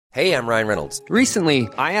Hey, I'm Ryan Reynolds. Recently,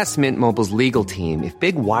 I asked Mint Mobile's legal team if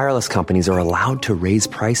big wireless companies are allowed to raise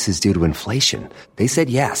prices due to inflation. They said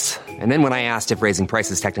yes. And then when I asked if raising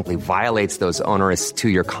prices technically violates those onerous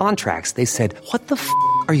two-year contracts, they said, "What the f***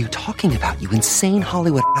 are you talking about, you insane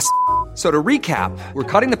Hollywood ass?" So to recap, we're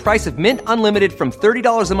cutting the price of Mint Unlimited from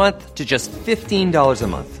 $30 a month to just $15 a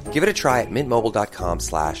month. Give it a try at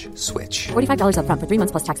mintmobile.com/switch. $45 up front for 3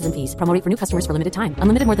 months plus taxes and fees. Promo rate for new customers for limited time.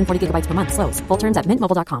 Unlimited more than 40 gigabytes per month. Slows full terms at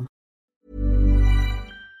mintmobile.com.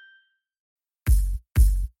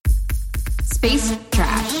 Space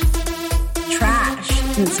trash.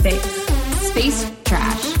 Trash in space. Space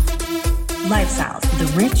trash. Lifestyles of the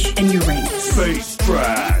rich and Uranus. Space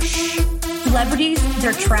trash. Celebrities,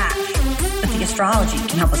 they're trash, but the astrology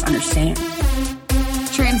can help us understand.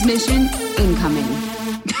 Transmission incoming.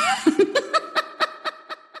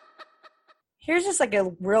 Here's just like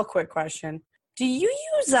a real quick question. Do you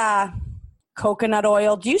use coconut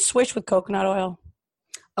oil? Do you swish with coconut oil?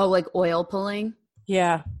 Oh, like oil pulling?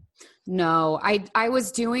 Yeah. No, I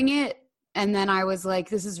was doing it and then I was like,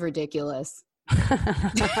 this is ridiculous.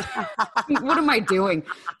 What am I doing?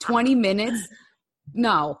 20 minutes?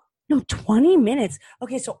 No, 20 minutes.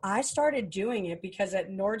 Okay, so I started doing it because at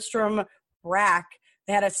Nordstrom Rack,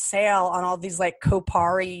 they had a sale on all these like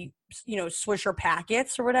Kopari, Swisher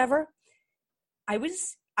packets or whatever.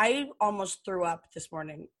 I almost threw up this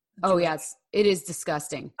morning. Oh, yes. It is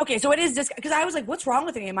disgusting. Okay, so it is because I was like, what's wrong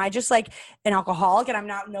with me? Am I just like an alcoholic and I'm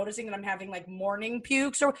not noticing that I'm having like morning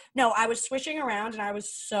pukes? Or no, I was swishing around and I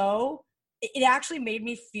was it actually made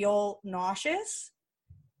me feel nauseous.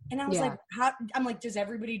 And I was like, I'm like, does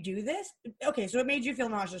everybody do this? Okay, so it made you feel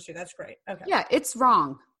nauseous too. That's great. Okay. Yeah, it's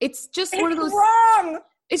wrong. It's just one of those. Wrong.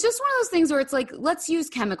 It's just one of those things where it's like, let's use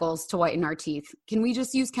chemicals to whiten our teeth. Can we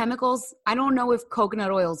just use chemicals? I don't know if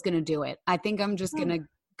coconut oil is going to do it. I think I'm just going to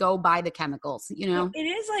go buy the chemicals, It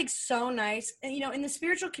is like so nice. And, in the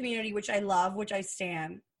spiritual community, which I love, which I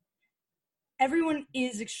stan, everyone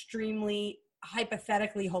is extremely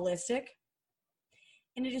hypothetically holistic.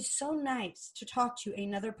 And it is so nice to talk to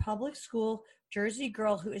another public school Jersey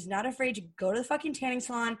girl who is not afraid to go to the fucking tanning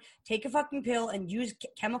salon, take a fucking pill, and use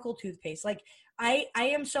chemical toothpaste. Like, I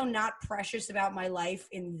am so not precious about my life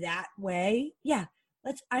in that way. Yeah,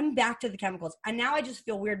 I'm back to the chemicals. And now I just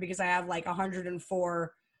feel weird because I have like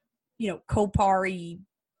 104, Kopari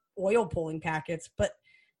oil pulling packets, but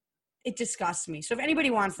it disgusts me. So if anybody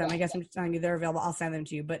wants them, I guess I'm just telling you they're available. I'll send them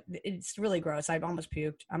to you, but it's really gross. I've almost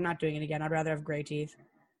puked. I'm not doing it again. I'd rather have gray teeth.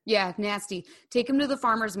 Yeah, nasty. Take them to the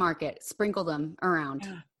farmer's market. Sprinkle them around.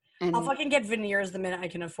 Yeah. And I'll fucking get veneers the minute I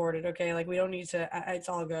can afford it, okay? Like, we don't need to it's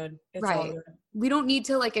all good. It's right. all good. We don't need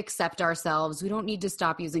to, like, accept ourselves. We don't need to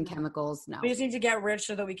stop using chemicals. No. We just need to get rich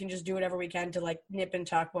so that we can just do whatever we can to, like, nip and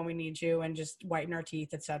tuck when we need to and just whiten our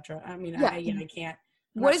teeth, etc. I mean, I can't.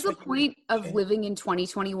 What is the point of living in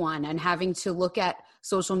 2021 and having to look at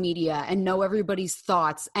social media and know everybody's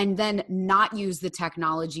thoughts and then not use the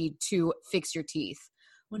technology to fix your teeth?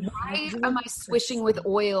 Why am I swishing with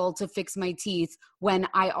oil to fix my teeth when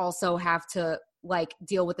I also have to like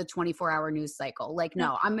deal with the 24-hour news cycle? Like,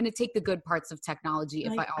 no, I'm going to take the good parts of technology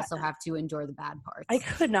if I also have to endure the bad parts. I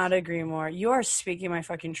could not agree more. You are speaking my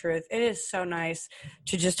fucking truth. It is so nice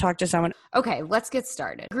to just talk to someone. Okay, let's get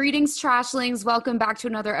started. Greetings, Trashlings. Welcome back to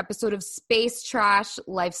another episode of Space Trash,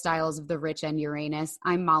 Lifestyles of the Rich and Uranus.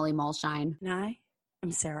 I'm Molly Mulshine. And I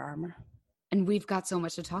am Sarah Armour. And we've got so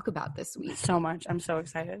much to talk about this week. So much. I'm so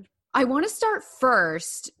excited. I want to start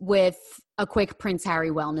first with a quick Prince Harry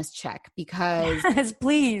wellness check because yes,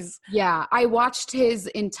 please. Yeah, I watched his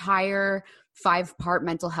entire 5-part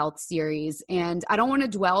mental health series and I don't want to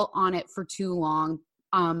dwell on it for too long.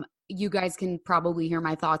 You guys can probably hear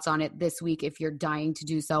my thoughts on it this week if you're dying to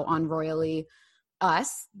do so on Royally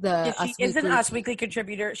Us. She is an Us Weekly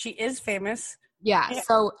contributor. She is famous. Yeah.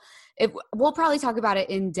 So we'll probably talk about it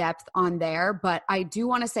in depth on there, but I do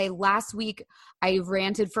want to say last week I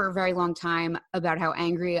ranted for a very long time about how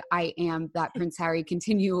angry I am that Prince Harry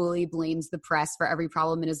continually blames the press for every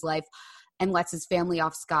problem in his life and lets his family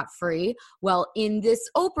off scot-free. Well, in this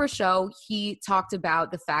Oprah show, he talked about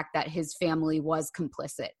the fact that his family was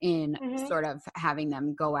complicit in sort of having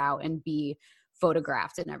them go out and be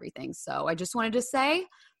photographed and everything. So I just wanted to say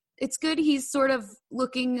it's good he's sort of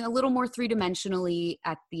looking a little more three-dimensionally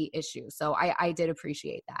at the issue. So I did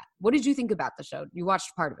appreciate that. What did you think about the show? You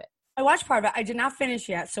watched part of it. I watched part of it. I did not finish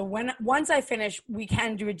yet. So once I finish, we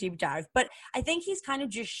can do a deep dive. But I think he's kind of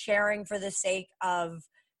just sharing for the sake of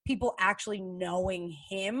people actually knowing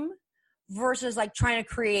him versus like trying to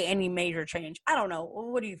create any major change. I don't know.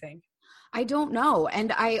 What do you think? I don't know.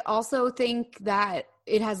 And I also think that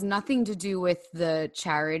it has nothing to do with the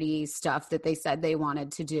charity stuff that they said they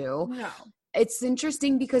wanted to do. No. It's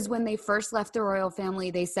interesting because when they first left the royal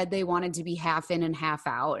family, they said they wanted to be half in and half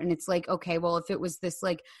out. And it's like, okay, well, if it was this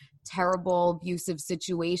like terrible abusive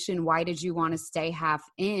situation, why did you want to stay half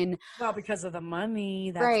in? Well, because of the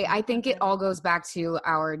money. That's right. I think it all goes back to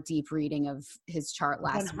our deep reading of his chart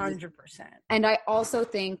last 100%. week. And I also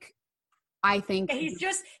think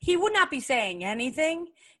he would not be saying anything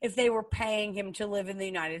if they were paying him to live in the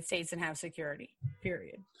United States and have security,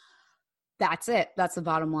 period. That's it. That's the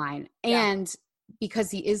bottom line. Yeah. And because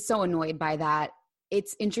he is so annoyed by that,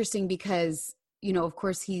 it's interesting because, you know, of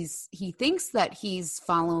course he thinks that he's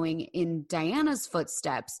following in Diana's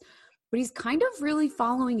footsteps, but he's kind of really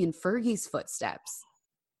following in Fergie's footsteps.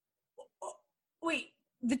 Wait,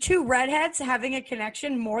 the two redheads having a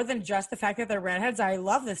connection more than just the fact that they're redheads? I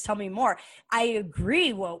love this. Tell me more. I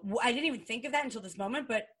agree. Well, I didn't even think of that until this moment,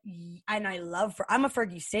 I'm a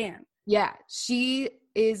Fergie stan. Yeah, she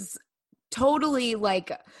is totally like,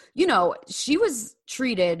 you know, she was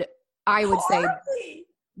treated, I would say,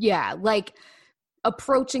 yeah, like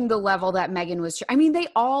approaching the level that Meghan was. I mean, they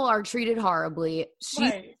all are treated horribly.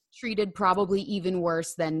 She's treated probably even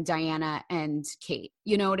worse than Diana and Kate.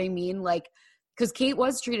 You know what I mean? Like, because Kate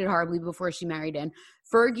was treated horribly before she married in.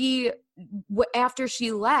 Fergie, after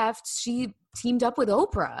she left, she teamed up with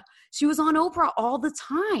Oprah. She was on Oprah all the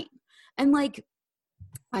time. And like,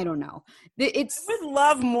 I don't know. I would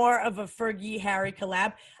love more of a Fergie-Harry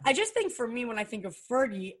collab. I just think for me, when I think of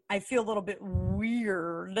Fergie, I feel a little bit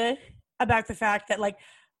weird about the fact that, like,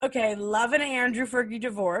 okay, love an Andrew Fergie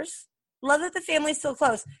divorce. Love that the family's still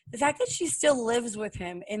close. The fact that she still lives with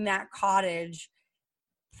him in that cottage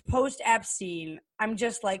post-Epstein, I'm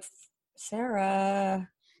just like, Sarah.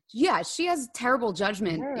 Yeah, she has terrible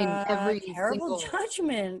judgment in every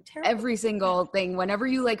single thing. Whenever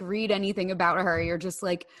you like read anything about her, you're just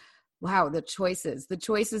like, wow, the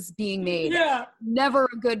choices being made. Yeah. Never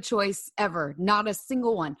a good choice ever. Not a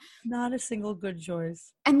single one. Not a single good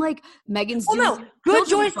choice. And like Meghan's good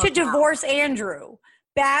choice to divorce Andrew.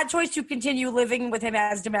 Bad choice to continue living with him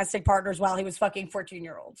as domestic partners while he was fucking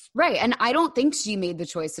 14-year-olds. Right. And I don't think she made the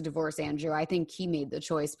choice to divorce Andrew. I think he made the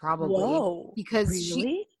choice probably. Whoa. Because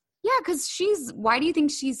really? because why do you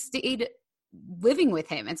think she stayed living with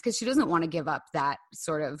him? It's because she doesn't want to give up that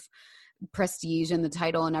sort of prestige and the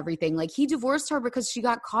title and everything. Like, he divorced her because she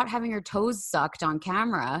got caught having her toes sucked on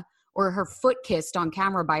camera or her foot kissed on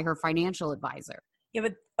camera by her financial advisor. Yeah,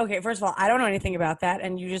 but okay, first of all, I don't know anything about that,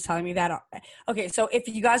 and you just telling me that. Okay, so if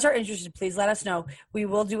you guys are interested, please let us know. We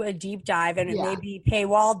will do a deep dive, and it may be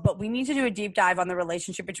paywalled, but we need to do a deep dive on the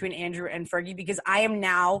relationship between Andrew and Fergie, because I am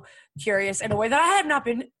now curious in a way that I have not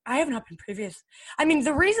been previous. I mean,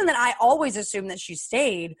 the reason that I always assumed that she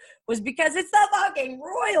stayed was because it's the fucking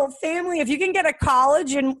royal family. If you can get a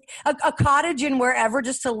college and a cottage in wherever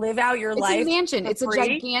just to live out your life. It's a mansion. It's a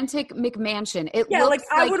gigantic McMansion.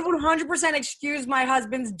 I would 100% excuse my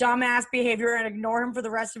husband's dumbass behavior and ignore him for the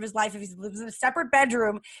rest of his life if he lives in a separate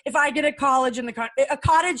bedroom. If I get a cottage in the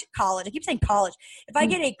cottage. I keep saying college. If I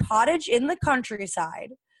get a cottage in the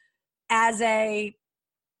countryside as a,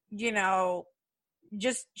 you know,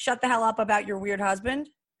 just shut the hell up about your weird husband,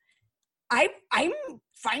 I'm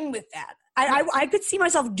fine with that. I could see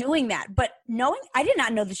myself doing that, but I did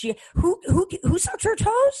not know that who sucked her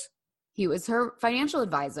toes? He was her financial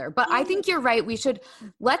advisor. But I think you're right.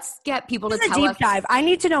 Let's get people to tell us. This is a deep dive. I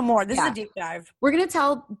need to know more. This is a deep dive. We're going to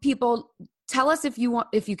tell people, tell us if you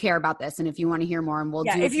care about this and if you want to hear more, and we'll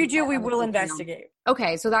do. If you do, we will investigate.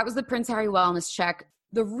 Okay. So that was the Prince Harry wellness check.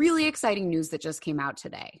 The really exciting news that just came out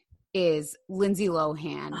today is Lindsay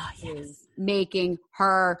Lohan is making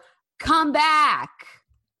her comeback.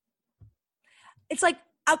 It's like,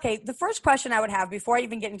 okay, the first question I would have before I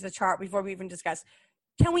even get into the chart, before we even discuss,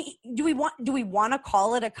 do we want to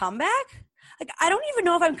call it a comeback? Like, I don't even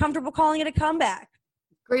know if I'm comfortable calling it a comeback.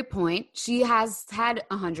 Great point. She has had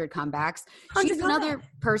 100 comebacks. She's another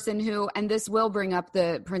person who, and this will bring up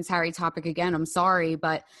the Prince Harry topic again, I'm sorry,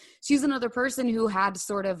 but she's another person who had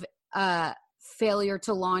sort of failure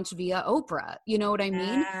to launch via Oprah. You know what I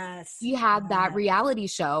mean? Yes. She had that reality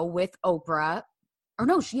show with Oprah. Or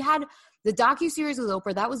no, she had the docuseries with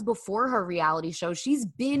Oprah. That was before her reality show. She's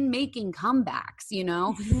been making comebacks, you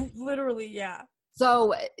know? Literally, yeah.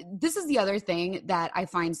 So this is the other thing that I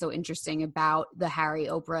find so interesting about the Harry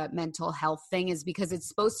Oprah mental health thing, is because it's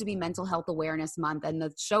supposed to be Mental Health Awareness Month, and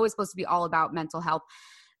the show is supposed to be all about mental health.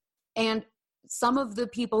 And some of the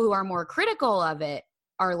people who are more critical of it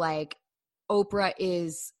are like, Oprah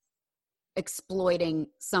is exploiting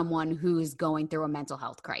someone who's going through a mental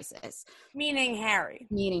health crisis. Meaning Harry.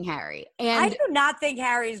 And I do not think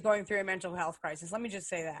Harry is going through a mental health crisis. Let me just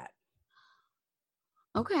say that.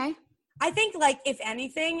 Okay. I think, like, if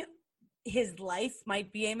anything, his life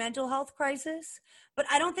might be a mental health crisis, but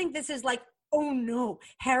I don't think this is like, oh no,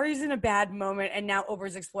 Harry's in a bad moment and now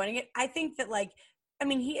Oprah's exploiting it. I think that, like, I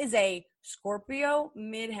mean, he is a Scorpio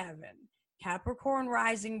midheaven, Capricorn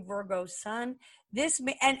rising, Virgo sun.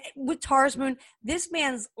 And with Taurus moon, this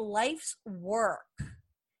man's life's work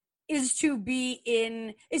is to be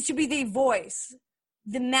the voice,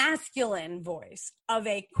 the masculine voice of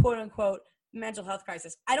a quote unquote mental health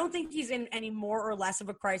crisis. I don't think he's in any more or less of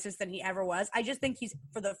a crisis than he ever was. I just think he's,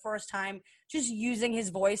 for the first time, just using his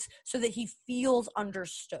voice so that he feels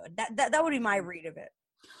understood. That would be my read of it.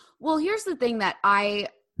 Well, here's the thing that I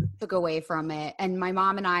took away from it, and my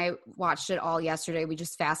mom and I watched it all yesterday. We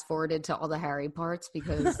just fast forwarded to all the Harry parts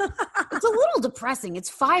because it's a little depressing. It's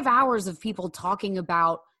 5 hours of people talking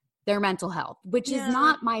about their mental health, which is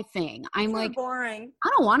not my thing. I'm like, boring. I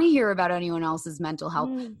don't want to hear about anyone else's mental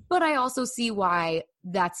health, but I also see why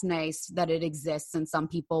that's nice that it exists and some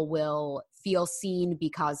people will feel seen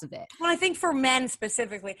because of it. Well, I think for men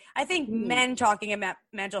specifically, I think men talking about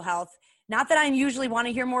mental health, not that I usually want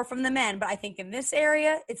to hear more from the men, but I think in this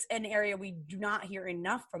area, it's an area we do not hear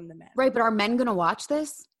enough from the men. Right, but are men going to watch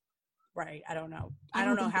this? Right, I don't know. I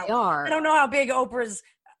don't know how they are. I don't know how big Oprah's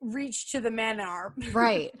reach to the men are.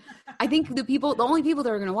 Right. I think the only people that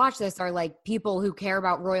are going to watch this are like people who care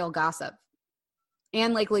about royal gossip.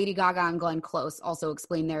 And like Lady Gaga and Glenn Close also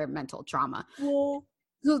explain their mental trauma. Well,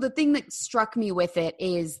 so the thing that struck me with it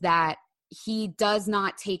is that he does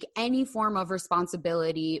not take any form of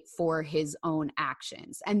responsibility for his own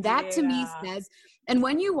actions. And that to me says, and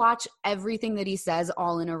when you watch everything that he says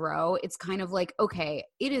all in a row, it's kind of like, okay,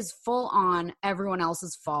 it is full on everyone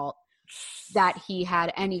else's fault that he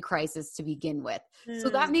had any crisis to begin with. So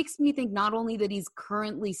that makes me think not only that he's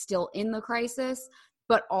currently still in the crisis,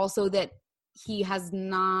 but also that he has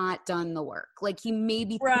not done the work. Like he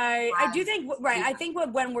maybe I do think I think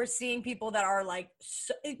when we're seeing people that are like,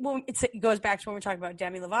 it goes back to when we're talking about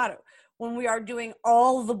Demi Lovato, when we are doing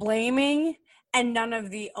all the blaming and none of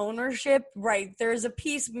the ownership. Right, there's a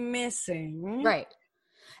piece missing. Right,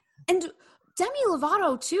 and Demi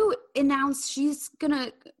Lovato too announced she's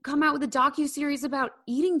gonna come out with a docuseries about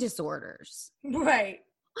eating disorders. Right,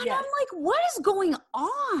 and I'm like, what is going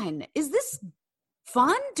on? Is this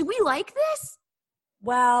fun? Do we like this?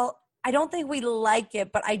 Well, I don't think we like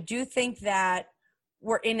it, but I do think that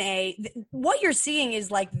we're in what you're seeing is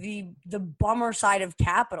like the bummer side of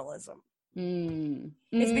capitalism.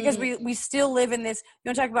 It's because we still live in this, you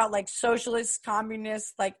want to talk about like socialist,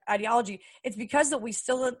 communist, like ideology. It's because that we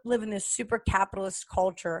still live in this super capitalist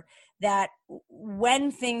culture that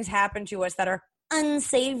when things happen to us that are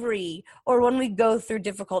unsavory or when we go through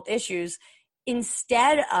difficult issues,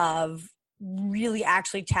 instead of really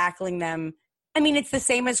actually tackling them. I mean, it's the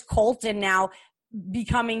same as Colton now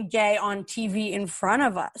becoming gay on TV in front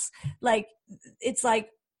of us. Like, it's like,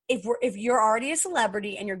 if you're already a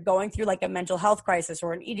celebrity and you're going through like a mental health crisis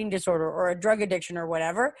or an eating disorder or a drug addiction or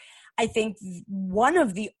whatever, I think one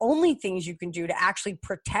of the only things you can do to actually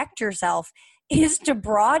protect yourself is to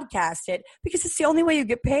broadcast it because it's the only way you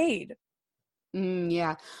get paid.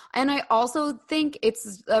 Yeah. And I also think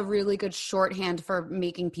it's a really good shorthand for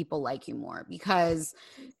making people like you more because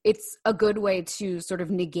it's a good way to sort of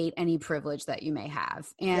negate any privilege that you may have.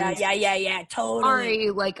 And yeah, totally. Sorry,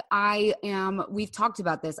 like we've talked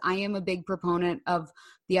about this. I am a big proponent of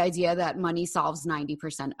the idea that money solves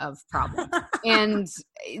 90% of problems. And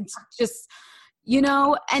it's just,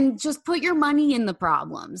 and just put your money in the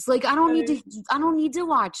problems. Like I don't need to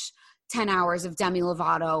watch 10 hours of Demi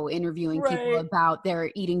Lovato interviewing people about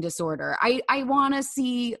their eating disorder. I want to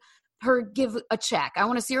see her give a check. I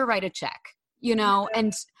want to see her write a check,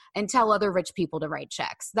 and tell other rich people to write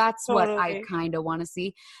checks. That's what I kind of want to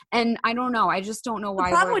see. And I don't know. I just don't know why.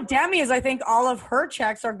 The problem with Demi is I think all of her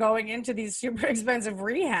checks are going into these super expensive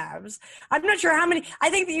rehabs. I'm not sure how many. I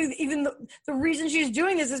think that even the reason she's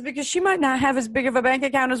doing this is because she might not have as big of a bank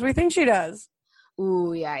account as we think she does.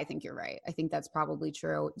 Ooh, yeah, I think you're right. I think that's probably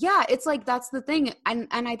true. Yeah, it's like that's the thing. And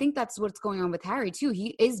I think that's what's going on with Harry too.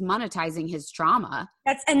 He is monetizing his trauma.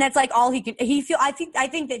 That's like all he can I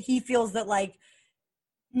think that he feels that like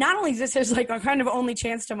not only is this his like a kind of only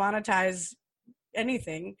chance to monetize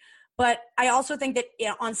anything, but I also think that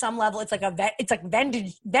on some level it's like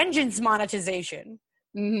vengeance monetization.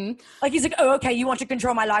 Mm-hmm. Like he's like, oh, okay, you want to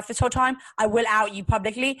control my life this whole time? I will out you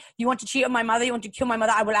publicly. You want to cheat on my mother? You want to kill my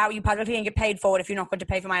mother? I will out you publicly and get paid for it if you're not going to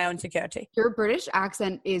pay for my own security. Your British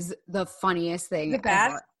accent is the funniest thing. Is it bad?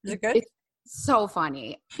 Ever. Is it good? so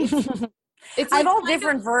funny. It's I have like all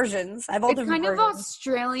different versions. I have all it's different kind of versions.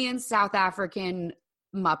 Australian, South African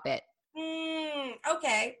Muppet.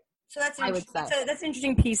 Okay. So that's I would say. that's an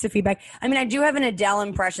interesting piece of feedback. I mean, I do have an Adele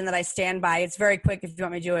impression that I stand by. It's very quick if you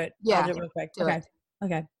want me to do it. Yeah, I'll do it real quick. do Okay. it.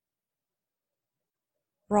 Okay.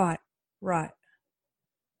 Right.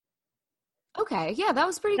 Okay, yeah, that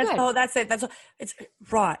was pretty That's good. all. That's it. That's all. It's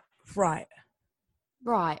right.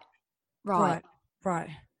 Right.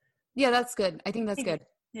 Yeah, that's good. I think that's good.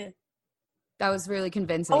 Yeah. That was really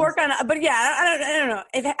convincing. I'll work on it. But yeah, I don't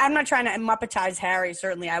know. I'm not trying to Muppetize Harry.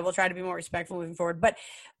 Certainly, I will try to be more respectful moving forward. But,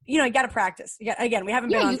 you got to practice. Again, we haven't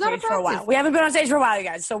been on stage for a while. We haven't been on stage for a while, you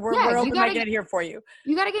guys. So we're open-minded here for you.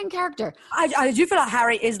 You got to get in character. I do feel like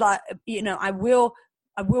Harry is like, I will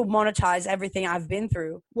monetize everything I've been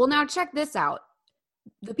through. Well, now check this out.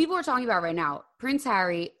 The people we're talking about right now, Prince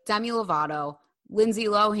Harry, Demi Lovato, Lindsay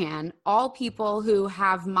Lohan, all people who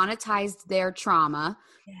have monetized their trauma,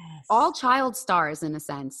 Yes. all child stars in a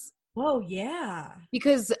sense. Oh, yeah.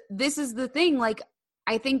 Because this is the thing, like,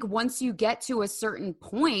 I think once you get to a certain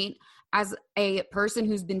point as a person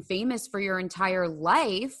who's been famous for your entire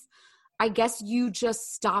life, I guess you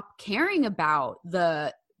just stop caring about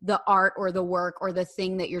the art or the work or the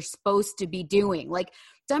thing that you're supposed to be doing. Like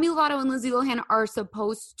Demi Lovato and Lindsay Lohan are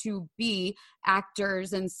supposed to be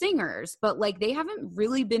actors and singers, but like they haven't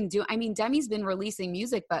really been doing, I mean, Demi's been releasing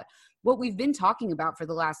music, but what we've been talking about for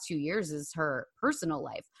the last 2 years is her personal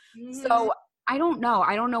life. Mm-hmm. So I don't know.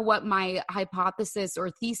 I don't know what my hypothesis or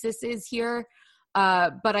thesis is here.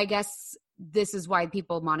 But I guess this is why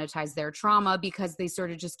people monetize their trauma, because they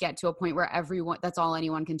sort of just get to a point where that's all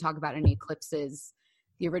anyone can talk about, and eclipses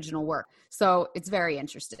the original work. So it's very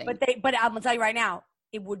interesting. But I'm gonna tell you right now,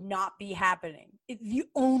 it would not be happening. The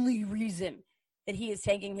only reason that he is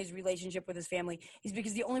taking his relationship with his family is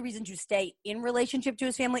because the only reason to stay in relationship to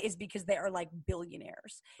his family is because they are like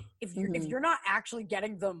billionaires. If you're not actually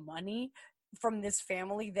getting the money from this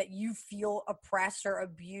family that you feel oppressed or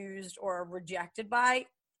abused or rejected by,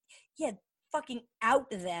 yeah, fucking out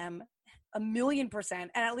them 1,000,000%, and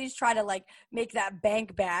at least try to like make that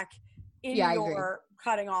bank back in your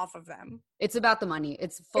cutting off of them. It's about the money.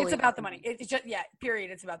 It's about the money. It's just, period.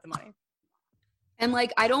 It's about the money. And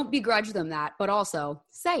like, I don't begrudge them that, but also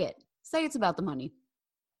say it. Say it's about the money.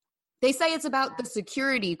 They say it's about the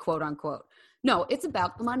security, quote unquote. No, it's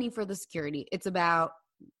about the money for the security. It's about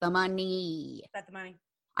the money. About the money.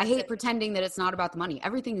 I hate pretending that it's not about the money.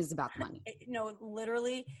 Everything is about the money. No,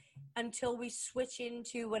 literally, until we switch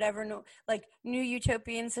into whatever, new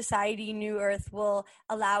utopian society, new earth will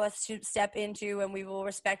allow us to step into, and we will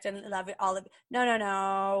respect and love it all.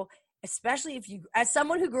 No. Especially if you, as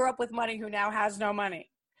someone who grew up with money who now has no money,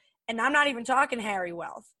 and I'm not even talking Harry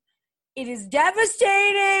wealth, it is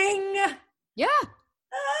devastating. Yeah.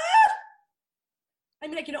 I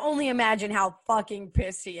mean, I can only imagine how fucking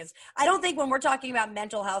pissed he is. I don't think when we're talking about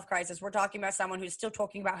mental health crisis, we're talking about someone who's still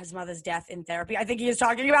talking about his mother's death in therapy. I think he is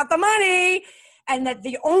talking about the money, and that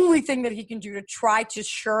the only thing that he can do to try to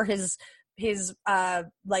shore his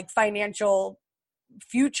financial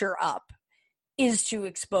future up is to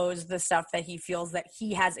expose the stuff that he feels that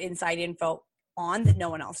he has inside info on that no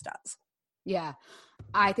one else does. Yeah,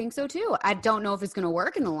 I think so too. I don't know if it's going to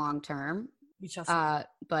work in the long term.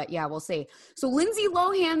 But yeah, we'll see. So Lindsay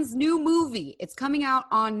Lohan's new movie, it's coming out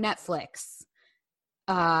on Netflix,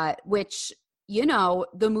 which,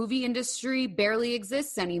 the movie industry barely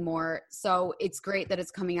exists anymore. So it's great that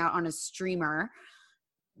it's coming out on a streamer.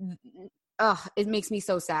 It makes me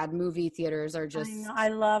so sad. Movie theaters are just. I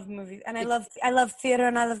love movies, and I love theater,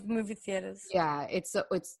 and I love movie theaters. Yeah, it's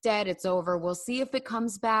dead. It's over. We'll see if it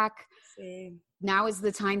comes back. See. Now is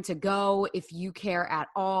the time to go if you care at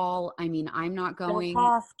all. I mean, I'm not going.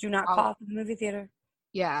 Do not cough in the movie theater.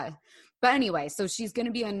 Yeah. But anyway, so she's going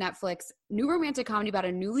to be on Netflix. New romantic comedy about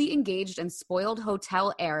a newly engaged and spoiled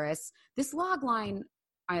hotel heiress. This log line,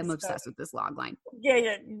 I am obsessed with this log line.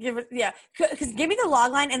 Yeah. Give me the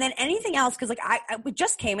log line and then anything else, because it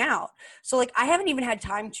just came out. So I haven't even had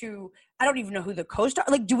time to. I don't even know who the co-star.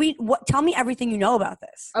 Tell me everything you know about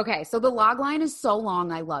this. Okay, so the log line is so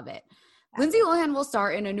long, I love it. Lindsay Lohan will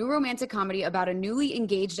star in a new romantic comedy about a newly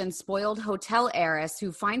engaged and spoiled hotel heiress who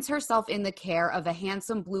finds herself in the care of a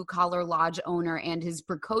handsome blue-collar lodge owner and his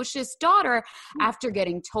precocious daughter after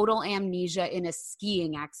getting total amnesia in a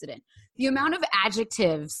skiing accident. The amount of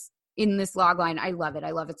adjectives in this logline, I love it.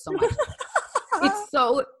 I love it so much. It's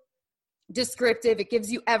so descriptive. It gives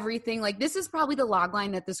you everything. This is probably the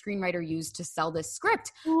logline that the screenwriter used to sell this script.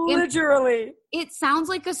 Literally. And it sounds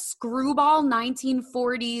like a screwball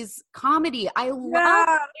 1940s comedy. I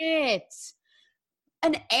love it.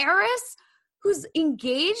 An heiress who's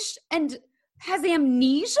engaged and has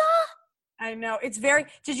amnesia? I know. It's very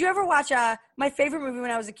 – did you ever watch my favorite movie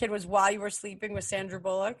when I was a kid was While You Were Sleeping with Sandra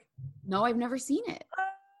Bullock? No, I've never seen it.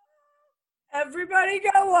 Everybody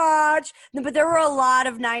go watch. No, but there were a lot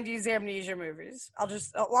of 90s amnesia movies.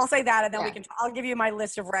 I'll say that, and then I'll give you my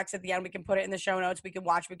list of recs at the end. We can put it in the show notes. We can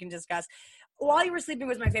watch. We can discuss. While You Were Sleeping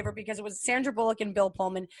was my favorite because it was Sandra Bullock and Bill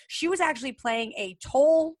Pullman. She was actually playing a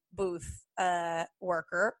toll booth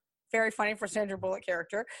worker. Very funny for Sandra Bullock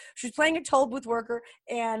character. She was playing a toll booth worker,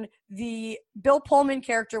 and the Bill Pullman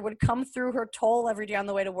character would come through her toll every day on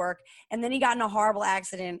the way to work, and then he got in a horrible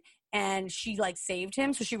accident. And she like saved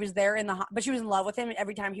him. So she was there but she was in love with him.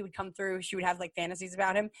 Every time he would come through, she would have like fantasies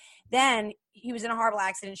about him. Then he was in a horrible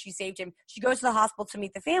accident. She saved him. She goes to the hospital to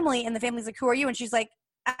meet the family. And the family's like, who are you? And she's like,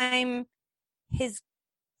 I'm his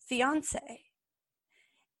fiance.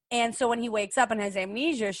 And so when he wakes up and has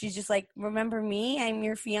amnesia, she's just like, remember me? I'm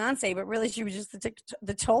your fiance. But really, she was just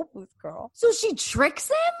the toll booth girl. So she tricks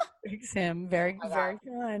him? Tricks him. Very, very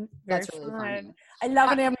fun. That's really fun. I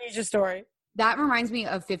love an amnesia story. That reminds me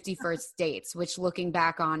of 50 First Dates, which looking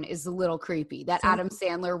back on is a little creepy. That Adam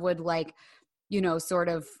Sandler would like, sort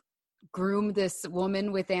of groom this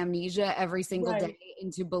woman with amnesia every single day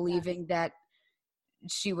into believing that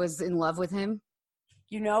she was in love with him.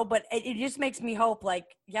 But it just makes me hope like,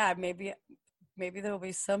 maybe there'll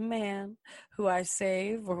be some man who I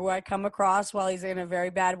save or who I come across while he's in a very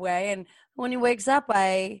bad way. And when he wakes up,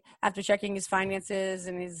 after checking his finances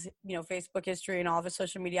and his, Facebook history and all of his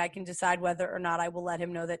social media, I can decide whether or not I will let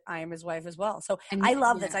him know that I am his wife as well. So I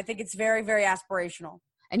love this. I think it's very, very aspirational.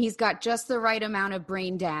 And he's got just the right amount of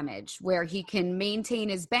brain damage where he can maintain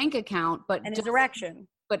his bank account, and his erection.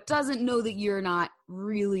 But doesn't know that you're not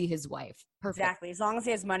really his wife. Perfect. Exactly. As long as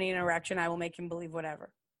he has money and erection, I will make him believe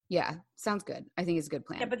whatever. Yeah, sounds good. I think it's a good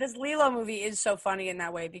plan. Yeah, but this Lilo movie is so funny in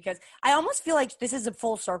that way because I almost feel like this is a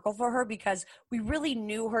full circle for her because we really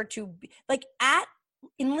knew her to be like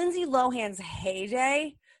in Lindsay Lohan's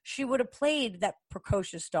heyday, she would have played that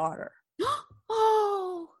precocious daughter.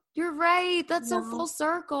 Oh, you're right. That's so full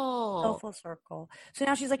circle. So full circle. So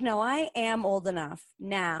now she's like, no, I am old enough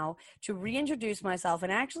now to reintroduce myself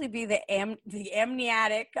and actually be the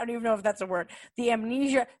amniotic. I don't even know if that's a word. The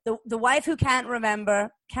amnesia, the wife who can't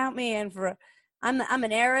remember. Count me in for. I'm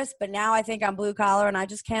an heiress, but now I think I'm blue collar and I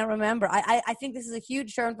just can't remember. I think this is a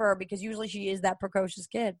huge turn for her because usually she is that precocious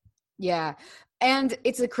kid. Yeah. And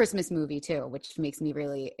it's a Christmas movie too, which makes me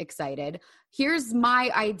really excited. Here's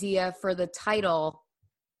my idea for the title.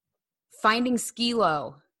 Finding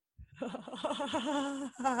Skilo.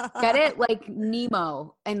 Get it? Like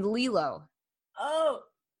Nemo and Lilo. Oh.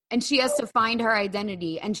 And she has to find her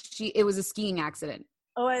identity. And it was a skiing accident.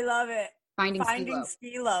 Oh, I love it. Finding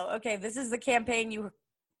Skilo. Okay, this is the campaign. You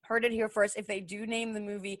heard it here first. If they do name the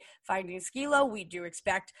movie Finding Skilo, we do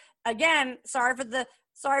expect, again, sorry for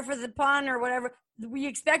the pun or whatever, we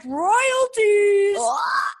expect royalties.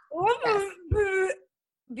 Yes.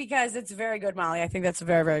 Because it's very good, Molly. I think that's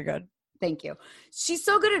very, very good. Thank you. She's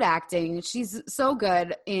so good at acting. She's so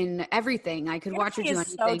good in everything. I could watch her do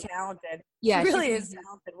anything. So talented. Yeah, she really is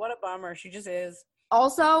talented. What a bummer. She just is.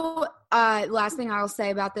 Also, last thing I'll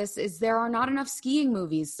say about this is there are not enough skiing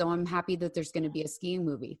movies, so I'm happy that there's going to be a skiing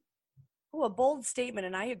movie. Oh, a bold statement,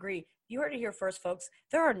 and I agree. You heard it here first, folks.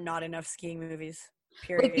 There are not enough skiing movies,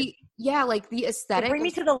 period. Like the aesthetic. Bring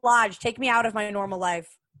me to the lodge. Take me out of my normal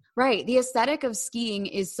life. Right. The aesthetic of skiing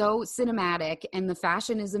is so cinematic and the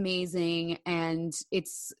fashion is amazing and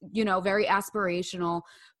it's, very aspirational,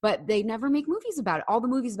 but they never make movies about it. All the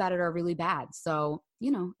movies about it are really bad. So,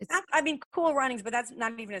 it's. Cool Runnings, but that's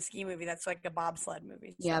not even a ski movie. That's like a bobsled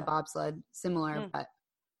movie. So. Yeah, bobsled. Similar, but.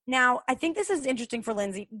 Now, I think this is interesting for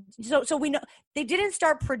Lindsay. So we know they didn't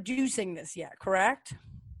start producing this yet, correct?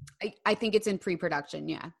 I think it's in pre-production,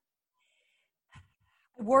 yeah.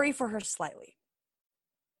 I worry for her slightly.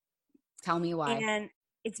 Tell me why. And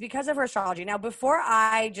it's because of her astrology. Now, before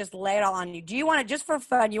I just lay it all on you, do you want to, just for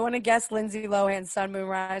fun, you want to guess Lindsay Lohan's sun, moon,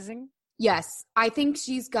 rising? Yes. I think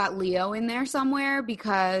she's got Leo in there somewhere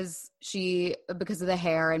because of the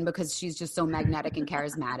hair and because she's just so magnetic and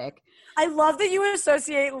charismatic. I love that you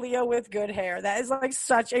associate Leo with good hair. That is like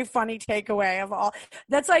such a funny takeaway of all.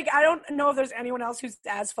 That's like, I don't know if there's anyone else who's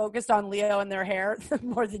as focused on Leo and their hair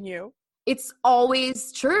more than you. It's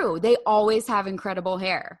always true. They always have incredible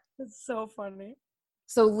hair. It's so funny.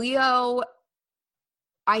 So Leo,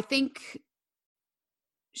 I think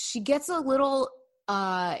she gets a little,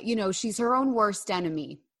 she's her own worst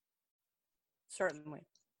enemy. Certainly.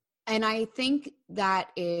 And I think that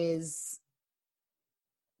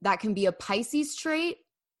can be a Pisces trait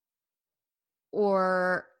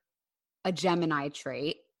or a Gemini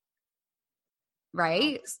trait.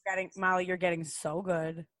 right? Molly, you're getting so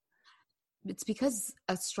good. It's because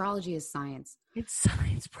astrology is science. It's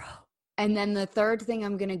science, bro. And then the third thing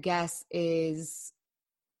I'm going to guess is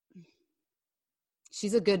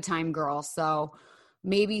she's a good time girl. So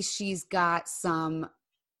maybe she's got some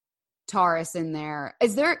Taurus in there.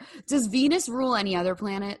 Does Venus rule any other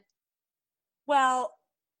planet? Well,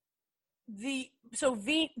 the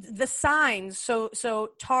signs, so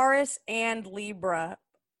Taurus and Libra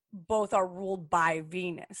both are ruled by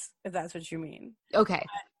Venus, if that's what you mean. Okay.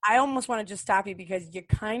 I almost want to just stop you because you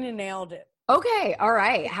kind of nailed it. Okay. All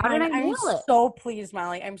right. How did I nail it? I'm so pleased,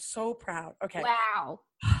 Molly. I'm so proud. Okay. Wow.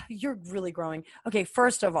 You're really growing. Okay.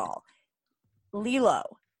 First of all,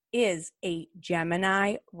 Lilo is a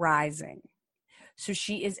Gemini rising. So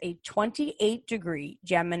she is a 28-degree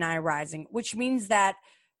Gemini rising, which means that,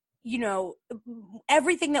 you know,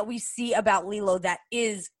 everything that we see about Lilo that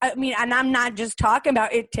is, I mean, and I'm not just talking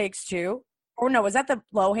about It Takes Two. Or no, was that the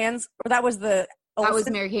Lohans? Or that was the... That was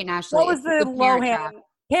Mary-Kate and Ashley. What was the Lohan?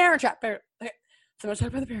 Parent Trap. Okay. So let's talk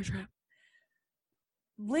about the Parent Trap.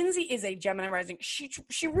 Lindsay is a Gemini rising. She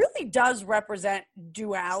really does represent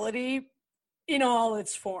duality in all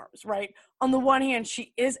its forms, right? On the one hand,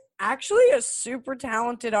 she is actually a super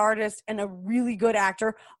talented artist and a really good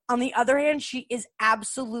actor. On the other hand, she is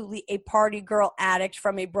absolutely a party girl addict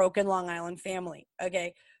from a broken Long Island family,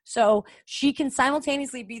 okay? So she can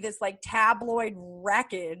simultaneously be this like tabloid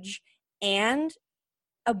wreckage and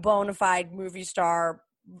a bona fide movie star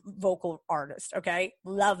vocal artist, okay?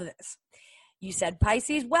 Love this. You said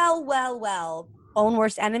Pisces. Well. Own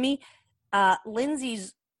worst enemy.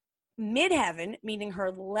 Lindsay's midheaven, meaning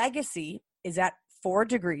her legacy, is at 4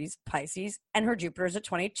 degrees Pisces, and her Jupiter is at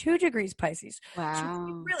 22 degrees Pisces. Wow.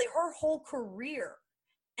 So really, her whole career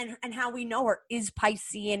and how we know her is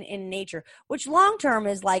Piscean in nature, which long term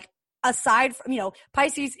is like, aside from, you know,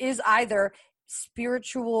 Pisces is either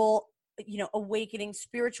spiritual, you know, awakening,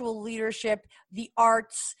 spiritual leadership, the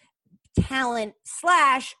arts, talent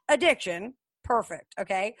 / addiction. Perfect.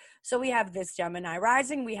 Okay. So we have this Gemini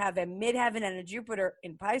rising. We have a midheaven and a Jupiter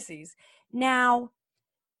in Pisces. Now,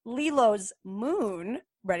 Lilo's moon,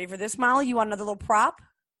 ready for this, Molly? You want another little prop?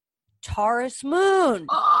 Taurus moon.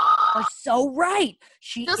 Are so right.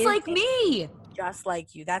 She just is like me. Just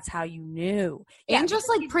like you. That's how you knew. And just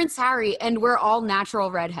like Prince Harry, and we're all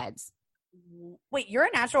natural redheads. Wait, you're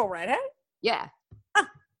a natural redhead? Yeah. I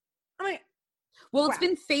mean, well, it's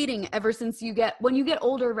been fading ever since when you get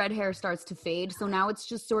older, red hair starts to fade. So now it's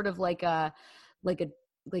just sort of like a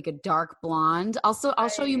dark blonde. I'll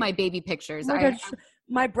show you my baby pictures.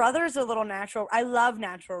 My brother's a little natural. I love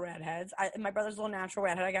natural redheads. My brother's a little natural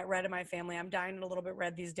redhead. I got red in my family. I'm dying a little bit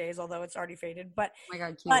red these days, although it's already faded. But oh my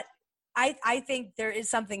God, cute. But I think there is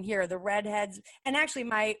something here. The redheads, and actually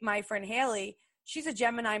my friend Haley, she's a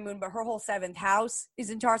Gemini moon, but her whole 7th house is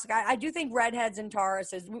in Taurus. I do think redheads and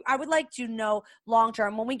Tauruses, I would like to know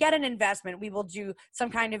long-term, when we get an investment, we will do some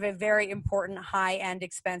kind of a very important high-end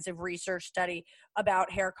expensive research study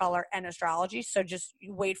about hair color and astrology. So just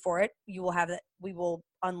wait for it. You will have that. We will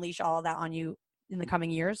unleash all of that on you in the coming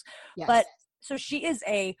years. Yes. But so she is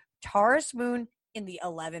a Taurus moon in the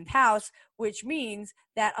 11th house, which means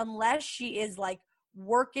that unless she is like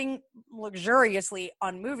working luxuriously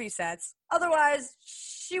on movie sets, otherwise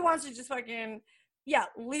she wants to just fucking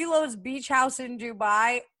Lilo's beach house in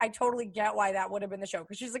Dubai. I totally get why that would have been the show,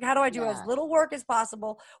 because she's like, how do I do as little work as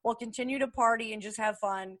possible while continue to party and just have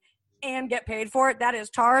fun and get paid for it? That is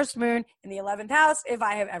Taurus moon in the 11th house, if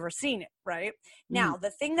I have ever seen it, right? Now,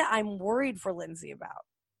 the thing that I'm worried for Lindsay about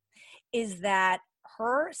is that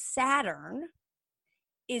her Saturn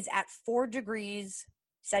is at 4 degrees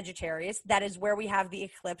Sagittarius. That is where we have the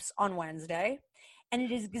eclipse on Wednesday. And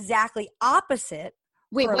it is exactly opposite.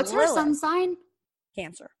 Wait, what's her sun sign?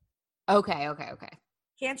 Cancer. Okay.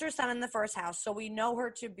 Cancer sun in the 1st house. So we know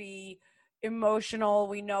her to be emotional.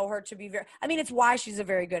 We know her to be it's why she's a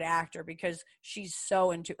very good actor, because she's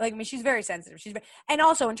so she's very sensitive. And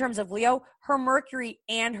also in terms of Leo, her Mercury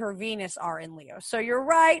and her Venus are in Leo. So you're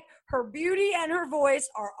right. Her beauty and her voice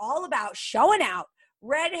are all about showing out.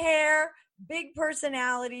 Red hair, big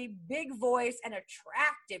personality, big voice, and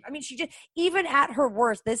attractive. She just, even at her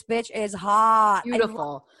worst, this bitch is hot.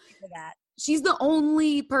 Beautiful. For that. She's the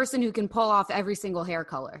only person who can pull off every single hair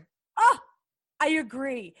color. Oh, I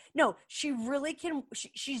agree. No, she really can.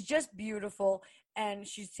 She's just beautiful, and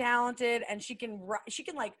she's talented, and she can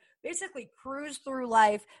like basically cruise through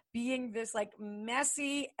life being this like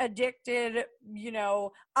messy, addicted,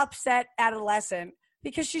 upset adolescent,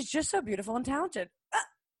 because she's just so beautiful and talented.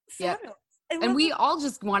 Fabulous. Yep. And we all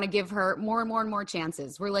just want to give her more and more and more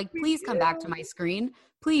chances. We're like, please come back to my screen.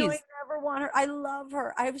 Please. No, I never want her. I love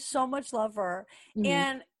her. I have so much love for her.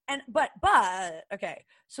 Mhm. But okay.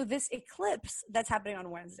 So this eclipse that's happening on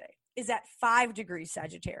Wednesday is at 5 degrees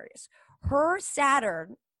Sagittarius. Her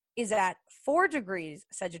Saturn is at 4 degrees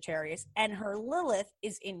Sagittarius, and her Lilith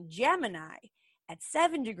is in Gemini at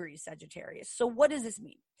 7 degrees Sagittarius. So what does this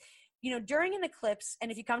mean? During an eclipse,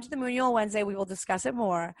 and if you come to the Moon Yule Wednesday, we will discuss it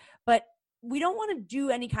more, but we don't want to do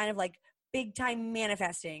any kind of like big time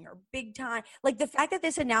manifesting or big time. Like the fact that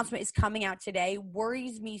this announcement is coming out today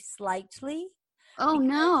worries me slightly. Oh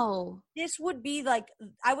no. This would be like,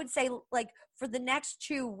 I would say like for the next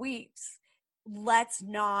 2 weeks, let's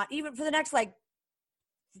not, even for the next like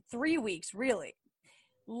 3 weeks, really,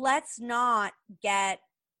 let's not,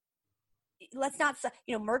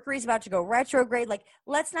 Mercury's about to go retrograde. Like,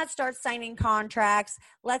 let's not start signing contracts.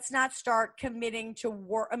 Let's not start committing to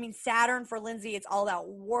work. I mean, Saturn for Lindsay, it's all about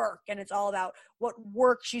work, and it's all about what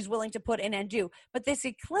work she's willing to put in and do. But this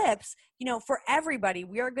eclipse, for everybody,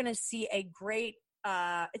 we are going to see a great,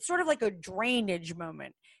 it's sort of like a drainage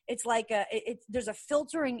moment. It's like there's a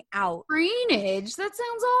filtering out. Drainage? That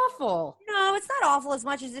sounds awful. No, it's not awful as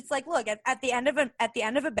much as it's like, look, at the end of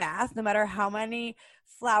a bath, no matter how many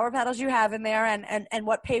flower petals you have in there and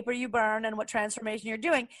what paper you burn and what transformation you're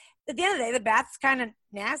doing, at the end of the day, the bath's kind of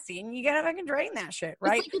nasty and you gotta fucking drain that shit,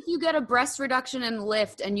 right? It's like if you get a breast reduction and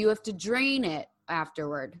lift and you have to drain it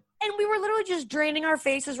afterward. And we were literally just draining our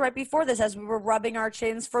faces right before this as we were rubbing our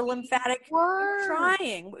chins for lymphatic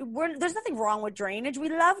trying. There's nothing wrong with drainage. We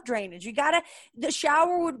love drainage. The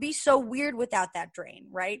shower would be so weird without that drain,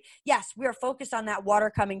 right? Yes, we are focused on that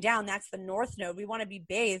water coming down. That's the north node. We want to be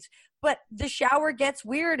bathed. But the shower gets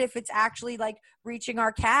weird if it's actually like reaching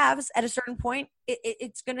our calves at a certain point.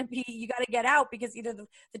 It's going to be, you got to get out because either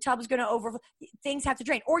the tub is going to overflow, things have to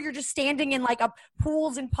drain, or you're just standing in like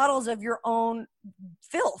pools and puddles of your own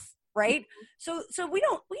filth, right? So we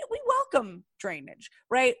welcome drainage,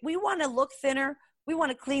 right? We want to look thinner. We want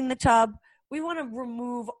to clean the tub. We want to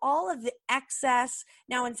remove all of the excess.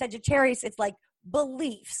 Now in Sagittarius, it's like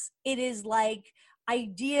beliefs. It is like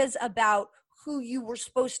ideas about who you were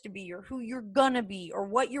supposed to be or who you're gonna be or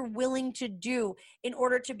what you're willing to do in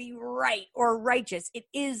order to be right or righteous. It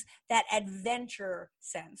is that adventure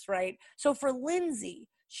sense, right? So for Lindsay,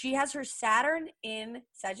 she has her Saturn in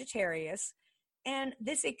Sagittarius, and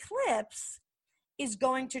this eclipse is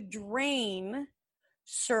going to drain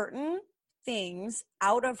certain things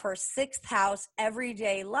out of her 6th house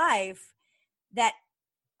everyday life that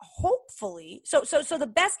hopefully, so the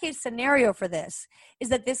best case scenario for this is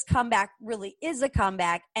that this comeback really is a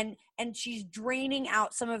comeback, and she's draining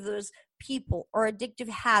out some of those people or addictive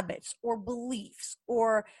habits or beliefs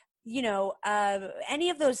or any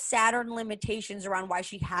of those Saturn limitations around why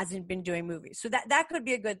she hasn't been doing movies. So that could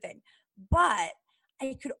be a good thing, but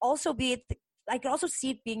I could also see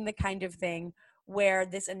it being the kind of thing where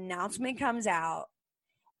this announcement comes out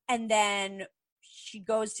and then she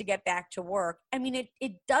goes to get back to work. I mean,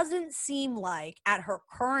 it doesn't seem like at her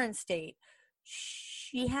current state,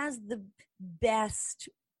 she has the best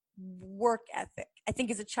work ethic. I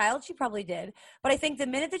think as a child, she probably did. But I think the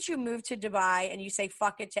minute that you move to Dubai and you say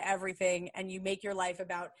fuck it to everything and you make your life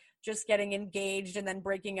about just getting engaged and then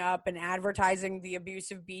breaking up and advertising the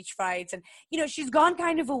abusive beach fights. And, she's gone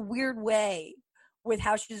kind of a weird way with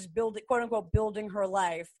how she's quote unquote, building her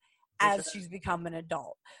life as she's become an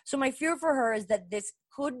adult. So my fear for her is that this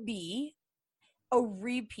could be a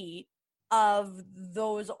repeat of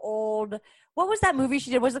those old, what was that movie she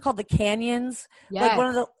did? Was it called The Canyons? Yes.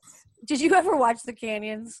 Like did you ever watch The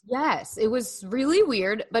Canyons? Yes. It was really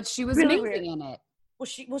weird, but she was really amazing weird. in it.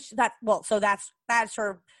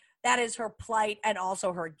 That is her plight and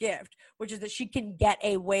also her gift, which is that she can get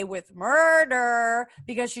away with murder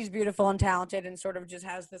because she's beautiful and talented and sort of just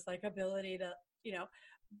has this like ability to,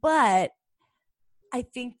 But I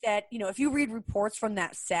think that, if you read reports from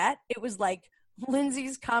that set, it was like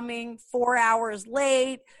Lindsay's coming 4 hours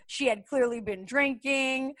late. She had clearly been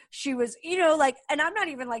drinking. She was, and I'm not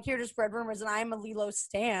even like here to spread rumors and I'm a Lilo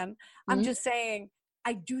stan. Mm-hmm. I'm just saying,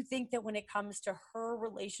 I do think that when it comes to her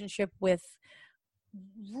relationship with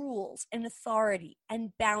rules and authority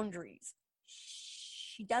and boundaries,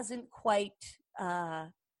 she doesn't quite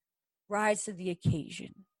rise to the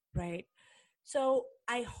occasion, right? So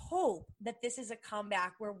I hope that this is a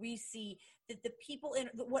comeback where we see that the people in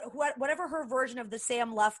whatever her version of the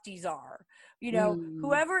Sam Lufties are,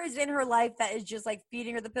 whoever is in her life that is just like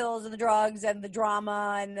feeding her the pills and the drugs and the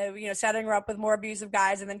drama and the, setting her up with more abusive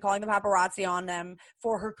guys and then calling the paparazzi on them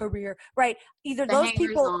for her career, right? Either those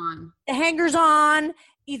people, the hangers on,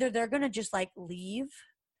 either they're going to just like leave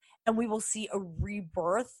and we will see a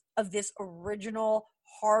rebirth of this original,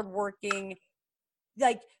 hardworking,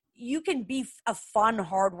 like, you can be a fun,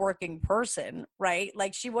 hardworking person, right?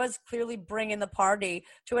 Like, she was clearly bringing the party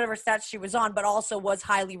to whatever set she was on, but also was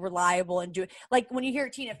highly reliable and like, when you hear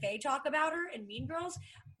Tina Fey talk about her in Mean Girls,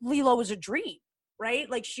 Lilo was a dream, right?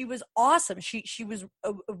 Like, she was awesome. She was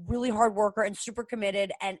a really hard worker and super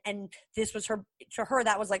committed, and this was her, to her,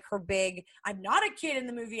 that was like her big, I'm not a kid in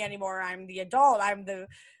the movie anymore. I'm the adult. I'm the,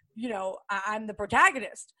 I'm the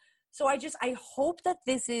protagonist. So I hope that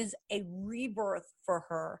this is a rebirth for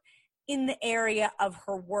her in the area of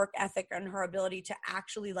her work ethic and her ability to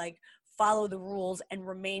actually, like, follow the rules and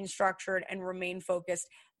remain structured and remain focused.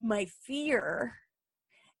 My fear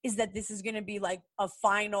is that this is going to be like a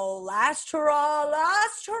final last hurrah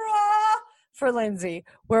for Lindsay,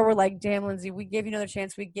 where we're like, damn, Lindsay, we gave you another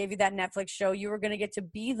chance. We gave you that Netflix show. You were going to get to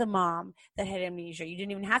be the mom that had amnesia. You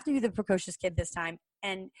didn't even have to be the precocious kid this time.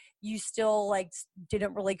 And you still, like,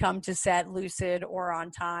 didn't really come to set lucid or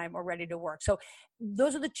on time or ready to work. So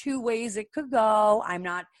those are the two ways it could go. I'm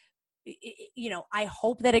not, I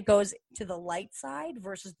hope that it goes to the light side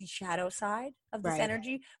versus the shadow side of this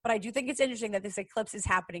energy. But I do think it's interesting that this eclipse is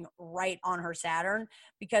happening right on her Saturn,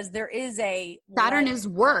 because there is Saturn is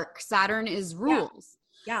work. Saturn is rules.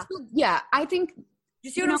 Yeah. So, yeah. I think. You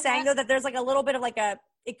see what I'm saying, though? That there's like a little bit of like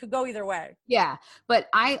it could go either way. Yeah. But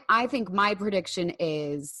I think my prediction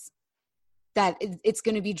is that it's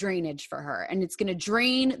going to be drainage for her, and it's going to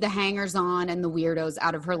drain the hangers on and the weirdos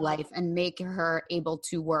out of her life and make her able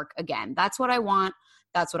to work again. That's what I want.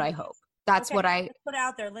 That's what I hope. That's what I put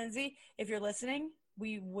out there. Lindsay, if you're listening,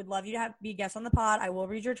 we would love you to be a guest on the pod. I will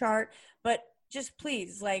read your chart, but just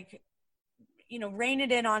please, like, rein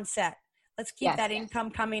it in on set. Let's keep that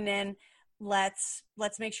income coming in. Let's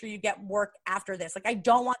make sure you get work after this. Like, I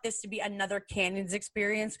don't want this to be another Canyons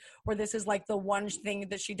experience where this is like the one thing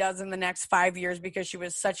that she does in the next 5 years because she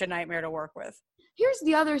was such a nightmare to work with. Here's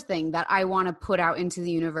the other thing that I want to put out into the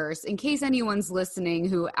universe in case anyone's listening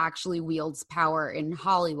who actually wields power in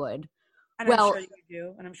Hollywood. And I'm sure you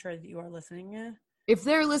do, and I'm sure that you are listening. Yeah. If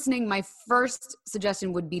they're listening, my first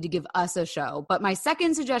suggestion would be to give us a show. But my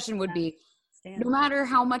second suggestion would be, no matter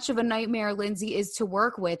how much of a nightmare Lindsay is to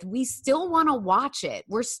work with, we still want to watch it.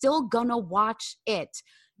 We're still gonna watch it.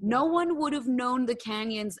 No one would have known the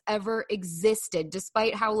Canyons ever existed,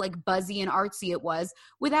 despite how, like, buzzy and artsy it was,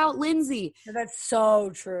 without Lindsay. That's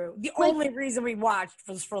so true. The only reason we watched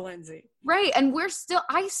was for Lindsay. Right. And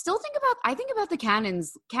I think about the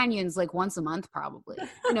Canyons like once a month, probably,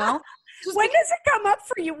 When does it come up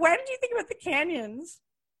for you? When do you think about the Canyons?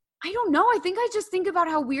 I don't know. I think I just think about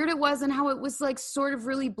how weird it was and how it was, like, sort of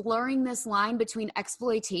really blurring this line between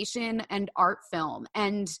exploitation and art film.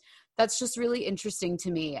 And that's just really interesting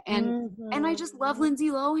to me. And and I just love Lindsay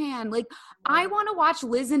Lohan. Like, I want to watch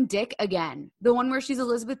Liz and Dick again. The one where she's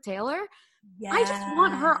Elizabeth Taylor. Yeah. I just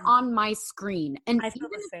want her on my screen. And I feel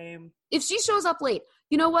the same. If she shows up late,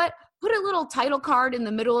 you know what? Put a little title card in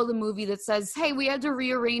the middle of the movie that says, hey, we had to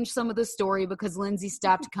rearrange some of the story because Lindsay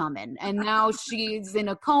stopped coming. And now she's in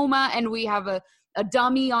a coma and we have a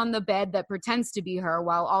dummy on the bed that pretends to be her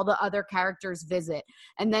while all the other characters visit.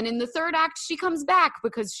 And then in the third act, she comes back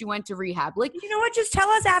because she went to rehab. Like, you know what? Just tell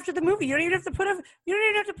us after the movie. You don't even have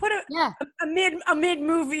to put a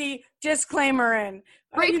mid-movie disclaimer in.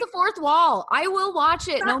 Break the fourth wall. I will watch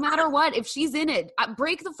it no matter what. If she's in it,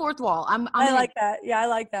 break the fourth wall. I like that. Yeah, I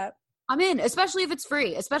like that. I'm in, especially if it's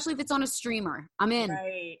free, especially if it's on a streamer. I'm in.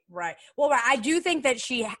 Right. Well, I do think that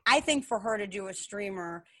I think for her to do a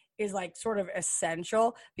streamer is, like, sort of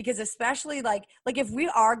essential, because especially like if we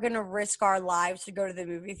are going to risk our lives to go to the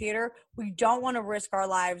movie theater, we don't want to risk our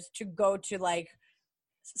lives to go to, like,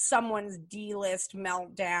 someone's D-list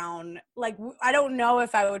meltdown. Like, I don't know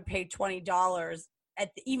if I would pay $20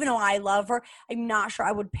 even though I love her. I'm not sure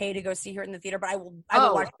I would pay to go see her in the theater, but I will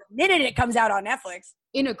watch it the minute it comes out on Netflix.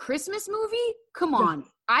 In a Christmas movie? Come on.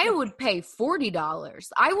 I would pay $40.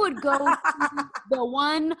 I would go to the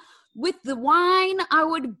one with the wine. I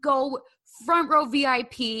would go front row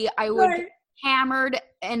VIP. I would get hammered,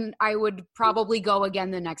 and I would probably go again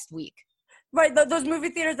the next week. Right, those movie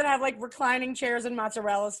theaters that have, like, reclining chairs and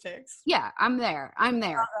mozzarella sticks. Yeah, I'm there. I'm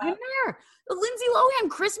there. The Lindsay Lohan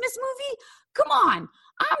Christmas movie? Come on.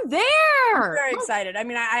 I'm there. I'm very excited. I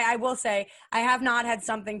mean, I will say I have not had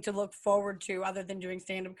something to look forward to other than doing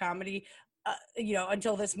stand-up comedy,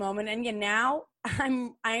 until this moment. And now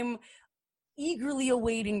I'm eagerly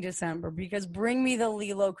awaiting December, because bring me the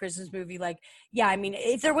Lilo Christmas movie. Like, yeah, I mean,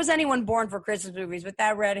 if there was anyone born for Christmas movies with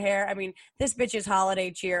that red hair, I mean, this bitch is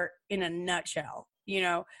holiday cheer in a nutshell,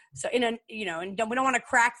 so and we don't want to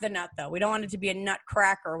crack the nut, though. We don't want it to be a nut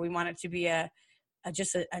cracker. We want it to be a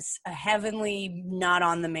a heavenly nut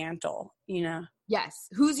on the mantle, you know? Yes.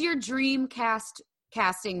 Who's your dream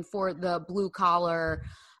casting for the blue collar?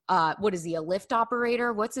 What is he, a lift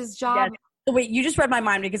operator? What's his job? Yes. Wait, you just read my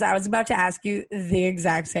mind because I was about to ask you the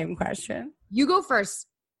exact same question. You go first.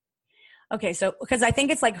 Okay, so because I think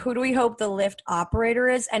it's like, who do we hope the lift operator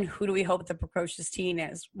is and who do we hope the precocious teen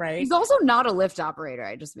is, right? He's also not a lift operator.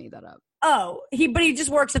 I just made that up. Oh, but he just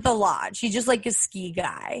works at the lodge. He's just like a ski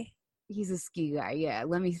guy. He's a ski guy. Yeah.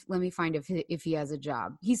 Let me find if he has a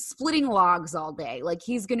job. He's splitting logs all day. Like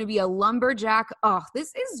he's going to be a lumberjack. Oh,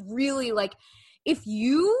 this is really like, if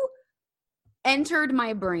you entered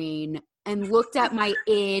my brain and looked at my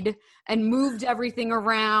id and moved everything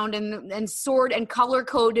around and sorted and color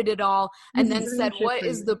coded it all and then said, what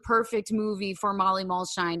is the perfect movie for Molly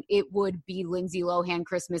Mulshine? It would be Lindsay Lohan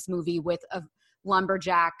Christmas movie with a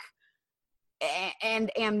lumberjack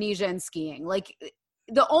and amnesia and skiing. Like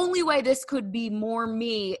the only way this could be more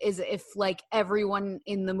me is if like everyone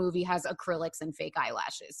in the movie has acrylics and fake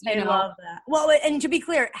eyelashes. I love that. Well, and to be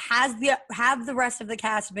clear, have the rest of the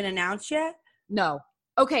cast been announced yet? No.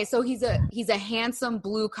 Okay, so he's a handsome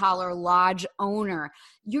blue collar lodge owner.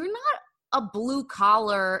 You're not a blue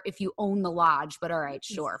collar if you own the lodge, but all right,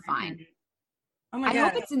 sure, fine. Oh my God. I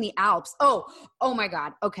hope it's in the Alps. Oh my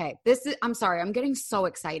God. Okay, I'm sorry, I'm getting so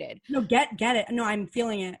excited. No, get it. No, I'm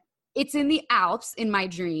feeling it. It's in the Alps in my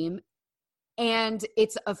dream, and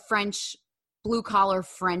it's a French blue collar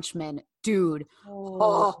Frenchman dude.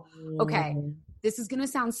 Oh, okay. This is going to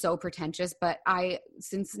sound so pretentious, but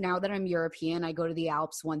since now that I'm European, I go to the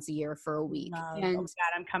Alps once a year for a week. And oh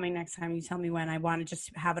God, I'm coming next time. You tell me when. I want to just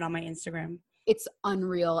have it on my Instagram. It's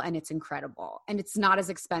unreal and it's incredible. And it's not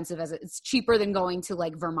as expensive it's cheaper than going to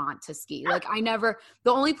like Vermont to ski. Like the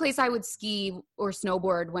only place I would ski or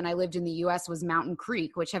snowboard when I lived in the US was Mountain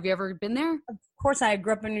Creek, which have you ever been there? Of course, I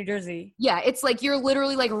grew up in New Jersey. Yeah, it's like you're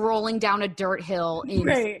literally like rolling down a dirt hill in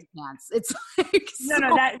pants. It's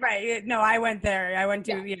like right. No, I went there. I went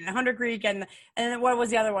to Hunter Creek and then what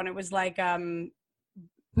was the other one? It was like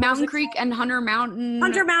Mountain Creek and Hunter Mountain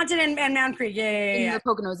and Mountain Creek. Yeah. The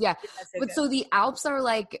Poconos, yeah. But so the Alps are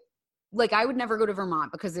like I would never go to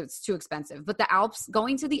Vermont because it's too expensive. But the Alps,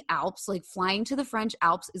 going to the Alps, like flying to the French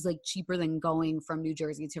Alps is like cheaper than going from New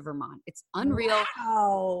Jersey to Vermont. It's unreal.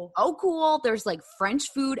 Wow. Oh, cool. There's like French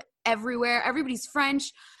food everywhere. Everybody's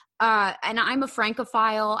French. And I'm a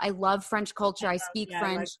Francophile. I love French culture. I speak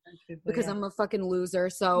French because I'm a fucking loser.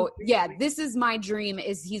 So yeah, this is my dream.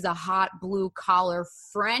 Is he's a hot blue collar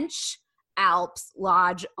French Alps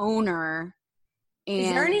lodge owner. And is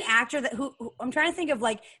there any actor who I'm trying to think of,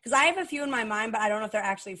 like, because I have a few in my mind, but I don't know if they're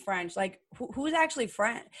actually French. Like who's actually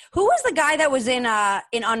French? Who was the guy that was in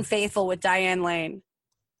Unfaithful with Diane Lane?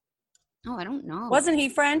 Oh, I don't know. Wasn't he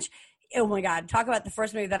French? Oh my God! Talk about the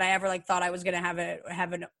first movie that I ever like thought I was gonna have a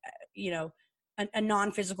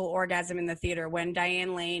non-physical orgasm in the theater when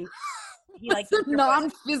Diane Lane. He like a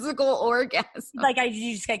non-physical orgasm. Like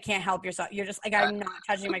you just can't help yourself. You're just like, I'm not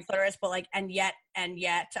touching my clitoris, but like, and yet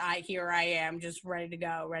I am just ready to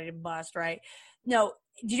go, ready to bust. Right? No.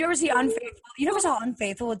 Did you ever see Unfaithful? You never saw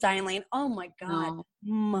Unfaithful with Diane Lane? Oh my God, no.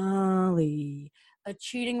 Molly, a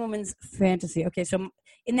cheating woman's fantasy. Okay, so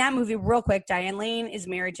in that movie, real quick, Diane Lane is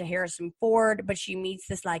married to Harrison Ford, but she meets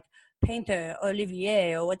this like painter,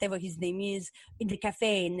 Olivier, or whatever his name is, in the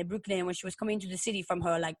cafe in Brooklyn when she was coming to the city from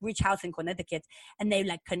her like rich house in Connecticut, and they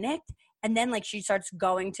like connect, and then like she starts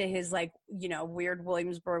going to his like weird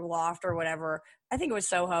Williamsburg loft or whatever. I think it was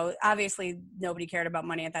Soho. Obviously, nobody cared about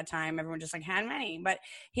money at that time. Everyone just like had money, but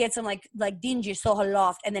he had some like dingy Soho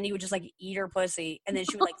loft, and then he would just like eat her pussy, and then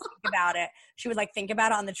she would like think about it. She would like think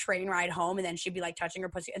about it on the train ride home, and then she'd be like touching her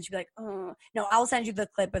pussy, and she'd be like, "Oh no, I'll send you the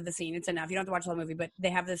clip of the scene. It's enough. You don't have to watch the whole movie." But they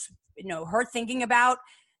have this, her thinking about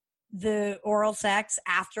the oral sex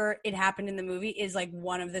after it happened in the movie is like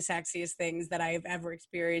one of the sexiest things that I have ever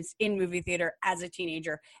experienced in movie theater as a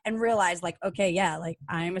teenager, and realized like, okay, yeah, like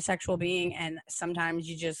I am a sexual being, and sometimes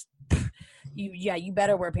you just you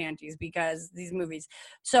better wear panties because these movies.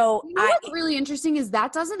 So what's really interesting is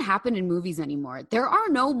that doesn't happen in movies anymore. There are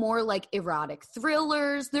no more like erotic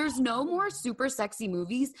thrillers. There's no more super sexy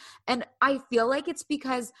movies, and I feel like it's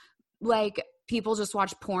because like people just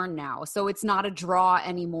watch porn now. So it's not a draw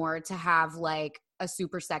anymore to have like a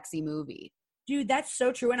super sexy movie. Dude, that's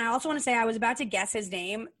so true. And I also want to say I was about to guess his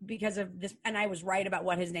name because of this, and I was right about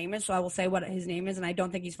what his name is. So I will say what his name is, and I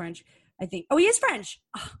don't think he's French. He is French.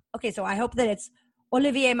 Okay, so I hope that it's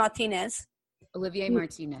Olivier Martinez. Olivier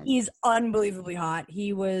Martinez. He's unbelievably hot.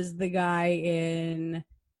 He was the guy in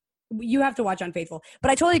You have to watch Unfaithful.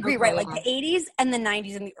 But I totally agree, Okay, right? Like yeah. the 80s and the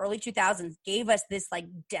 90s and the early 2000s gave us this like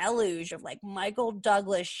deluge of like Michael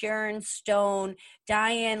Douglas, Sharon Stone,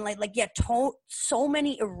 Diane, so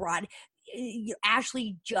many erotic,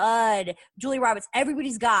 Ashley Judd, Julia Roberts.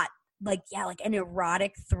 Everybody's got like an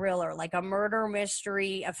erotic thriller, like a murder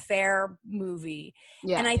mystery affair movie.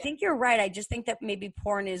 Yeah. And I think you're right. I just think that maybe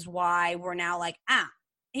porn is why we're now like,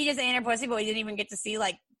 he just ain't a pussy, but we didn't even get to see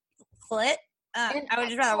like clit. I would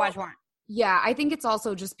just rather watch porn. Yeah, I think it's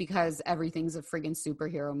also just because everything's a friggin'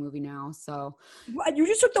 superhero movie now. So You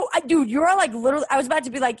just took dude. You're like literally. I was about to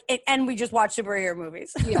be like, and we just watch superhero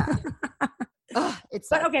movies. yeah.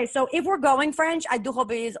 But okay, so if we're going French, I do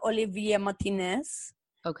hope it is Olivier Martinez.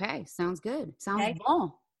 Okay, sounds good. Sounds Okay.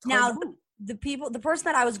 bon. Now the person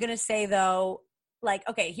that I was gonna say though, like,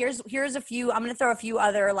 okay, here's a few. I'm gonna throw a few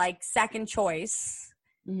other like second choice,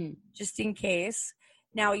 just in case.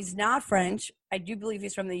 Now he's not French. I do believe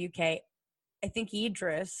he's from the UK. I think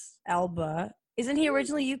Idris Elba. Isn't he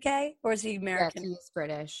originally UK or is he American? Yes, he's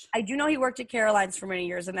British. I do know he worked at Caroline's for many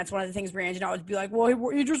years, and that's one of the things Brianne and I would be like, well,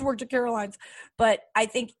 Idris worked at Caroline's. But I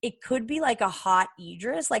think it could be like a hot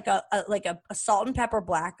Idris, like a salt and pepper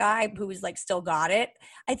black guy who is like still got it.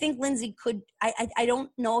 I think Lindsay could – I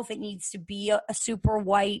don't know if it needs to be a super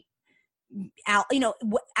white Alps.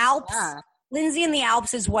 Yeah. Lindsay in the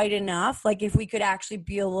Alps is white enough. Like if we could actually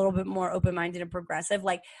be a little bit more open-minded and progressive,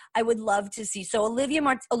 like I would love to see. So Olivier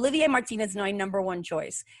Martinez is my number one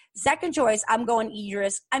choice. Second choice, I'm going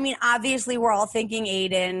Idris. I mean, obviously we're all thinking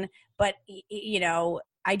Aiden, but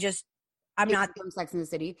I'm not from Sex and the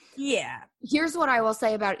City. Yeah. Here's what I will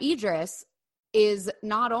say about Idris is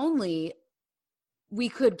not only we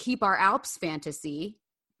could keep our Alps fantasy,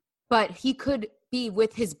 but he could be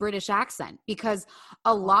with his British accent, because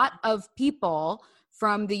a lot of people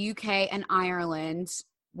from the UK and Ireland,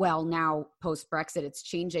 well, now post-Brexit it's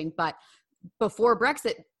changing, but before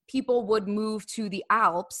Brexit, people would move to the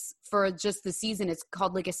Alps for just the season. It's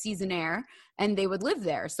called like a seasonaire, and they would live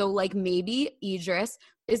there. So like maybe Idris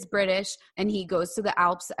is British and he goes to the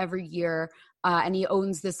Alps every year, and he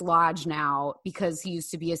owns this lodge now because he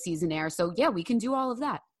used to be a seasonaire. So yeah, we can do all of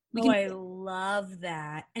that. I love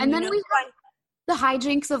that. And then we have the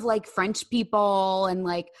hijinks of like French people, and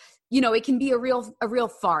like, it can be a real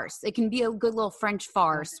farce. It can be a good little French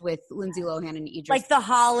farce with Lindsay Lohan and Idris. Like The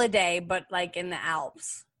Holiday, but like in the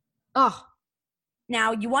Alps. Oh.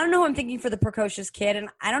 Now, you want to know who I'm thinking for the precocious kid, and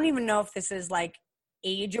I don't even know if this is like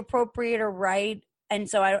age appropriate or right, and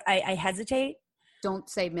so I hesitate. Don't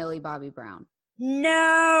say Millie Bobby Brown.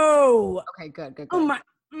 No. Okay, good. Oh my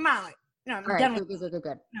Molly. No, I'm done with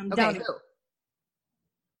good. No, I'm okay, done. who?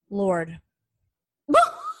 Lord.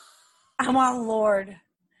 I want Lord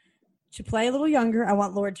to play a little younger. I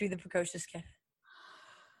want Lord to be the precocious kid.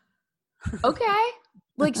 Okay.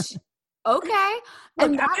 Like, okay.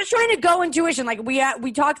 Look, I'm just trying to go intuition. Like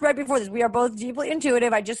we talked right before this. We are both deeply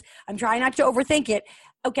intuitive. I'm trying not to overthink it.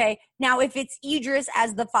 Okay. Now, if it's Idris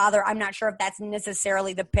as the father, I'm not sure if that's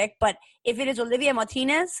necessarily the pick. But if it is Olivier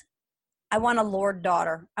Martinez, I want a Lord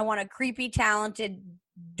daughter. I want a creepy, talented,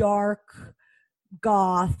 dark,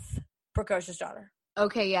 goth, precocious daughter.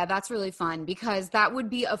 Okay, yeah, that's really fun, because that would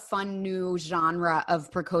be a fun new genre of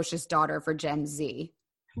precocious daughter for Gen Z.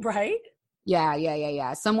 Right?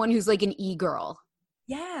 Yeah. Someone who's like an e-girl.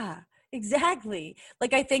 Yeah, exactly.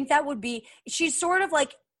 Like I think that would be, she's sort of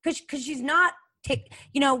like, because she's not,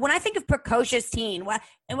 when I think of precocious teen, what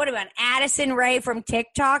about Addison Rae from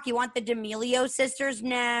TikTok? You want the D'Amelio sisters?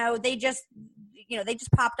 No, they just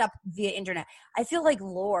popped up via internet. I feel like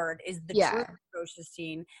Lord is the true precocious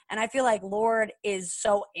teen, and I feel like Lord is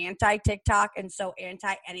so anti-TikTok and so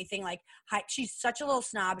anti-anything. Like, she's such a little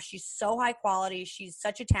snob. She's so high quality. She's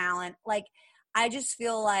such a talent. Like, I just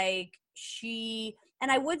feel like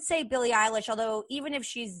and I would say Billie Eilish, although even if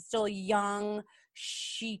she's still young,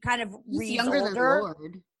 she kind of reads younger older. than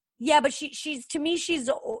Lord. Yeah, but she's to me, she's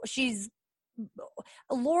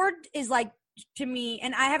Lord is like, to me,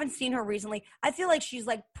 and I haven't seen her recently, I feel like she's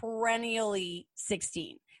like perennially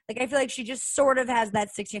 16. Like I feel like she just sort of has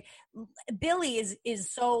that 16. Billie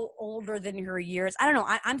is so older than her years. I don't know.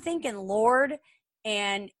 I'm thinking Lord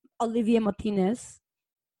and Olivier Martinez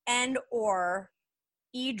and or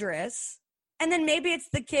Idris, and then maybe it's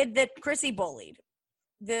the kid that Chrissy bullied.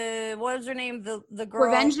 What was her name? The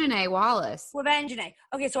girl. Quvenzhané Wallace. Quvenzhané.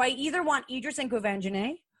 Okay, so I either want Idris and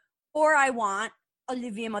Quvenzhané, or I want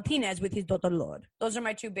Olivier Martinez with his daughter Lord. Those are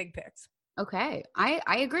my two big picks. Okay, I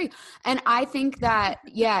agree. And I think that,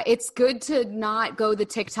 yeah, it's good to not go the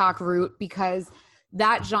TikTok route, because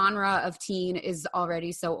that genre of teen is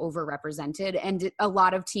already so overrepresented, and a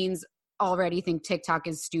lot of teens already think TikTok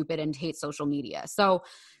is stupid and hate social media. So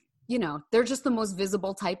you know, they're just the most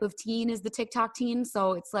visible type of teen is the TikTok teen.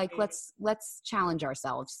 So it's like, let's challenge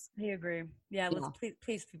ourselves. I agree. Yeah, Yeah. let's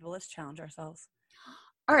please people, let's challenge ourselves.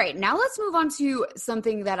 All right, now let's move on to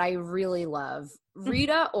something that I really love.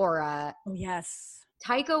 Rita Ora, Oh, yes.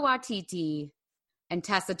 Taika Waititi, and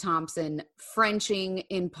Tessa Thompson Frenching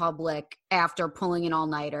in public after pulling an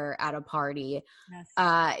all-nighter at a party.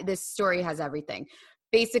 Yes. This story has everything.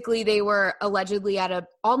 Basically, they were allegedly at an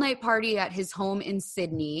all-night party at his home in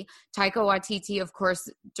Sydney. Taika Waititi, of course,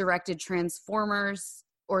 directed Transformers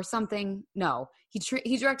or something. No, he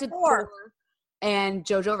directed Thor and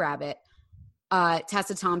Jojo Rabbit.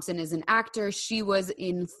 Tessa Thompson is an actor. She was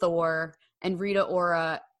in Thor, and Rita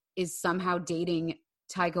Ora is somehow dating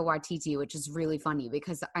Taika Waititi, which is really funny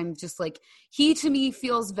because I'm just like, he to me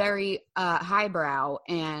feels very highbrow,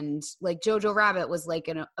 and like Jojo Rabbit was like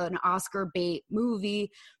an Oscar bait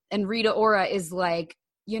movie, and Rita Ora is like,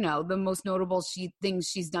 you know, the most notable things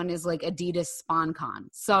she's done is like Adidas SpawnCon.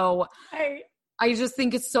 So I just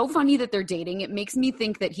think it's so funny that they're dating. It makes me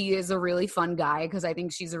think that he is a really fun guy because I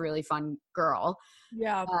think she's a really fun girl.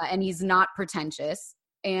 Yeah. And he's not pretentious.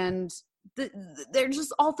 And they're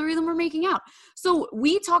just, all three of them are making out. So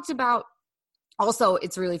we talked about, also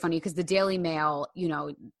it's really funny because the Daily Mail, you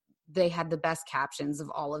know, they had the best captions of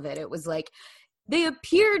all of it. It was like, they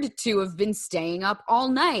appeared to have been staying up all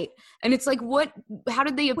night. And it's like, how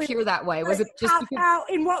did they appear that way? Was it just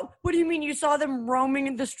what do you mean? You saw them roaming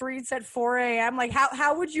in the streets at 4 a.m.? Like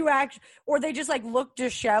how would you act? Or they just like look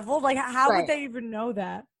disheveled? Like how would they even know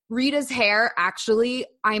that? Rita's hair, actually,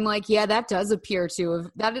 I'm like, yeah, that does appear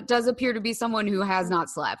to be someone who has not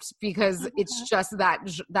slept, because it's just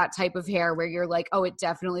that type of hair where you're like, oh, it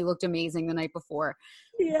definitely looked amazing the night before.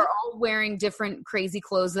 Yeah. They're all wearing different crazy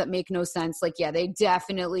clothes that make no sense. Like, yeah, they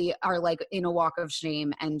definitely are like in a walk of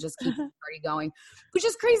shame and just keep the party going, which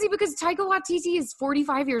is crazy because Taika Waititi is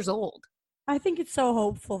 45 years old. I think it's so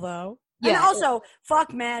hopeful, though. Yeah. And also,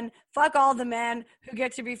 fuck men. Fuck all the men who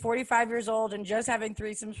get to be 45 years old and just having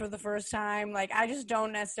threesomes for the first time. Like, I just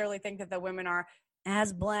don't necessarily think that the women are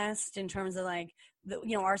as blessed in terms of, like,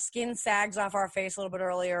 our skin sags off our face a little bit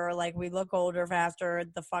earlier. Or, like, we look older faster.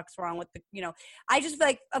 The fuck's wrong with I just feel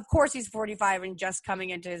like, of course he's 45 and just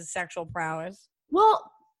coming into his sexual prowess.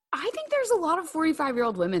 Well, I think there's a lot of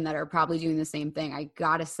 45-year-old women that are probably doing the same thing. I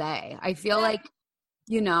gotta say. I feel like,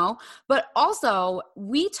 but also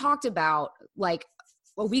we talked about like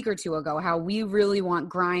a week or two ago how we really want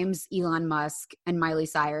Grimes, Elon Musk, and Miley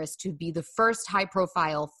Cyrus to be the first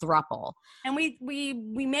high-profile throuple. And we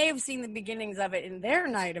may have seen the beginnings of it in their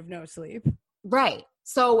night of no sleep. Right.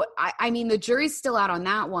 So, I mean, the jury's still out on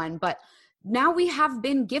that one, but now we have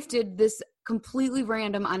been gifted this completely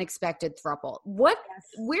random, unexpected throuple. Where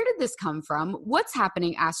did this come from? What's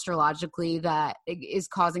happening astrologically that is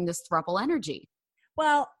causing this throuple energy?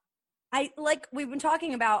 Well, we've been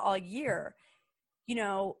talking about all year,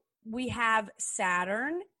 we have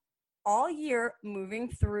Saturn all year moving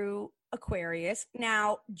through Aquarius.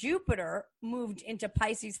 Now, Jupiter moved into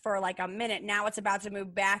Pisces for like a minute. Now it's about to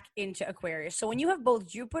move back into Aquarius. So when you have both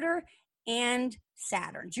Jupiter and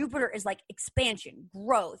Saturn, Jupiter is like expansion,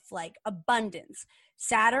 growth, like abundance.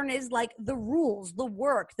 Saturn is like the rules, the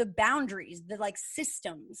work, the boundaries, the like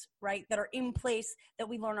systems, right, that are in place that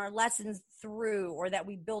we learn our lessons through or that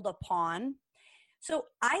we build upon. So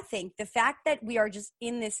I think the fact that we are just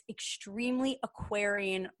in this extremely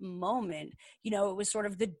Aquarian moment, it was sort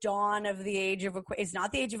of the dawn of the age of Aquarius. It's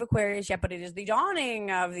not the age of Aquarius yet, but it is the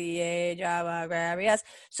dawning of the age of Aquarius.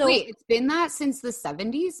 So wait, it's been that since the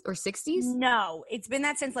 70s or 60s? No, it's been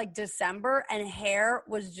that since like December, and hair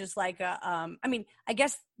was just like I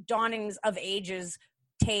guess dawnings of ages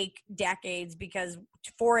take decades because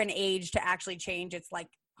for an age to actually change, it's like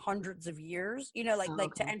hundreds of years,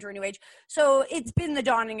 like to enter a new age. So it's been the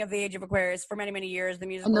dawning of the age of Aquarius for many, many years. The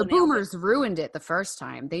musical and the boomers ruined it the first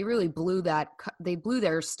time. They really blew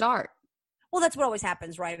their start. Well, that's what always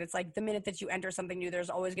happens, right? It's like the minute that you enter something new, there's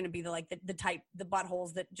always going to be the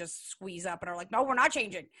buttholes that just squeeze up and are like, no, we're not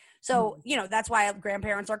changing. So, that's why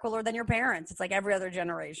grandparents are cooler than your parents. It's like every other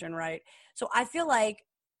generation, right? So I feel like,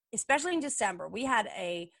 especially in December, we had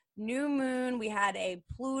a new moon, we had a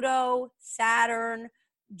Pluto, Saturn,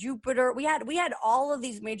 Jupiter. We had all of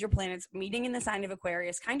these major planets meeting in the sign of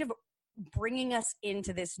Aquarius, kind of bringing us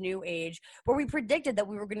into this new age where we predicted that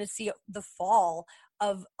we were going to see the fall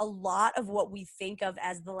of a lot of what we think of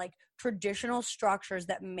as the like traditional structures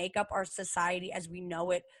that make up our society as we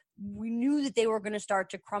know it. We knew that they were going to start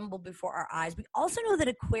to crumble before our eyes. We also know that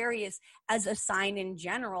Aquarius as a sign in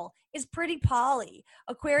general is pretty poly.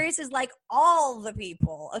 Aquarius is like all the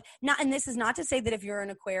people. And this is not to say that if you're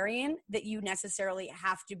an Aquarian that you necessarily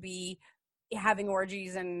have to be having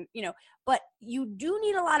orgies and, but you do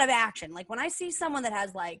need a lot of action. Like when I see someone that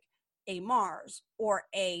has like a Mars or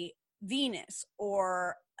a Venus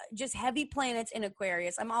or just heavy planets in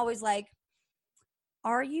Aquarius, I'm always like,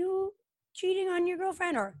 are you cheating on your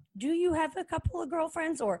girlfriend, or do you have a couple of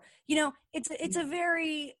girlfriends? Or, it's a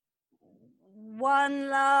very one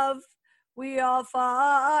love, we all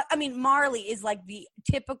fall. I mean, Marley is like the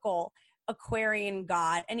typical Aquarian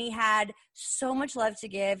god, and he had so much love to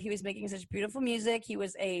give. He was making such beautiful music. He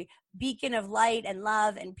was a beacon of light and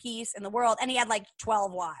love and peace in the world, and he had like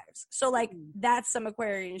 12 wives. So like that's some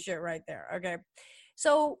Aquarian shit right there. Okay,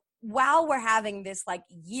 so while we're having this like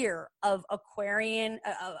year of Aquarian,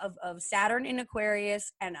 of Saturn in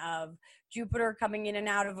Aquarius and of Jupiter coming in and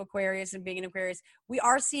out of Aquarius and being in Aquarius, we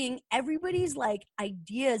are seeing everybody's like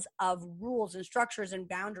ideas of rules and structures and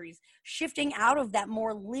boundaries shifting out of that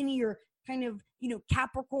more linear kind of,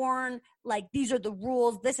 Capricorn, like these are the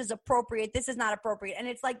rules, this is appropriate, this is not appropriate. And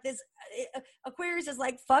it's like this, Aquarius is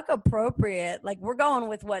like, fuck appropriate. Like we're going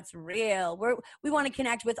with what's real. We want to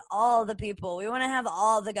connect with all the people. We want to have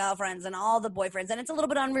all the girlfriends and all the boyfriends. And it's a little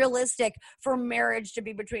bit unrealistic for marriage to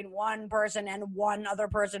be between one person and one other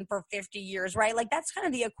person for 50 years, right? Like that's kind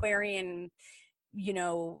of the Aquarian,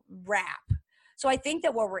 rap. So I think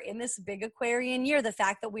that while we're in this big Aquarian year, the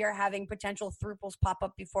fact that we are having potential throuples pop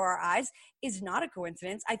up before our eyes is not a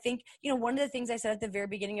coincidence. I think, one of the things I said at the very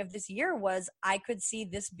beginning of this year was I could see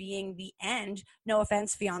this being the end. No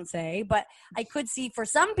offense, fiance, but I could see for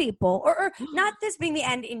some people, or not this being the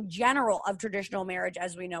end in general of traditional marriage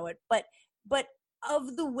as we know it, but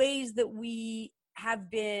of the ways that we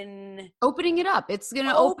have been opening it up. It's going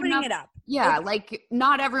to open it up. Yeah. Like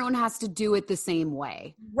not everyone has to do it the same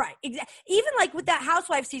way. Right. Exactly. Even like with that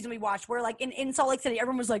Housewives season we watched where like in Salt Lake City,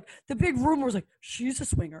 everyone was like, the big rumor was like, she's a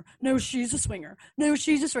swinger. No, she's a swinger. No,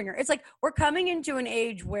 she's a swinger. It's like, we're coming into an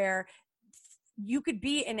age where you could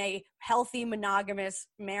be in a healthy monogamous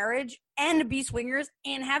marriage and be swingers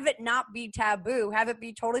and have it not be taboo, have it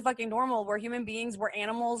be totally fucking normal. We're human beings, we're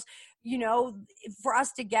animals, for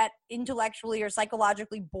us to get intellectually or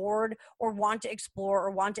psychologically bored or want to explore or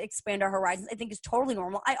want to expand our horizons, I think is totally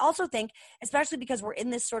normal. I also think, especially because we're in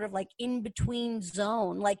this sort of like in-between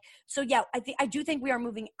zone, like, so yeah, I do think we are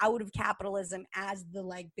moving out of capitalism as the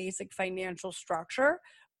like basic financial structure,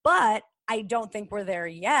 but I don't think we're there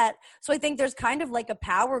yet. So I think there's kind of like a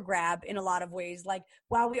power grab in a lot of ways. Like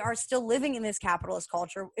while we are still living in this capitalist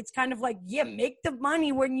culture, it's kind of like, yeah, make the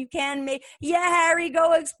money when you can make, yeah, Harry,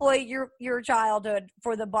 go exploit your childhood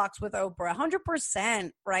for the bucks with Oprah,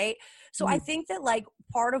 100%. Right. So I think that like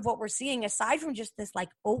part of what we're seeing, aside from just this like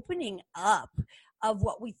opening up of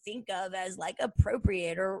what we think of as like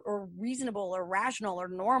appropriate or reasonable or rational or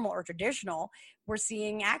normal or traditional, we're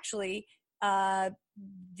seeing actually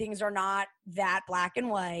things are not that black and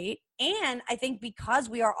white. And I think because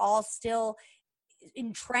we are all still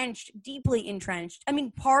entrenched, deeply entrenched, I mean,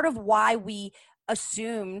 part of why we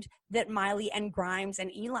assumed that Miley and Grimes and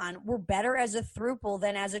Elon were better as a throuple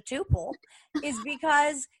than as a tuple is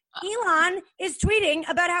because Elon is tweeting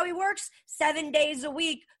about how he works 7 days a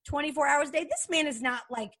week, 24 hours a day. This man is not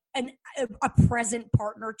like a present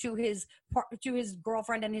partner to his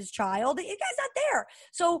girlfriend and his child. The guy's not there.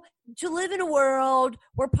 So to live in a world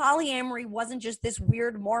where polyamory wasn't just this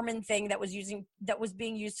weird Mormon thing that was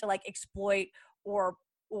being used to like exploit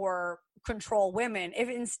or control women, if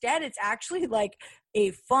instead it's actually like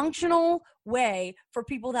a functional way for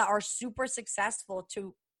people that are super successful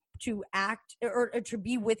to act or to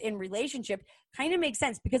be within relationship, kind of makes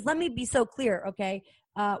sense. Because let me be so clear, okay?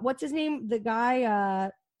 What's his name? The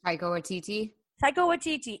guy, Taika Waititi. Taika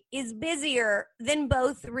Waititi is busier than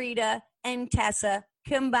both Rita and Tessa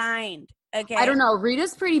combined. Okay, I don't know.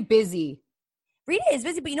 Rita's pretty busy. Rita is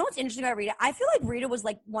busy, but you know what's interesting about Rita? I feel like Rita was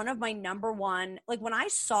like one of my number one. Like when I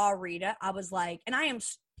saw Rita, I was like, and I'm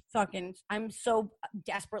so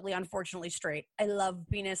desperately, unfortunately straight. I love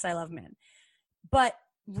penis. I love men, but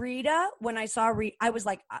Rita, when I saw Rita, I was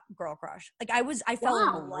like, girl crush. Like I fell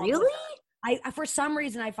in love. Really? I for some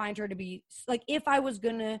reason I find her to be like, if I was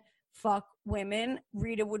gonna fuck women,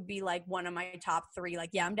 Rita would be like one of my top three. Like,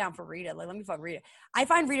 yeah, I'm down for Rita. Like, let me fuck Rita. I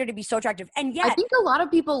find Rita to be so attractive, and yet I think a lot of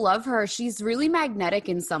people love her. She's really magnetic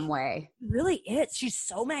in some way. Really is. She's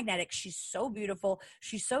so magnetic. She's so beautiful.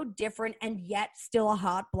 She's so different, and yet still a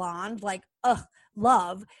hot blonde. Like,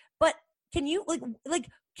 love. But can you like?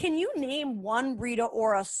 Can you name one Rita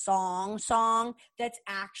or a song that's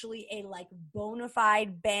actually a like bona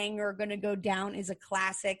fide banger, gonna go down as a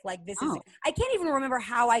classic? Like this is, I can't even remember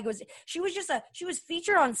how she was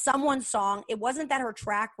featured on someone's song. It wasn't that her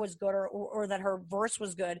track was good or that her verse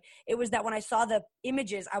was good. It was that when I saw the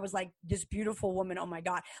images, I was like, this beautiful woman, oh my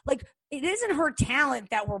God. Like it isn't her talent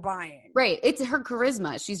that we're buying. Right. It's her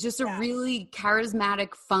charisma. She's just a really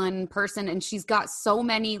charismatic, fun person. And she's got so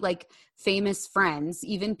many like famous friends,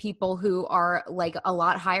 even people who are like a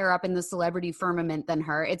lot higher up in the celebrity firmament than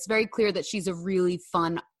her. It's very clear that she's a really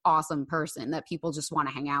fun, awesome person that people just want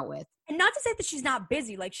to hang out with. And not to say that she's not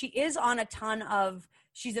busy. Like she is on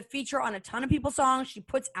she's a feature on a ton of people's songs. She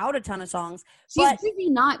puts out a ton of songs. She's busy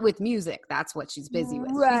not with music. That's what she's busy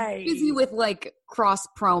with. Right. She's busy with like cross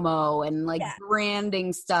promo and like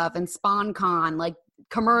branding stuff and SpawnCon, like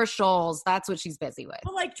commercials. That's what she's busy with.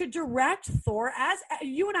 But like to direct Thor, as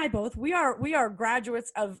you and I both, we are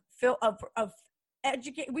graduates of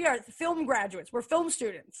we are film graduates. We're film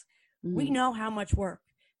students. We know how much work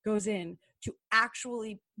goes in to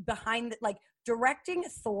actually behind like directing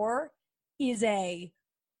Thor is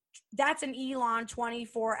that's an Elon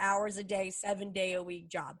 24 hours a day, 7-day a week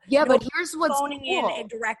job. Yeah, but here's what's phoning in and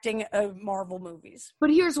directing Marvel movies. But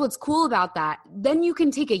here's what's cool about that. Then you can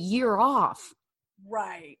take a year off.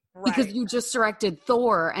 Right. Because you just directed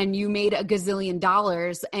Thor and you made $1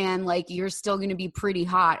 gazillion and like you're still going to be pretty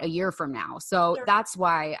hot a year from now. So that's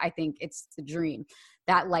why I think it's the dream,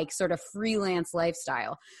 that like sort of freelance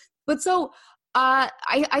lifestyle. But so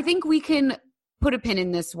I think we can put a pin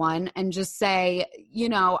in this one and just say, you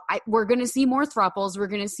know, we're going to see more thruples. We're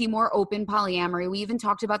going to see more open polyamory. We even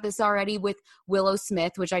talked about this already with Willow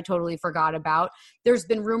Smith, which I totally forgot about. There's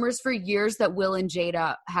been rumors for years that Will and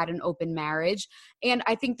Jada had an open marriage. And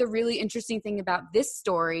I think the really interesting thing about this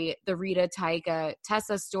story, the Rita, Taika,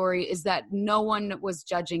 Tessa story, is that no one was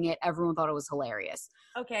judging it. Everyone thought it was hilarious.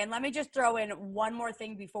 Okay, and let me just throw in one more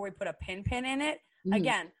thing before we put a pin in it. Mm-hmm.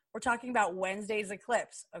 Again, we're talking about Wednesday's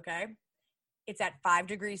eclipse, okay? It's at 5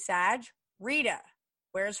 degrees Sag. Rita,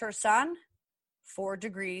 where's her sun? 4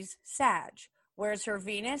 degrees Sag. Where's her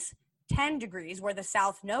Venus? 10 degrees, where the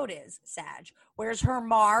south node is, Sag. Where's her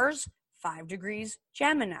Mars? 5 degrees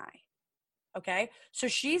Gemini. Okay? So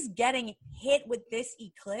she's getting hit with this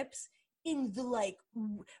eclipse in the like,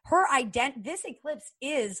 this eclipse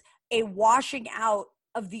is a washing out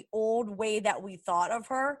of the old way that we thought of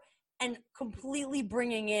her and completely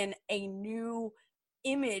bringing in a new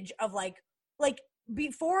image of like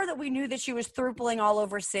before that we knew that she was throupling all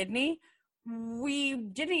over Sydney, we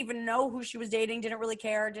didn't even know who she was dating, didn't really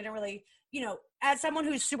care, didn't really, you know, as someone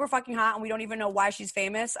who's super fucking hot and we don't even know why she's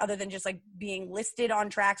famous other than just like being listed on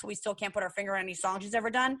tracks, we still can't put our finger on any song she's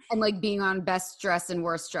ever done. And like being on best dressed and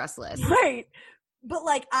worst dressed list. Right. But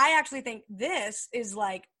like, I actually think this is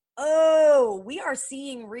like, oh, we are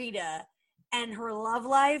seeing Rita and her love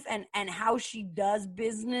life and how she does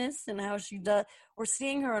business and how she does, we're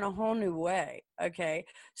seeing her in a whole new way. Okay.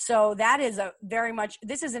 So that is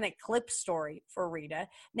this is an eclipse story for Rita.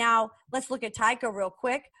 Now let's look at Taika real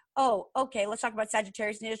quick. Oh, okay. Let's talk about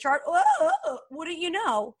Sagittarius in his chart. Oh, what do you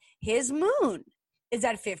know? His moon is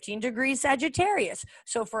at 15 degrees Sagittarius.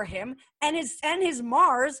 So for him and his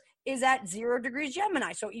Mars is at 0 degrees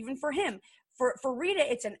Gemini. So even for him, for Rita,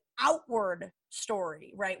 it's an outward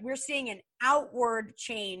story, right? We're seeing an outward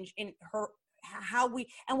change in her,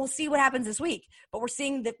 and we'll see what happens this week, but we're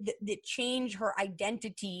seeing the change her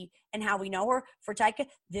identity and how we know her. For Taika,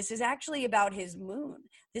 this is actually about his moon.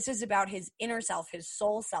 This is about his inner self, his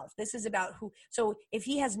soul self. This is about so if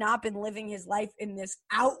he has not been living his life in this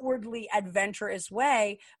outwardly adventurous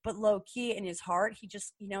way, but low key in his heart, he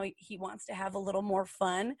just, you know, he wants to have a little more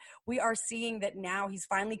fun. We are seeing that now he's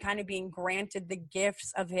finally kind of being granted the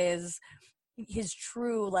gifts of his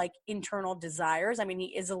true like internal desires. I mean,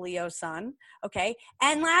 he is a Leo sun. Okay.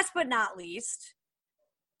 And last but not least,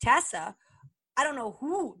 Tessa. I don't know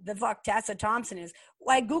who the fuck Tessa Thompson is.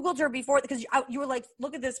 I Googled her before because you were like,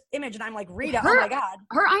 look at this image. And I'm like, Rita, oh my God.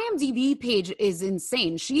 Her IMDb page is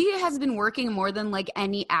insane. She has been working more than like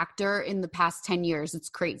any actor in the past 10 years. It's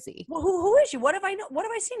crazy. Well, who is she? What have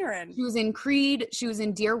I seen her in? She was in Creed. She was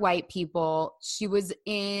in Dear White People. She was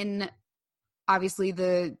in obviously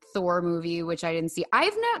the Thor movie, which I didn't see.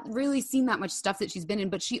 I've not really seen that much stuff that she's been in,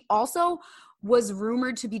 but she also was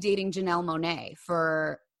rumored to be dating Janelle Monáe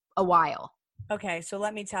for a while. Okay, so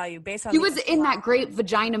let me tell you, based on she was in that great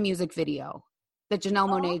Vagina music video that Janelle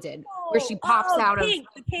Monáe did, where she pops out of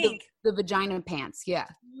the vagina pants. Yeah.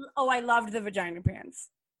 Oh, I loved the vagina pants.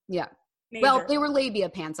 Yeah. Major. Well, they were labia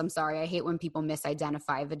pants. I'm sorry. I hate when people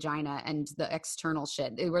misidentify vagina and the external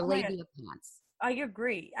shit. They were labia pants. I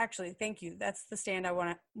agree. Actually, thank you. That's the stand I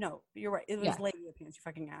want to. No, you're right. It was labia pants. You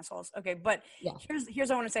fucking assholes. Okay, but here's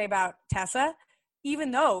what I want to say about Tessa.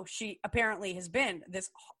 Even though she apparently has been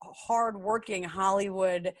this hardworking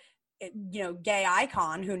Hollywood, you know, gay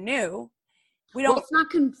icon, who knew? We don't. Well, it's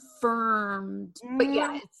not confirmed, but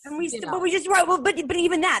yeah. But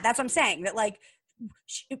even that. That's what I'm saying. That like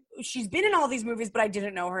she's been in all these movies, but I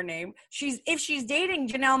didn't know her name. If she's dating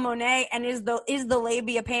Janelle Monáe and is the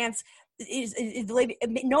labia pants is the labia,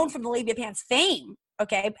 known from the labia pants fame,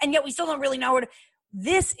 okay, and yet we still don't really know her.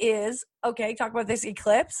 This is okay. Talk about this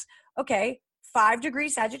eclipse. Okay, 5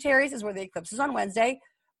 degrees Sagittarius is where the eclipse is on Wednesday.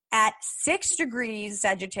 At 6 degrees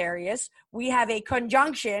Sagittarius, we have a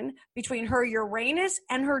conjunction between her Uranus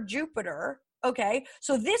and her Jupiter. Okay,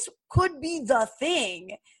 so this could be the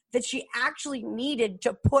thing that she actually needed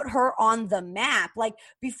to put her on the map. Like,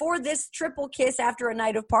 before this triple kiss after a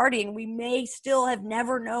night of partying, we may still have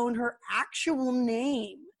never known her actual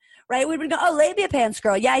name, right? We'd been going, oh, labia pants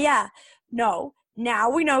girl. Yeah. No, now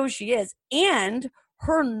we know who she is. And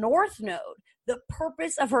her north node, the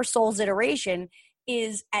purpose of her soul's iteration,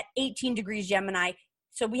 is at 18 degrees Gemini.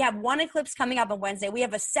 So we have one eclipse coming up on Wednesday. We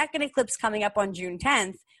have a second eclipse coming up on June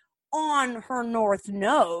 10th on her north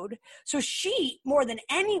node. So she, more than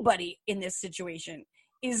anybody in this situation,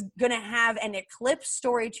 is going to have an eclipse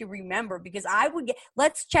story to remember, because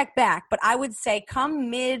let's check back, but I would say come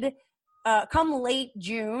late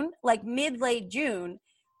June, like mid-late June,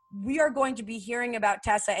 we are going to be hearing about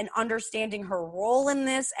Tessa and understanding her role in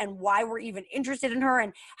this and why we're even interested in her,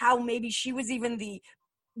 and how maybe she was even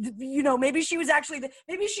maybe she was actually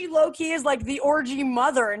maybe she low-key is like the orgy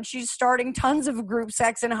mother and she's starting tons of group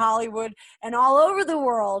sex in Hollywood and all over the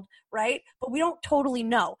world, right? But we don't totally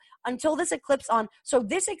know until this eclipse so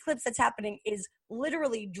this eclipse that's happening is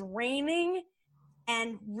literally draining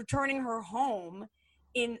and returning her home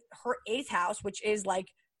in her 8th house, which is like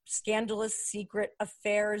scandalous secret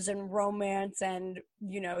affairs and romance and,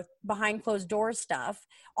 behind closed doors stuff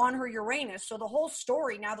on her Uranus. So the whole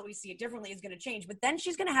story, now that we see it differently, is going to change. But then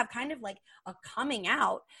she's going to have kind of like a coming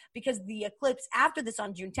out, because the eclipse after this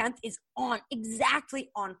on June 10th is exactly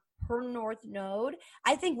on her north node.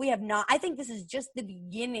 I think this is just the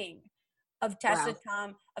beginning of Tessa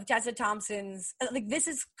Thompson's, like, this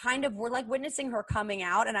is kind of, we're like witnessing her coming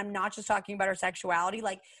out, and I'm not just talking about her sexuality.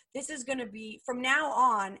 Like, this is going to be, from now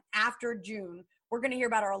on, after June, we're going to hear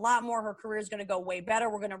about her a lot more. Her career is going to go way better.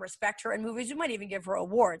 We're going to respect her in movies. We might even give her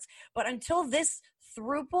awards. But until this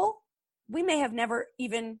throuple, we may have never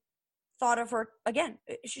even thought of her again.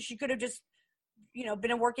 She could have just,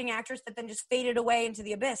 been a working actress that then just faded away into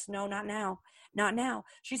the abyss. No, not now. Not now.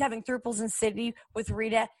 She's having throuples in Sydney with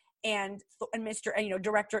Rita and Mr.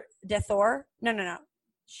 Director DeThor. No.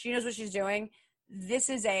 She knows what she's doing. This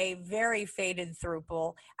is a very faded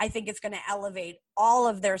throuple. I think it's going to elevate all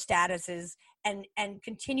of their statuses and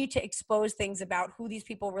continue to expose things about who these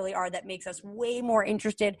people really are that makes us way more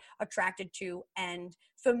interested, attracted to, and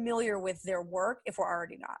familiar with their work if we're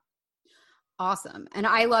already not. Awesome. And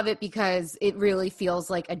I love it because it really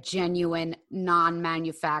feels like a genuine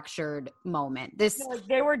non-manufactured moment.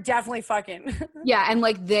 They were definitely fucking. Yeah. And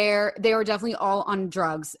like they were definitely all on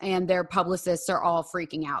drugs and their publicists are all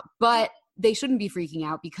freaking out, but they shouldn't be freaking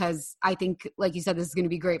out, because I think, like you said, this is going to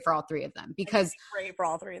be great for all three of them, because great for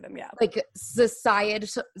all three of them. Yeah. Like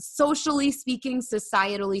socially speaking,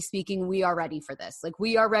 societally speaking, we are ready for this. Like,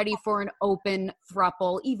 we are ready for an open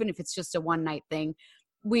throuple, even if it's just a one night thing.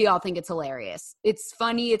 We all think it's hilarious. It's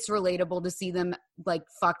funny. It's relatable to see them like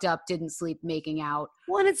fucked up, didn't sleep, making out.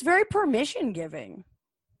 Well, and it's very permission giving.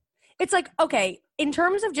 It's like, okay, in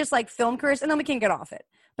terms of just like film careers, and then we can get off it.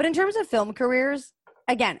 But in terms of film careers,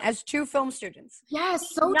 again, as two film students,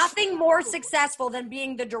 yes, so nothing more successful than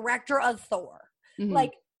being the director of Thor. Mm-hmm.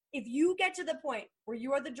 Like, if you get to the point where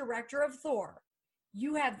you are the director of Thor,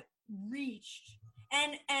 you have reached.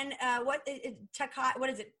 And what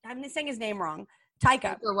is it? I'm saying his name wrong.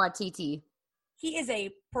 Taika Waititi. He is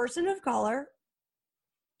a person of color.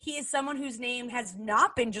 He is someone whose name has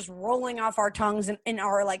not been just rolling off our tongues in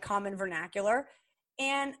our like common vernacular.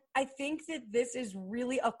 And I think that this is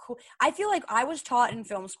really I feel like I was taught in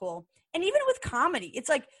film school, and even with comedy, it's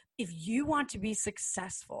like, if you want to be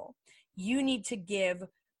successful, you need to give,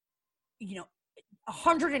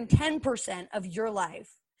 110% of your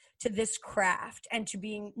life to this craft, and to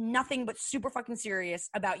being nothing but super fucking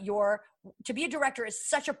serious about to be a director is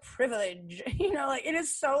such a privilege, like, it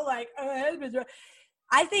is so like,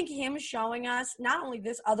 I think him showing us not only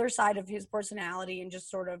this other side of his personality and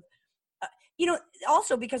just sort of,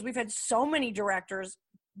 also because we've had so many directors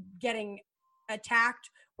getting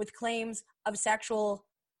attacked with claims of sexual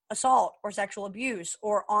assault or sexual abuse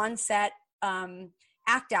or on-set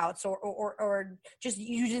act outs or just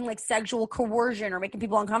using like sexual coercion or making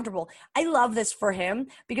people uncomfortable. I love this for him,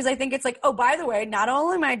 because I think it's like, oh, by the way, not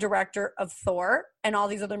only am I director of Thor and all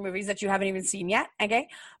these other movies that you haven't even seen yet, okay,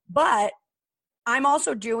 but I'm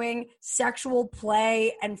also doing sexual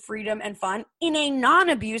play and freedom and fun in a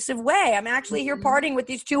non-abusive way. I'm actually here partying with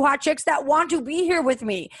these two hot chicks that want to be here with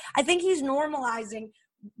me. I think he's normalizing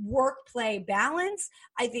work-play balance.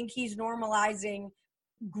 I think he's normalizing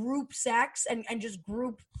group sex and just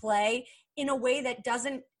group play in a way that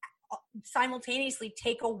doesn't simultaneously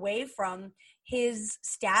take away from his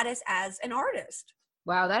status as an artist.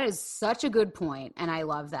 Wow, that is such a good point, and I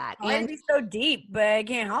love that. And he's so deep, but I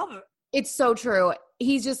can't help it. It's so true.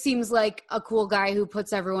 He just seems like a cool guy who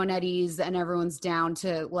puts everyone at ease and everyone's down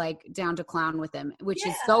to clown with him, which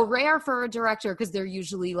is so rare for a director because they're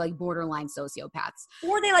usually like borderline sociopaths.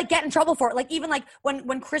 Or they like get in trouble for it. Like even like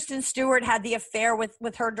when Kristen Stewart had the affair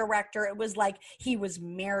with her director, it was like he was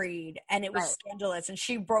married and it was scandalous and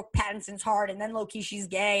she broke Pattinson's heart and then low-key she's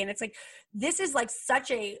gay. And it's like, this is like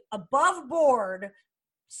such a above board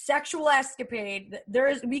sexual escapade.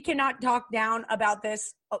 We cannot talk down about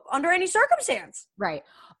this under any circumstance. Right.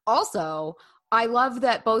 Also, I love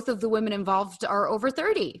that both of the women involved are over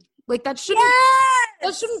 30. Like that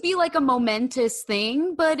shouldn't be like a momentous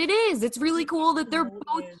thing, but it is. It's really cool that they're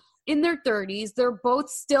both in their 30s. They're both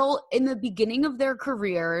still in the beginning of their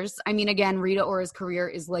careers. I mean, again, Rita Ora's career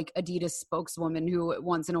is like Adidas spokeswoman who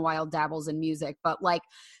once in a while dabbles in music, but like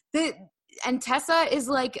and Tessa is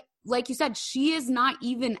like you said, she is not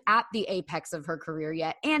even at the apex of her career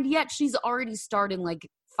yet. And yet she's already starred in like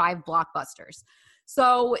 5 blockbusters.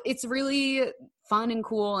 So it's really fun and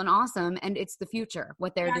cool and awesome. And it's the future,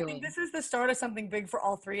 what they're doing. I think this is the start of something big for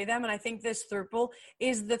all 3 of them. And I think this throuple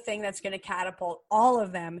is the thing that's going to catapult all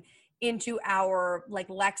of them into our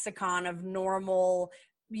like lexicon of normal,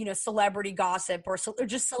 celebrity gossip or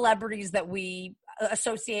just celebrities that we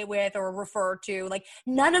associate with or refer to. Like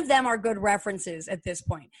none of them are good references at this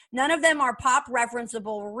point. None of them are pop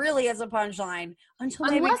referenceable really as a punchline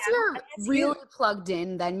unless you're really plugged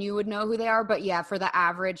in, then you would know who they are. But yeah, for the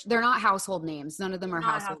average, they're not household names. None of them are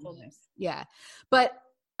household names. Yeah. But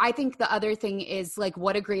I think the other thing is like,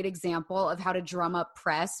 what a great example of how to drum up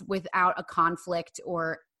press without a conflict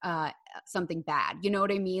or something bad. You know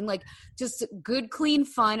what I mean? Like just good, clean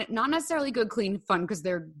fun, not necessarily good, clean fun because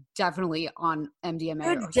they're definitely on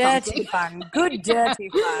MDMA. Good, dirty fun. Good, dirty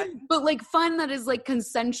fun. But like fun that is like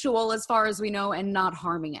consensual as far as we know and not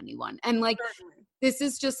harming anyone. And like, this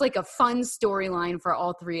is just like a fun storyline for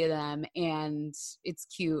all 3 of them. And it's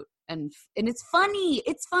cute. And it's funny.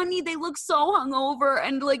 It's funny. They look so hungover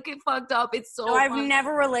and like get fucked up. It's so I've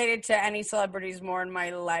never related to any celebrities more in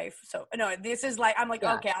my life. So no, this is like, I'm like,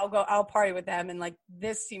 okay, I'll party with them. And like,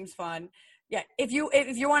 this seems fun. Yeah. If you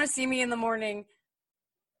want to see me in the morning,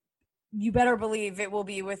 you better believe it will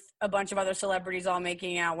be with a bunch of other celebrities all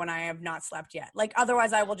making out when I have not slept yet. Like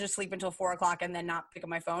otherwise I will just sleep until 4:00 and then not pick up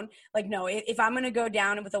my phone. Like, no, if I'm going to go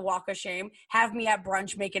down with a walk of shame, have me at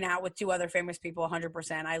brunch making out with 2 other famous people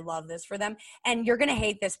 100%. I love this for them. And you're going to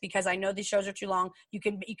hate this because I know these shows are too long. You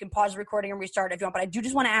can pause the recording and restart if you want, but I do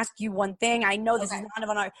just want to ask you one thing. I know this is not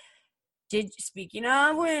on our, did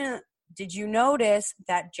you notice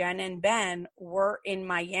that Jen and Ben were in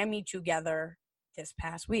Miami together this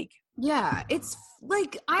past week? Yeah, it's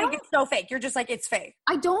like it's so fake. You're just like, it's fake.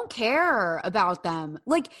 I don't care about them.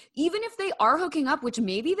 Like, even if they are hooking up, which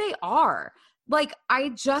maybe they are, like, I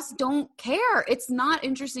just don't care. It's not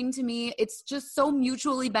interesting to me. It's just so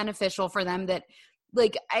mutually beneficial for them that,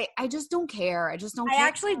 like, I just don't care. I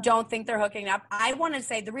actually don't think they're hooking up. I want to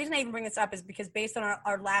say the reason I even bring this up is because based on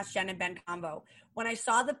our last Jen and Ben convo, when I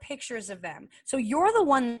saw the pictures of them, so you're the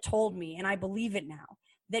one that told me, and I believe it now,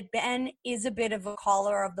 that Ben is a bit of a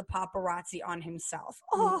caller of the paparazzi on himself.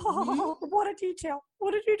 Oh, what a detail.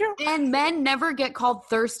 What did you do? And men never get called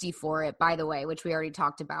thirsty for it, by the way, which we already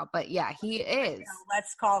talked about. But yeah, he is.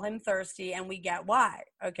 Let's call him thirsty, and we get why,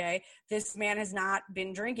 okay? This man has not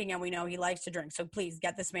been drinking, and we know he likes to drink. So please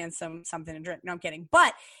get this man something to drink. No, I'm kidding.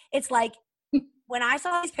 But it's like when I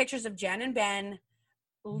saw these pictures of Jen and Ben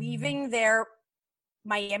leaving their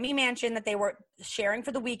Miami mansion that they were sharing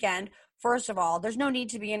for the weekend. First of all, there's no need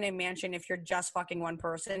to be in a mansion if you're just fucking one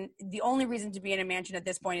person. The only reason to be in a mansion at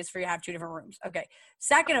this point is for you to have 2 different rooms. Okay.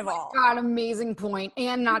 Second of all. God, amazing point.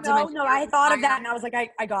 And not to mention. No, I thought of that and I was like,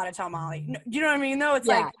 I gotta tell Molly. No, do you know what I mean though? It's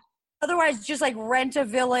like, otherwise just like rent a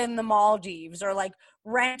villa in the Maldives or like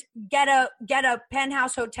get a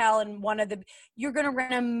penthouse hotel in one of the, you're going to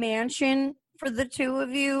rent a mansion for the 2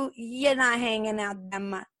 of you. You're not hanging out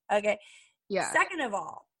them. Okay. Yeah. Second of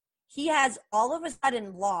all, he has all of a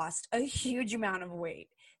sudden lost a huge amount of weight.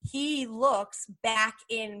 He looks back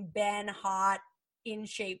in Ben hot, in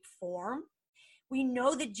shape form. We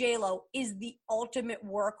know that J-Lo is the ultimate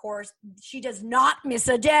workhorse. She does not miss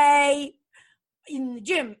a day in the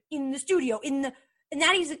gym, in the studio, in the And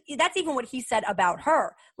that's even what he said about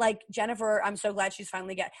her. Like, Jennifer, I'm so glad she's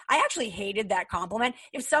finally I actually hated that compliment.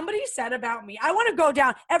 If somebody said about me, I want to go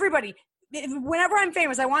down. Everybody, whenever I'm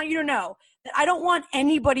famous, I want you to know that I don't want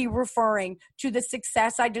anybody referring to the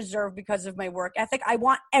success I deserve because of my work ethic. I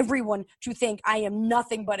want everyone to think I am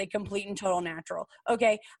nothing but a complete and total natural.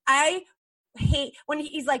 Okay? I hate when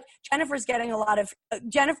he's like, Jennifer's getting a lot of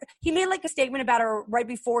Jennifer. He made like a statement about her right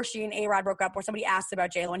before she and A-Rod broke up, where somebody asked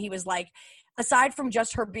about J-Lo, and he was like, aside from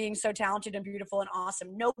just her being so talented and beautiful and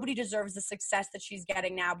awesome, nobody deserves the success that she's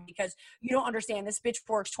getting now, because you don't understand, this bitch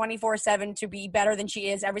works 24/7 to be better than she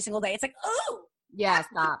is every single day. It's like, oh yeah,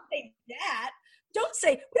 stop. Don't say that. Don't say,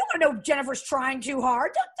 we don't want to know Jennifer's trying too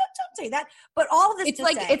hard. Don't say that. But all of this,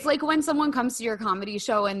 it's like when someone comes to your comedy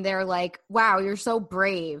show and they're like, wow, you're so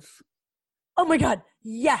brave. Oh my God,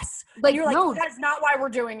 yes. Like, and you're like, no, that's not why we're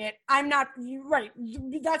doing it. I'm not, right.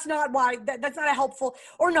 That's not why, that's not a helpful.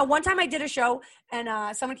 Or no, one time I did a show and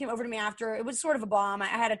someone came over to me after. It was sort of a bomb. I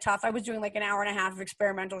had I was doing like an hour and a half of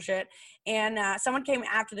experimental shit. And someone came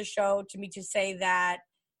after the show to me to say that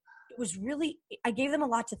it was really, I gave them a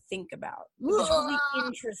lot to think about. It was really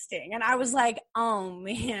interesting. And I was like, oh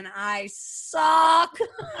man, I suck.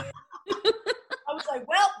 I was like,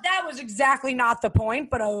 well, that was exactly not the point,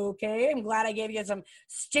 but okay. I'm glad I gave you some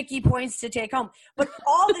sticky points to take home. But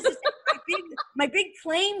all this is my big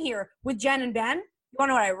claim here with Jen and Ben. You want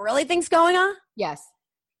to know what I really think's going on? Yes.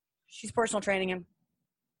 She's personal training him.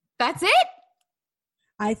 That's it?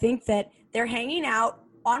 I think that they're hanging out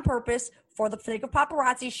on purpose for the sake of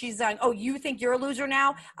paparazzi. She's saying, oh, you think you're a loser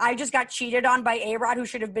now? I just got cheated on by A-Rod, who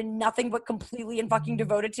should have been nothing but completely and fucking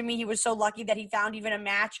devoted to me. He was so lucky that he found even a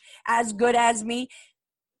match as good as me.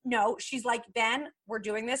 No, she's like, Ben, we're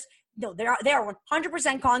doing this. No, they are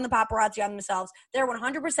 100% calling the paparazzi on themselves. They're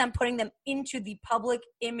 100% putting them into the public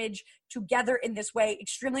image together in this way,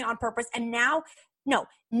 extremely on purpose. And now, no,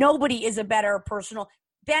 nobody is a better personal.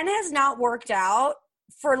 Ben has not worked out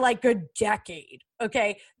for like a decade.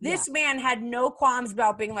 Okay. This man had no qualms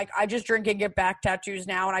about being like, I just drink and get back tattoos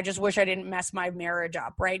now, and I just wish I didn't mess my marriage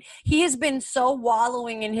up. Right. He has been so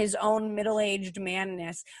wallowing in his own middle-aged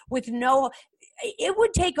manness with it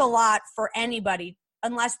would take a lot for anybody,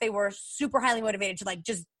 unless they were super highly motivated, to like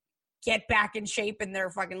just get back in shape in their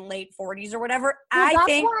fucking late 40s or whatever. Well, I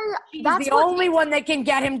think she's the only one that can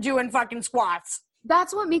get him doing fucking squats.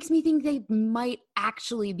 That's what makes me think they might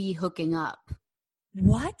actually be hooking up.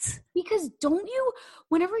 What? Because don't you,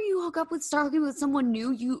 whenever you hook up with someone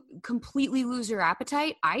new, you completely lose your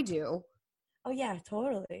appetite? I do. Oh yeah,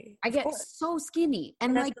 totally. I get so skinny.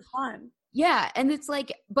 And that's like fun. Yeah. And it's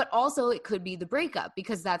like, but also it could be the breakup,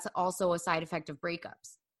 because that's also a side effect of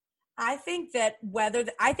breakups. I think that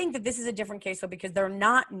this is a different case though, because they're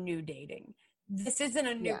not new dating. This isn't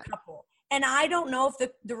a new couple. And I don't know if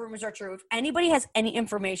the rumors are true. If anybody has any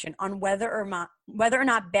information on whether or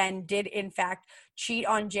not Ben did in fact cheat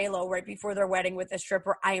on J-Lo right before their wedding with a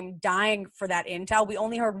stripper, I am dying for that intel. We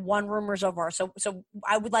only heard one rumor so far, so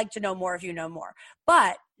I would like to know more if you know more.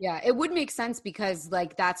 But yeah, it would make sense, because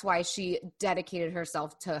like that's why she dedicated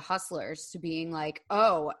herself to Hustlers, to being like,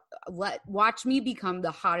 oh, watch me become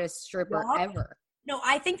the hottest stripper ever. No,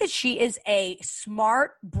 I think that she is a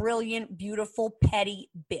smart, brilliant, beautiful,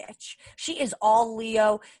 petty bitch. She is all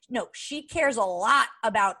Leo. No, she cares a lot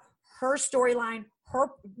about her storyline.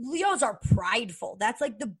 Leos are prideful. That's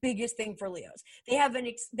like the biggest thing for Leos. They have an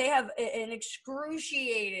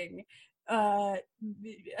excruciating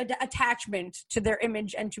attachment to their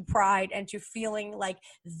image and to pride and to feeling like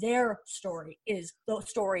their story is the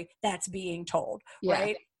story that's being told,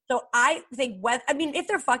 right? So I think if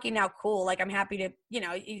they're fucking now, cool. Like, I'm happy to, you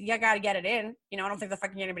got to get it in. I don't think they're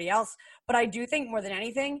fucking anybody else. But I do think more than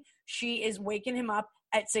anything, she is waking him up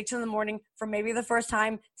at 6 a.m. for maybe the first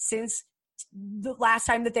time since the last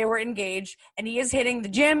time that they were engaged. And he is hitting the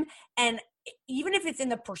gym. And even if it's in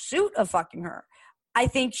the pursuit of fucking her, I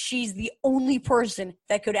think she's the only person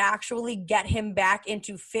that could actually get him back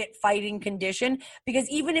into fit fighting condition. Because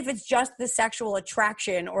even if it's just the sexual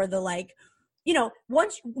attraction or the like,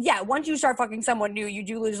 once you start fucking someone new, you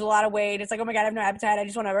do lose a lot of weight. It's like, oh my God, I have no appetite. I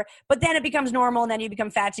just whatever. But then it becomes normal, and then you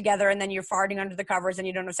become fat together, and then you're farting under the covers, and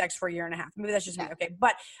you don't have sex for a year and a half. Maybe that's just me. Okay.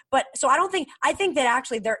 But so I think that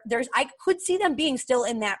actually I could see them being still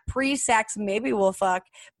in that pre-sex, maybe we'll fuck,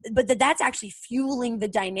 but that's actually fueling the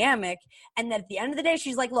dynamic. And that at the end of the day,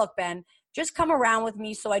 she's like, look, Ben, just come around with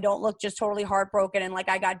me so I don't look just totally heartbroken and like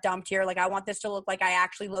I got dumped here. Like, I want this to look like I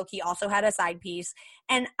actually low-key also had a side piece.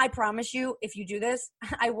 And I promise you, if you do this,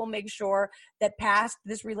 I will make sure that past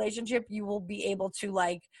this relationship, you will be able to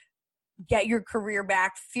like get your career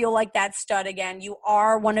back, feel like that stud again. You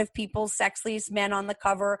are one of people's sexiest men on the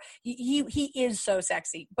cover. He is so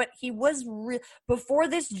sexy, but he was before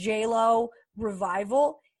this J-Lo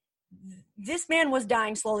revival, this man was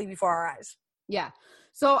dying slowly before our eyes. Yeah.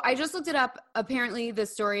 So I just looked it up. Apparently the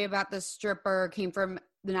story about the stripper came from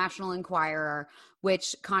the National Enquirer,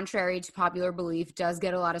 which, contrary to popular belief, does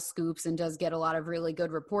get a lot of scoops and does get a lot of really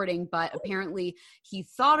good reporting. But apparently he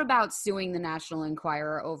thought about suing the National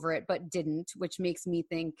Enquirer over it, but didn't, which makes me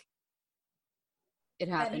think it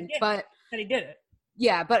happened. But he did it.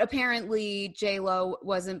 Yeah, but apparently J-Lo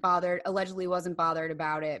allegedly wasn't bothered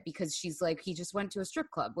about it because she's like, he just went to a strip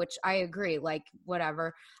club, which I agree, like,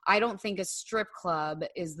 whatever. I don't think a strip club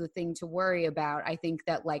is the thing to worry about. I think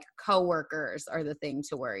that, like, coworkers are the thing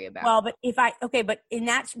to worry about. Well, but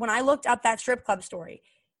when I looked up that strip club story,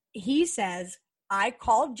 he says, I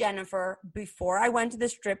called Jennifer before I went to the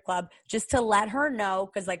strip club just to let her know,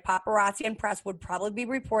 because like paparazzi and press would probably be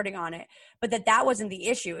reporting on it, but that wasn't the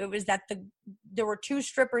issue. It was that there were two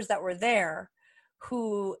strippers that were there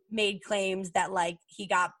who made claims that, like, he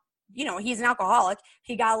got, he's an alcoholic.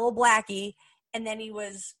 He got a little blackie, and then he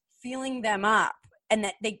was feeling them up, and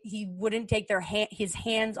that he wouldn't take his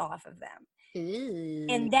hands off of them. Ew.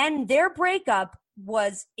 And then their breakup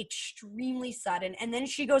was extremely sudden, and then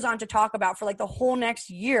she goes on to talk about for like the whole next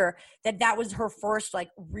year that was her first like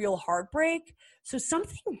real heartbreak. So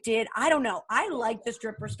something I don't know. I like the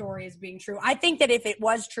stripper story as being true. I think that if it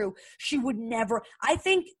was true, she would never. I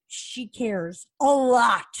think she cares a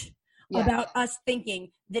lot about us thinking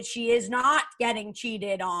that she is not getting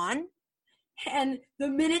cheated on. And the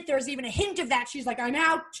minute there's even a hint of that, she's like, I'm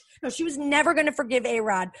out. No, she was never going to forgive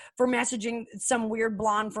A-Rod for messaging some weird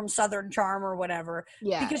blonde from Southern Charm or whatever.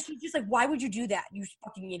 Yeah. Because she's just like, why would you do that, you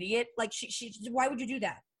fucking idiot? Like, why would you do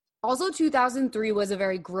that? Also, 2003 was a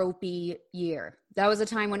very gropey year. That was a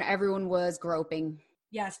time when everyone was groping.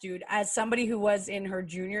 Yes, dude. As somebody who was in her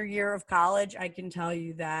junior year of college, I can tell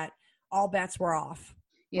you that all bets were off.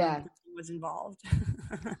 Yeah. When was involved.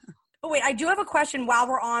 But wait, I do have a question while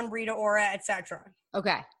we're on Rita Ora, etc.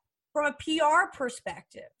 Okay. From a PR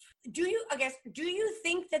perspective, do you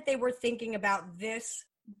think that they were thinking about this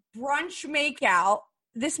brunch makeout,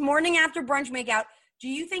 this morning after brunch makeout? Do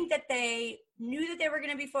you think that they knew that they were going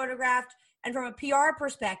to be photographed? And from a PR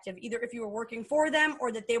perspective, either if you were working for them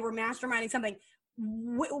or that they were masterminding something,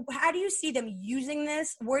 how do you see them using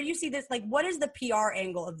this? Where do you see this? Like, what is the PR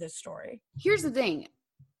angle of this story? Here's the thing.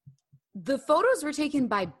 The photos were taken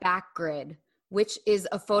by Backgrid, which is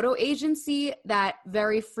a photo agency that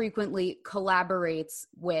very frequently collaborates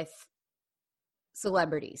with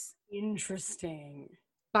celebrities. Interesting.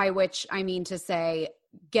 By which I mean to say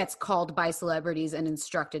gets called by celebrities and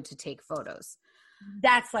instructed to take photos.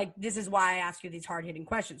 That's like, this is why I ask you these hard-hitting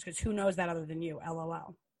questions, because who knows that other than you,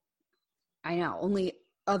 LOL. I know, only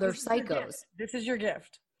other psychos. This is your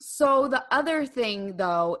gift. So the other thing,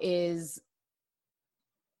 though, is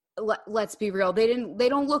let's be real. They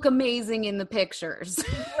don't look amazing in the pictures.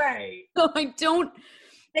 Right. So I drunk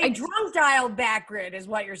dialed Backgrid is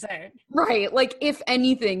what you're saying. Right. Like, if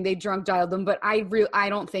anything, they drunk dialed them, but I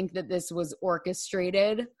don't think that this was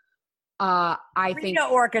orchestrated. Rita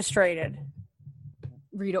orchestrated.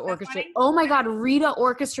 Oh my God, Rita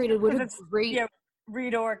orchestrated. What a great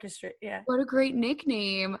Rita orchestrated. Yeah. What a great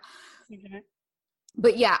nickname. Okay.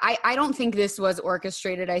 But yeah, I don't think this was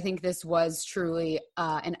orchestrated. I think this was truly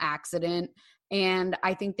an accident. And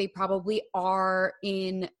I think they probably are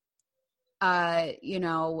in,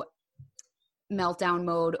 meltdown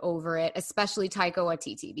mode over it, especially Taika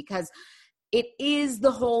Waititi, because it is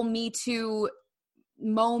the whole Me Too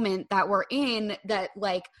moment that we're in, that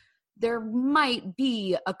like there might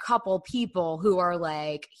be a couple people who are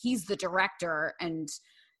like, he's the director and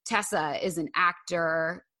Tessa is an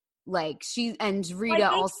actor. Like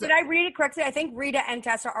Rita also. Did I read it correctly? I think Rita and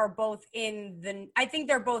Tessa are both I think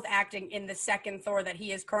they're both acting in the second Thor that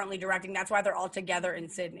he is currently directing. That's why they're all together in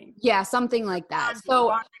Sydney. Yeah, something like that.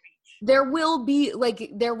 So there will be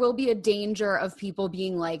a danger of people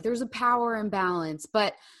being like, there's a power imbalance.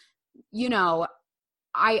 But,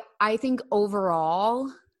 I think overall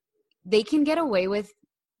they can get away with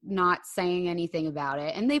not saying anything about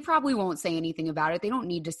it. And they probably won't say anything about it. They don't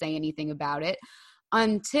need to say anything about it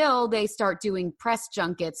until they start doing press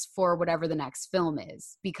junkets for whatever the next film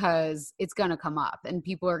is, because it's going to come up and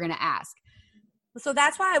people are going to ask. So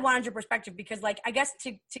that's why I wanted your perspective, because like, I guess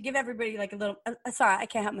to give everybody like a little, sorry, I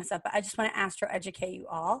can't help myself, but I just want to ask or educate you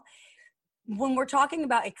all. When we're talking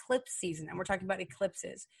about eclipse season and we're talking about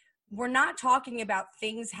eclipses, we're not talking about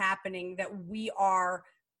things happening that we are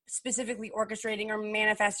specifically orchestrating or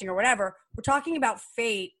manifesting or whatever. We're talking about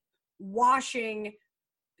fate washing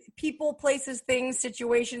people, places, things,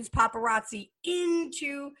 situations, paparazzi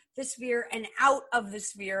into the sphere and out of the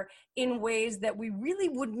sphere in ways that we really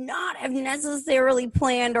would not have necessarily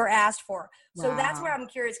planned or asked for. So that's where I'm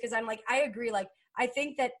curious, because I'm like, I agree. Like, I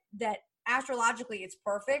think that astrologically it's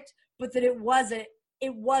perfect, but that it was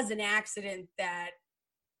an accident that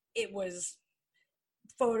it was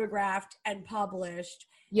photographed and published.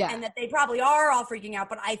 Yeah. And that they probably are all freaking out.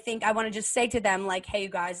 But I think I want to just say to them, like, hey, you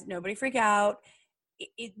guys, nobody freak out.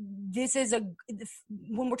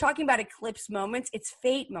 When we're talking about eclipse moments, it's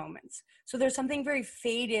fate moments. So there's something very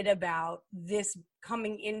fated about this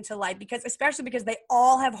coming into light, especially because they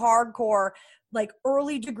all have hardcore, like,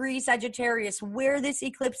 early degree Sagittarius, where this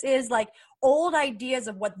eclipse is, like, old ideas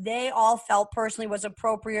of what they all felt personally was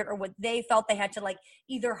appropriate, or what they felt they had to, like,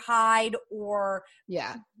 either hide or,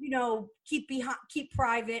 keep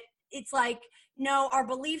private. It's like, no, our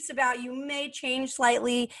beliefs about you may change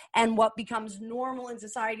slightly, and what becomes normal in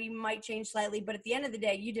society might change slightly. But at the end of the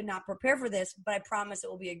day, you did not prepare for this, but I promise it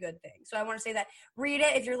will be a good thing. So I want to say that.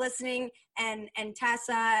 Rita, if you're listening, and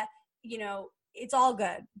Tessa, it's all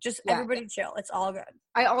good. Just everybody chill. It's all good.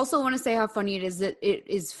 I also want to say how funny it is that it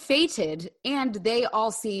is fated, and they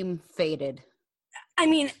all seem fated. I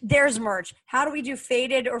mean, there's merch. How do we do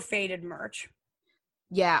fated or faded merch?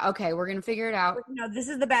 Yeah, okay, we're going to figure it out. No, this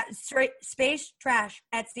is the best. Space Trash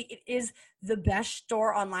Etsy. It is the best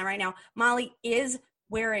store online right now. Molly is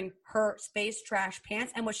wearing her Space Trash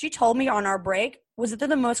pants, and what she told me on our break was that they're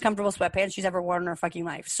the most comfortable sweatpants she's ever worn in her fucking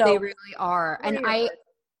life. So they really are. And I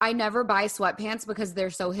never buy sweatpants because they're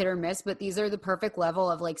so hit or miss, but these are the perfect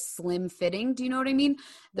level of, like, slim fitting. Do you know what I mean?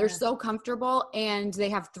 They're so comfortable, and they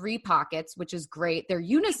have 3 pockets, which is great. They're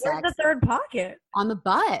unisex. Where's the third pocket? On the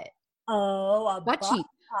butt. Oh, a butt cheek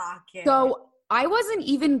pocket. So I wasn't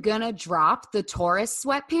even gonna drop the Taurus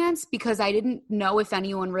sweatpants because I didn't know if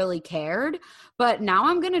anyone really cared, but now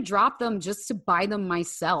I'm gonna drop them just to buy them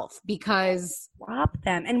myself because drop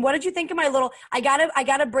them. And what did you think of my little? I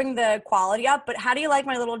gotta bring the quality up, but how do you like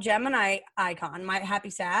my little Gemini icon? My happy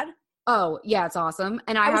sad. Oh yeah, it's awesome.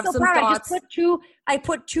 And I have so some proud. thoughts. I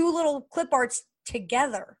put two little clip arts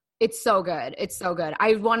together. It's so good. It's so good.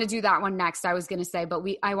 I want to do that one next. I was going to say, but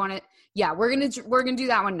we're going to do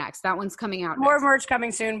that one next. That one's coming out. More merch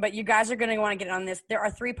coming soon, but you guys are going to want to get on this. There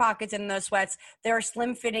are 3 pockets in those sweats. They are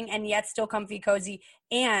slim fitting and yet still comfy, cozy.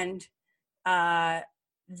 And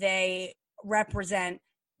they represent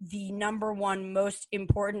the number one most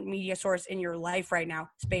important media source in your life right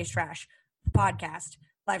now. Space Trash podcast,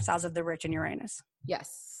 Lifestyles of the Rich and Uranus.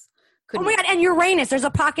 Yes. Oh my God, and Uranus. There's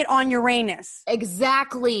a pocket on Uranus.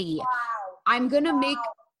 Exactly. Wow.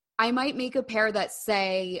 I might make a pair that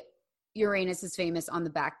say Uranus is famous on the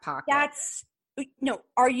back pocket.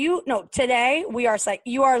 Today we are like,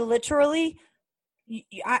 you're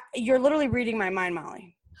literally reading my mind,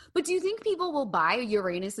 Molly. But do you think people will buy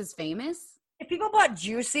Uranus is famous? If people bought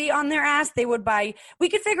Juicy on their ass, they would buy, we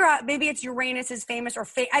could figure out maybe it's Uranus is famous or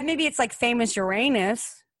maybe it's like famous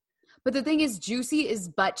Uranus. But the thing is, Juicy is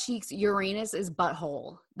butt cheeks, Uranus is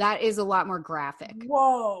butthole. That is a lot more graphic.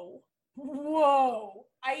 Whoa.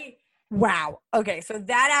 Wow. Okay, so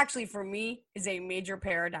that actually for me is a major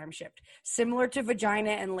paradigm shift. Similar to vagina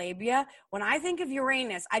and labia, when I think of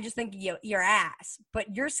Uranus, I just think your ass.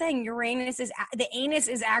 But you're saying Uranus is, the anus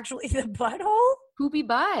is actually the butthole? Poopy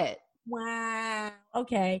butt. Wow.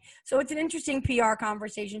 Okay. So it's an interesting PR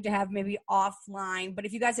conversation to have maybe offline. But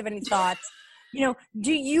if you guys have any thoughts,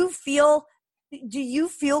 do you feel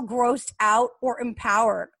grossed out or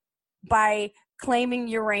empowered by claiming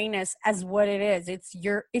Uranus as what it is? It's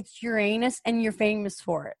Uranus and you're famous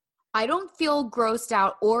for it. I don't feel grossed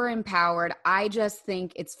out or empowered. I just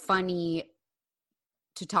think it's funny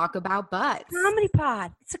to talk about butts. Comedy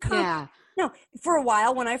pod. It's a comedy. Yeah. No, for a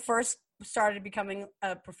while when I first started becoming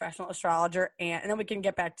a professional astrologer, and then we can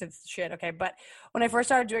get back to shit, okay? But when I first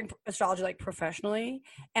started doing astrology, like, professionally,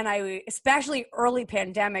 and especially early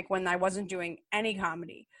pandemic when I wasn't doing any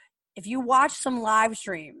comedy, if you watch some live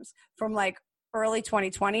streams from, like, early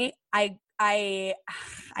 2020, I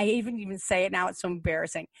even say it now, it's so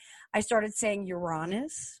embarrassing. I started saying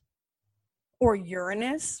Uranus or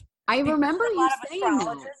Uranus. I remember you saying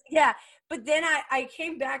that. Yeah. But then I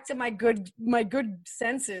came back to my good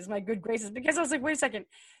senses, my good graces, because I was like, wait a second.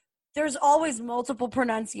 There's always multiple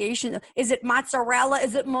pronunciations. Is it mozzarella?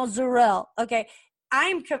 Is it mozzarella? Okay.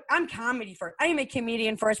 I'm comedy first. I am a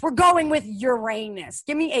comedian first. We're going with Uranus.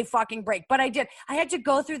 Give me a fucking break. But I did. I had to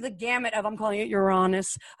go through the gamut of I'm calling it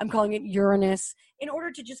Uranus. I'm calling it Uranus in order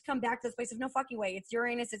to just come back to this place of no fucking way. It's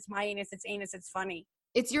Uranus. It's my anus. It's anus. It's funny.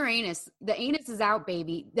 It's Uranus. The anus is out,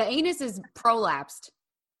 baby. The anus is prolapsed.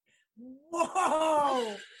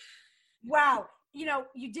 Whoa. Wow.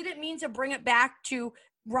 you didn't mean to bring it back to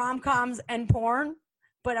rom-coms and porn,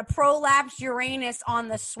 but a prolapsed Uranus on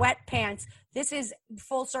the sweatpants. This is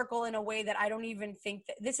full circle in a way that I don't even think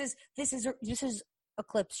that this is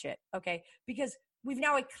eclipse shit, okay? Because we've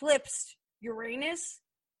now eclipsed Uranus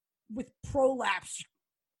with prolapsed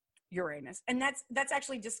Uranus, and that's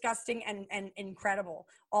actually disgusting and incredible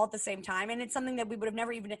all at the same time. And it's something that we would have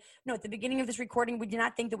never even at the beginning of this recording, we did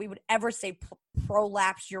not think that we would ever say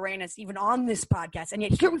prolapsed Uranus even on this podcast, and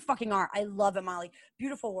yet here we fucking are. I love it, Molly.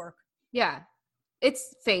 Beautiful work. Yeah,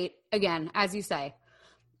 it's fate again, as you say.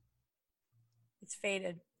 It's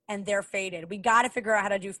fated, and they're fated. We got to figure out how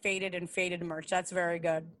to do fated and faded merch. That's very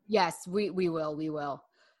good. Yes, we will.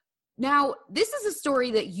 Now, this is a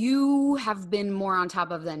story that you have been more on top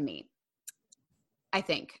of than me, I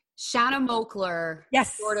think. Shanna Moakler,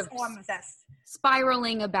 yes, sort of I'm obsessed.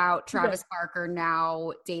 spiraling about Travis Barker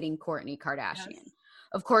now dating Kourtney Kardashian. Yes.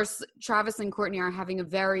 Of course, Travis and Kourtney are having a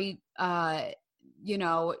very,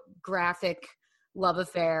 graphic love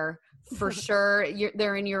affair. For sure,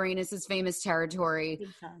 they're in Uranus's famous territory.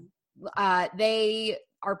 They're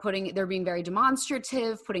being very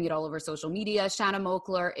demonstrative, putting it all over social media. Shanna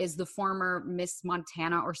Moakler is the former Miss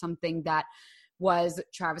Montana or something that was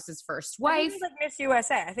Travis's first wife. I think she was like Miss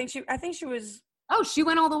USA. I think she was. Oh, she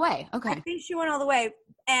went all the way. Okay. I think she went all the way,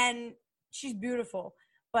 and she's beautiful.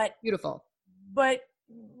 But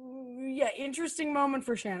yeah, interesting moment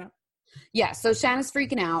for Shanna. Yeah, so Shanna's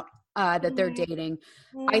freaking out that they're dating.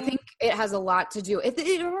 I think it has a lot to do. It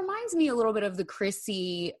reminds me a little bit of the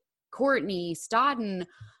Chrissy Kourtney Stodden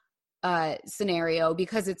scenario,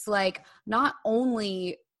 because it's like not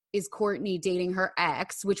only is Kourtney dating her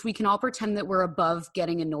ex, which we can all pretend that we're above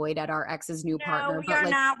getting annoyed at our ex's new partner. We are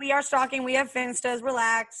not. We are stalking. We have Finstas.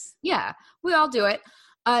 Relax. Yeah, we all do it.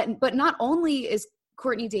 But not only is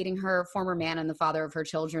Kourtney dating her former man and the father of her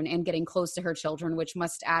children and getting close to her children, which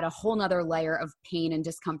must add a whole nother layer of pain and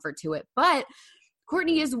discomfort to it, but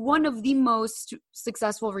Kourtney is one of the most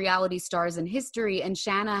successful reality stars in history, and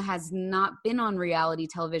Shanna has not been on reality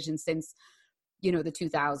television since, the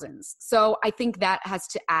 2000s. So I think that has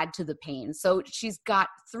to add to the pain. So she's got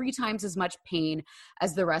 3 times as much pain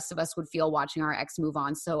as the rest of us would feel watching our ex move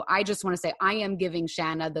on. So I just want to say I am giving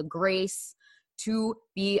Shanna the grace to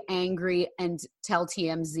be angry and tell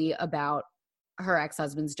TMZ about her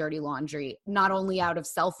ex-husband's dirty laundry, not only out of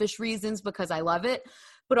selfish reasons because I love it,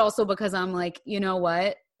 but also because I'm like, you know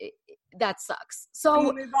what? That sucks.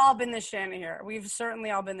 So we've all been the Shanna here. We've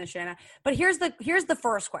certainly all been the Shanna. But here's the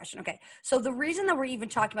first question. Okay. So the reason that we're even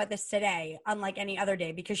talking about this today, unlike any other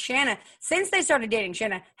day, because Shanna, since they started dating,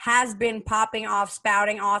 Shanna has been popping off,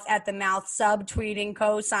 spouting off at the mouth, subtweeting,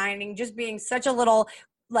 co-signing, just being such a little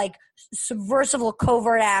subversive,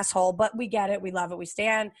 covert asshole. But we get it. We love it. We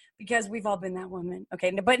stand, because we've all been that woman.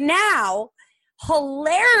 Okay. But now,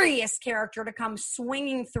 hilarious character to come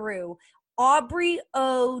swinging through, Aubrey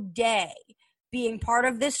O'Day being part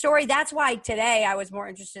of this story. That's why today I was more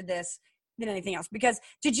interested in this than anything else. Because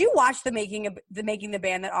did you watch the Making the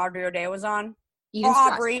Band that Aubrey O'Day was on?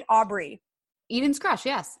 Aubrey. Eden's Crush,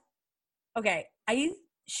 yes. Okay.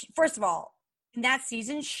 First of all, in that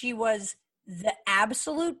season, she was the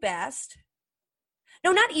absolute best.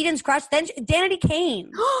 No, not Eden's Crush. Then Danity Kane.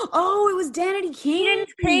 Oh, it was Danity Kane.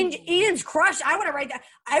 Eden's Crush. I want to write that.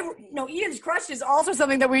 Eden's Crush is also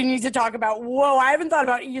something that we need to talk about. Whoa, I haven't thought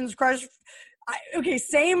about Eden's Crush. Okay,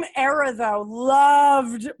 same era though.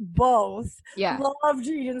 Loved both. Yeah. Loved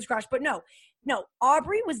Eden's Crush. But no.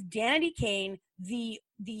 Aubrey was Danity Kane, the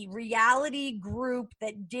reality group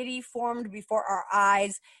that Diddy formed before our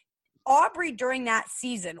eyes. Aubrey during that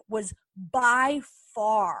season was by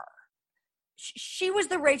far. She was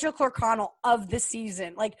the Rachel Clarkconnell of the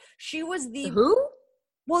season. Like, she was the who?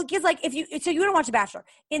 Well, because you don't watch The Bachelor.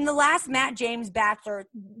 In the last Matt James Bachelor,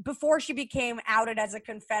 before she became outed as a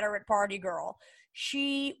Confederate party girl,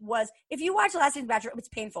 she was. If you watch the last season's Bachelor, it's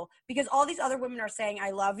painful because all these other women are saying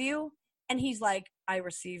 "I love you," and he's like, "I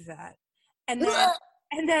receive that," and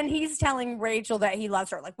then he's telling Rachel that he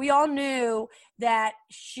loves her. Like, we all knew that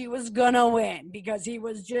she was gonna win because he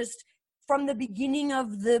was just from the beginning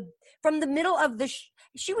of from the middle of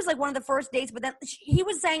she was like one of the first dates, but then he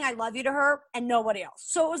was saying I love you to her and nobody else.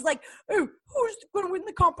 So it was like, oh, who's going to win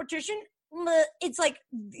the competition? It's like,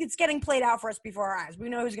 it's getting played out for us before our eyes. We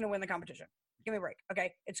know who's going to win the competition. Give me a break.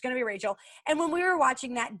 Okay. It's going to be Rachel. And when we were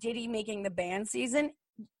watching that Diddy Making the Band season,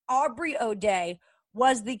 Aubrey O'Day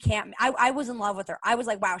was the camp. I was in love with her. I was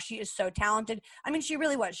like, wow, she is so talented. I mean, she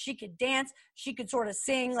really was. She could dance. She could sort of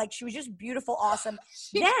sing. Like, she was just beautiful, awesome.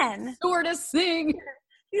 Then sort of sing.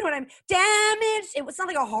 You know what I mean? Damage. It was not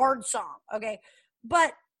like a hard song, okay?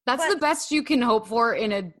 But That's the best you can hope for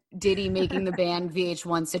in a Diddy making the band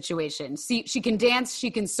VH1 situation. See, she can dance,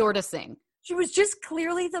 she can sort of sing. She was just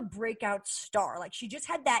clearly the breakout star. Like, she just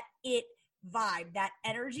had that it vibe, that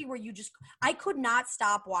energy where I could not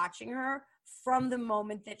stop watching her from the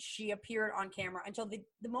moment that she appeared on camera until the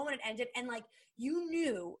moment it ended. And, like, you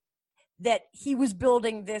knew that he was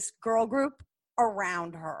building this girl group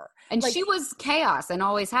around her. And like, she was chaos and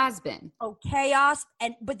always has been. Oh, chaos,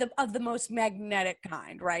 but of the most magnetic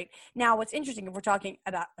kind, right? Now, what's interesting, if we're talking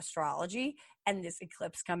about astrology and this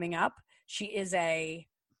eclipse coming up, she is a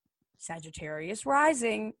Sagittarius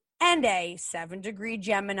rising and a 7-degree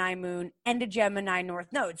Gemini moon and a Gemini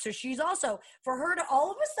North Node. So she's also, for her to all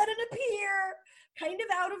of a sudden appear kind of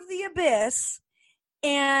out of the abyss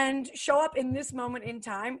and show up in this moment in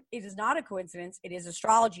time, it is not a coincidence. It is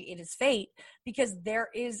astrology. It is fate, because there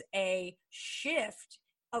is a shift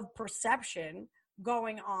of perception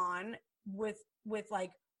going on with like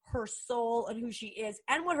her soul and who she is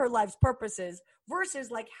and what her life's purpose is versus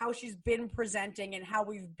like how she's been presenting and how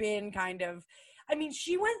we've been kind of, I mean,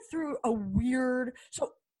 she went through a weird,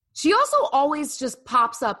 so she also always just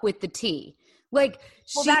pops up with the tea. Like,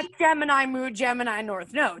 that's Gemini mood, Gemini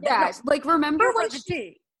North Node. Yeah, like remember when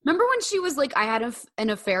she was like, I had an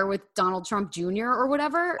affair with Donald Trump Jr. or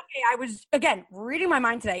whatever? Okay, I was, again, reading my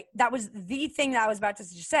mind today. That was the thing that I was about to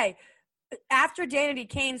say. After Danity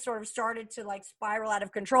Kane sort of started to like spiral out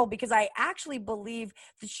of control, because I actually believe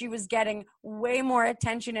that she was getting way more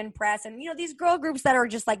attention and press. And, you know, these girl groups that are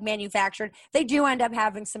just like manufactured, they do end up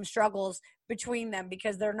having some struggles between them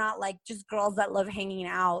because they're not like just girls that love hanging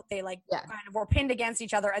out. They like kind of were pinned against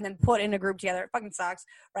each other and then put in a group together. It fucking sucks,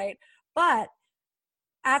 right? But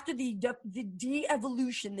after the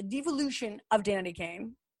devolution of Danity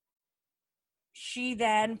Kane, she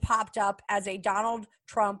then popped up as a Donald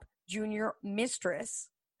Trump Jr. mistress,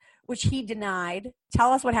 which he denied.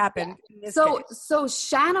 Tell us what happened. In this case. So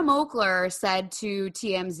Shanna Mokler said to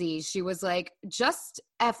TMZ, she was like, just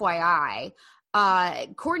FYI,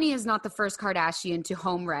 Kourtney is not the first Kardashian to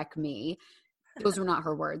home wreck me. Those were not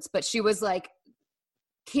her words, but she was like,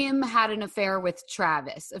 Kim had an affair with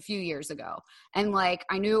Travis a few years ago. And like,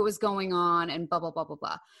 I knew it was going on and blah, blah, blah, blah,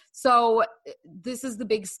 blah. So this is the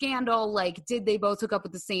big scandal. Like, did they both hook up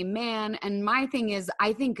with the same man? And my thing is,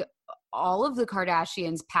 I think all of the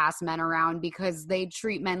Kardashians pass men around because they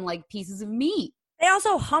treat men like pieces of meat. They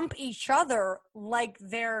also hump each other like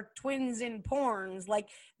they're twins in porns. Like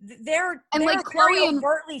they're like very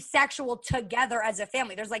overtly sexual together as a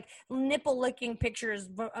family. There's like nipple licking pictures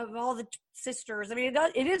of all the sisters. I mean,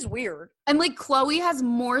 it is weird. And like Khloe has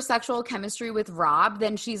more sexual chemistry with Rob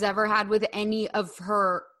than she's ever had with any of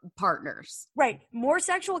her partners. Right. More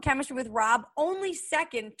sexual chemistry with Rob, only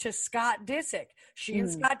second to Scott Disick. She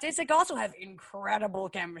and Scott Disick also have incredible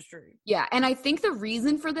chemistry. Yeah. And I think the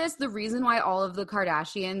reason for this, the reason why all of the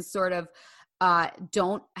Kardashians sort of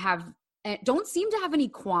don't seem to have any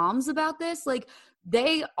qualms about this, like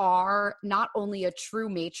they are not only a true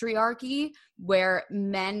matriarchy where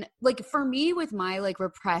men, like for me with my like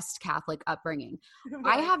repressed Catholic upbringing,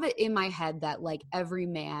 I have it in my head that like every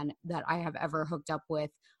man that I have ever hooked up with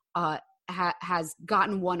has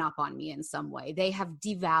gotten one up on me in some way. They have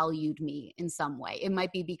devalued me in some way. It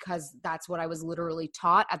might be because that's what I was literally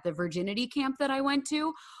taught at the virginity camp that I went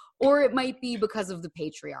to, or it might be because of the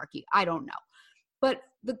patriarchy. I don't know. But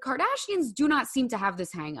the Kardashians do not seem to have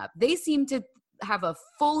this hang up. They seem to have a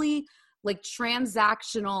fully like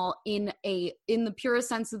transactional in the purest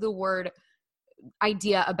sense of the word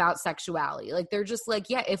idea about sexuality. Like they're just like,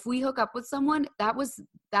 yeah, if we hook up with someone, that was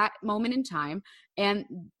that moment in time, and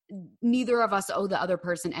neither of us owe the other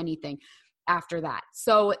person anything after that.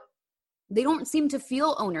 So they don't seem to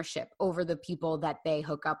feel ownership over the people that they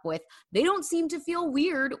hook up with. They don't seem to feel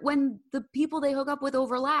weird when the people they hook up with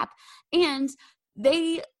overlap. And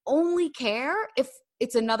they only care if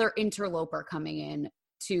it's another interloper coming in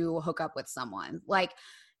to hook up with someone. Like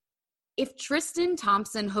if Tristan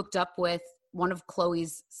Thompson hooked up with one of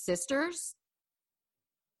Khloe's sisters,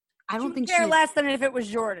 I don't think she care less than if it was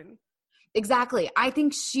Jordan. Exactly. I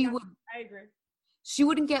think she would. I agree. She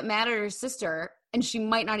wouldn't get mad at her sister, and she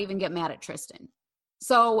might not even get mad at Tristan.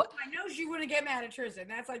 So I know she wouldn't get mad at Tristan.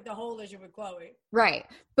 That's like the whole issue with Khloe. Right.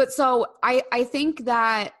 But so I think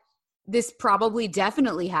that this probably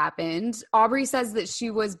definitely happened. Aubrey says that she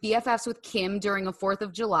was BFFs with Kim during a 4th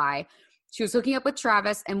of July. She was hooking up with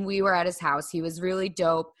Travis, and we were at his house. He was really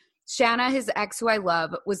dope. Shanna, his ex, who I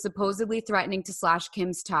love, was supposedly threatening to slash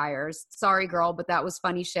Kim's tires. Sorry, girl, but that was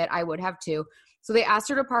funny shit. I would have too. So they asked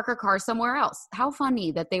her to park her car somewhere else. How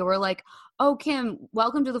funny that they were like, oh, Kim,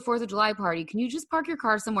 welcome to the 4th of July party. Can you just park your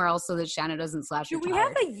car somewhere else so that Shanna doesn't slash Do your we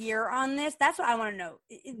tires? have a year on this? That's what I want to know.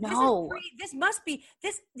 No. This must be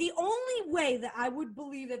the only way that I would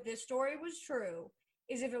believe that this story was true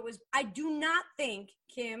is if it was. I do not think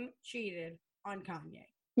Kim cheated on Kanye.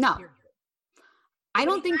 No. I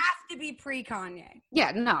don't think have to be pre-Kanye.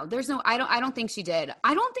 Yeah, no, there's no, I don't think she did.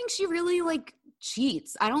 I don't think she really like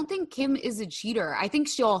cheats. I don't think Kim is a cheater. I think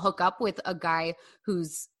she'll hook up with a guy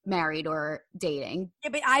who's married or dating. Yeah,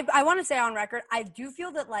 but I want to say on record, I do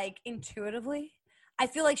feel that like intuitively, I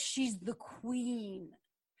feel like she's the queen.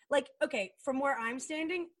 Like, okay, from where I'm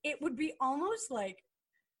standing, it would be almost like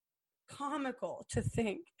comical to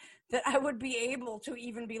think that I would be able to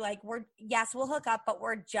even be like, we'll hook up, but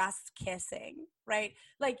we're just kissing, right?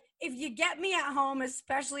 Like, if you get me at home,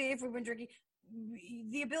 especially if we've been drinking,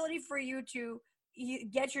 the ability for you to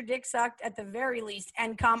get your dick sucked at the very least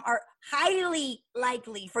and come are highly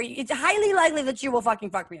likely for you. It's highly likely that you will fucking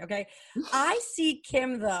fuck me, okay? I see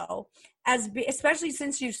Kim, though, especially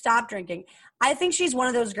since you stopped drinking, I think she's one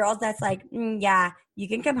of those girls that's like, yeah, you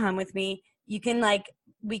can come home with me. You can, like,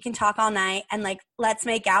 we can talk all night and, like, let's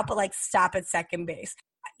make out, but, like, stop at second base.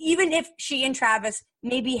 Even if she and Travis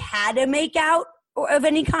maybe had a make out of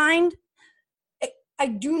any kind, I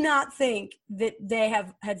do not think that they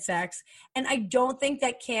have had sex. And I don't think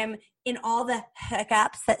that Kim, in all the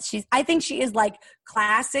hiccups that I think she is, like,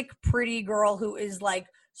 classic pretty girl who is, like,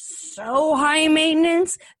 so high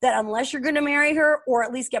maintenance that unless you're going to marry her or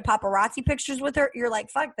at least get paparazzi pictures with her, you're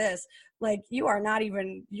like, fuck this. Like, you are not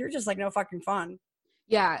even, you're just, like, no fucking fun.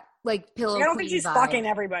 Yeah, like pillow. I don't think she's fucking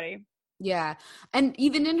everybody. Yeah, and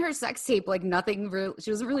even in her sex tape, like nothing real.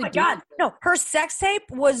 She doesn't really. Oh my God, no! Her sex tape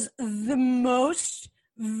was the most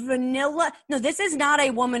vanilla. No, this is not a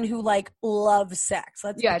woman who like loves sex.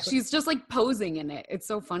 She's just like posing in it. It's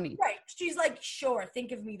so funny. Right? She's like, sure,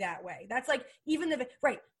 think of me that way. That's like even the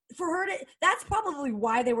right. For her to, that's probably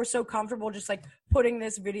why they were so comfortable just like putting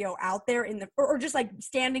this video out there or just like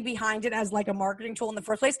standing behind it as like a marketing tool in the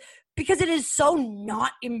first place, because it is so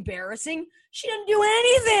not embarrassing. She didn't do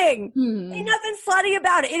anything. Ain't nothing slutty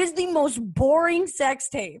about it. It is the most boring sex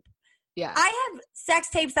tape. Yeah. I have sex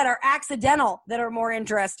tapes that are accidental that are more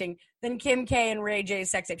interesting than Kim K and Ray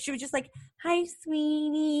J's sex tape. She was just like, hi,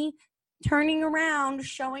 sweetie. Turning around,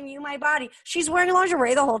 showing you my body. She's wearing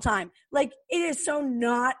lingerie the whole time. Like, it is so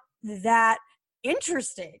not that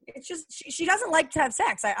interesting. It's just, she doesn't like to have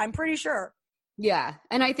sex. I'm pretty sure. Yeah.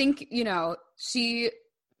 And I think,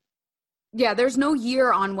 there's no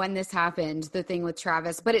year on when this happened, the thing with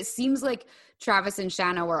Travis, but it seems like Travis and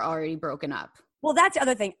Shanna were already broken up. Well, that's the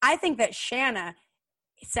other thing. I think that Shanna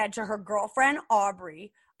said to her girlfriend,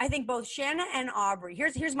 Aubrey, I think both Shanna and Aubrey,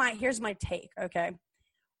 here's my take, okay?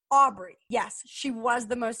 Aubrey, yes, she was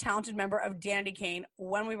the most talented member of Dandy Kane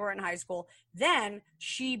when we were in high school. Then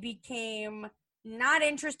she became not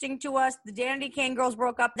interesting to us. The Dandy Kane girls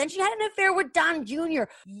broke up. Then she had an affair with Don Jr.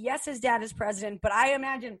 Yes, his dad is president, but I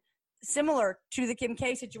imagine similar to the Kim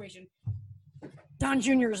K situation. Don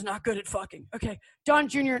Jr. is not good at fucking. Okay, Don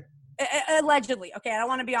Jr. Allegedly. Okay, I don't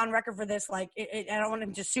want to be on record for this. Like, I don't want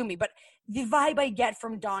him to sue me, but the vibe I get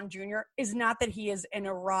from Don Jr. is not that he is an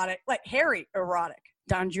erotic, like hairy erotic.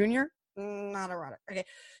 Don Jr., not erotic. Okay,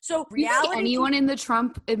 so reality. Anyone in the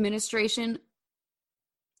Trump administration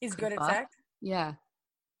is good at sex? Yeah.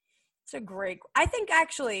 It's a great, I think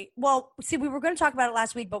actually, well, see, we were going to talk about it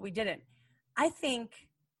last week, but we didn't. I think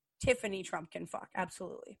Tiffany Trump can fuck,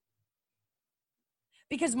 absolutely.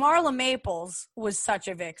 Because Marla Maples was such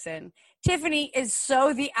a vixen. Tiffany is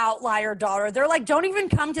so the outlier daughter. They're like, don't even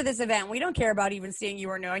come to this event. We don't care about even seeing you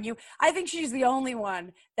or knowing you. I think she's the only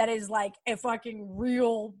one that is like a fucking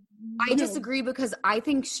real. I disagree because I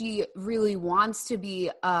think she really wants to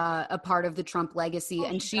be a part of the Trump legacy,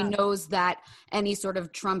 and she knows that any sort of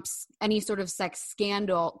sex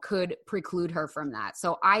scandal could preclude her from that.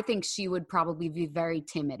 So I think she would probably be very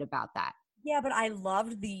timid about that. Yeah, but I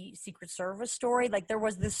loved the Secret Service story. Like, there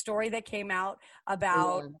was this story that came out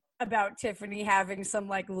about Tiffany having some,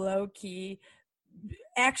 like, low-key,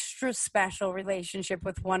 extra special relationship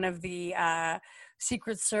with one of the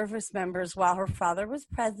Secret Service members while her father was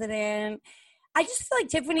president. I just feel like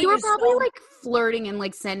Tiffany was probably, like, flirting and,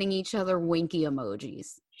 like, sending each other winky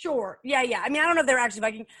emojis. Sure. Yeah. I mean, I don't know if they're actually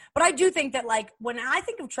fucking, but I do think that, like, when I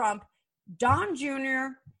think of Trump, Don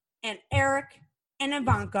Jr. and Eric and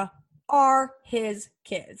Ivanka are his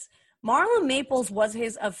kids. Marla Maples was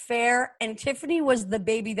his affair, and Tiffany was the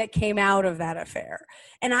baby that came out of that affair.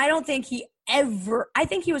 And I don't think he I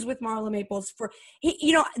think he was with Marla Maples for,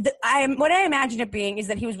 what I imagine it being is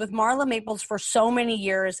that he was with Marla Maples for so many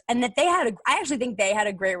years, and that I actually think they had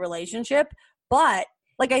a great relationship, but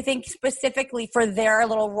like, I think specifically for their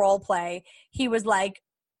little role play, he was like,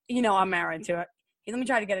 I'm married to it. Let me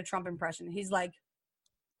try to get a Trump impression. He's like,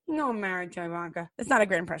 I'm married to Ivanka. It's not a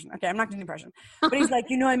great impression. Okay, I'm not doing the impression. But he's like,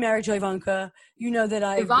 I'm married to Ivanka. You know that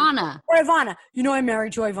Ivana. Or Ivana. I'm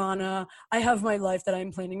married to Ivana. I have my life that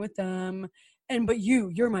I'm planning with them. But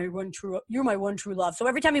you're my one true love. So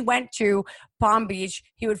every time he went to Palm Beach,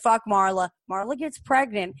 he would fuck Marla. Marla gets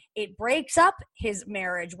pregnant. It breaks up his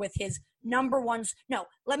marriage with his number one. No,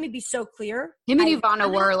 let me be so clear. Him and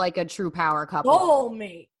Ivana were like a true power couple.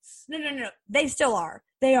 Soulmates. No. They still are.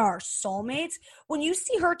 They are soulmates. When you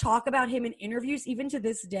see her talk about him in interviews, even to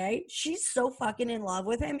this day, she's so fucking in love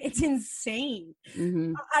with him. It's insane.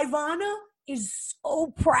 Mm-hmm. Ivana is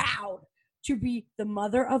so proud to be the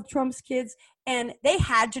mother of Trump's kids, and they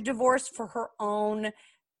had to divorce for her own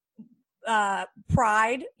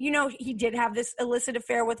pride. He did have this illicit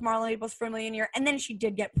affair with Marla Maples for a million years, and then she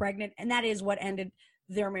did get pregnant, and that is what ended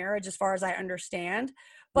their marriage as far as I understand.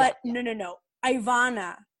 But no.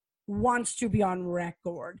 Ivana wants to be on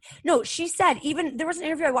record. No, she said, even there was an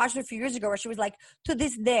interview I watched a few years ago where she was like, to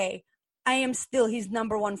this day, I am still his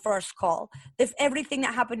number one first call. If everything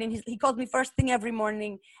that happened he calls me first thing every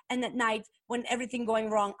morning, and at night when everything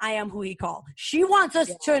going wrong, I am who he called. She wants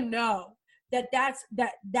us to know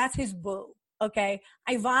that's his boo. Okay.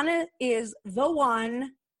 Ivana is the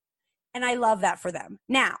one, and I love that for them.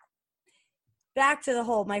 Now, back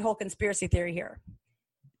to my whole conspiracy theory here.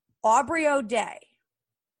 Aubrey O'Day,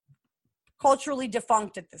 culturally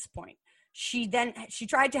defunct at this point. She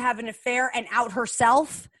tried to have an affair and out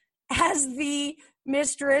herself as the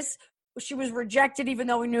mistress. She was rejected even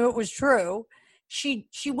though we knew it was true. She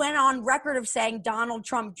went on record of saying Donald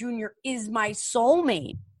Trump Jr. is my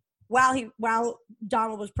soulmate while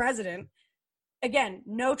Donald was president. Again,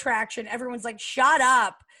 no traction. Everyone's like, shut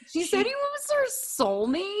up. She said he was her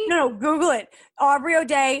soulmate? No, Google it. Aubrey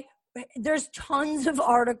O'Day. There's tons of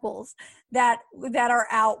articles that are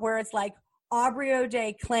out where it's like Aubrey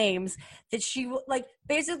O'Day claims that she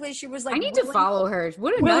basically she was like, I need to follow her.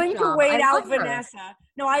 What a willing to wait out Vanessa. Her.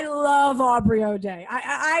 No, I love Aubrey O'Day.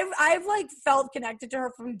 I've felt connected to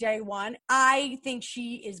her from day one. I think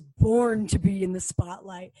she is born to be in the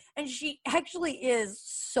spotlight, and she actually is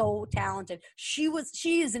so talented. She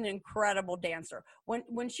is an incredible dancer.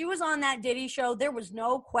 When she was on that Diddy show, there was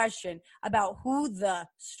no question about who the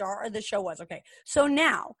star of the show was. Okay, so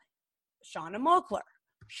now Shayna Moakler.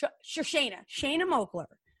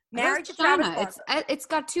 Married to Travis Barker. It's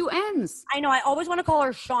got two N's. I know. I always want to call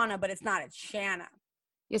her Shauna, but it's not. It's Shanna.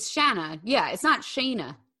 It's Shanna. Yeah, it's not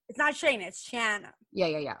Shayna. It's not Shayna. It's Shanna.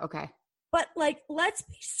 Yeah. Okay. But let's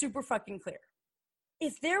be super fucking clear.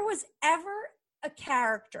 If there was ever a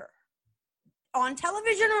character on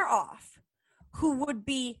television or off who would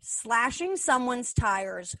be slashing someone's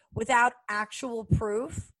tires without actual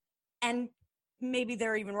proof, and maybe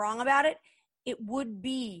they're even wrong about it, it would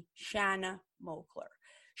be Shayna Moakler.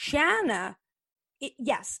 Shanna,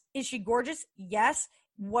 yes. Is she gorgeous? Yes.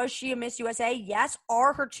 Was she a Miss USA? Yes.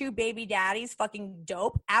 Are her two baby daddies fucking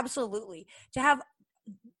dope? Absolutely. To have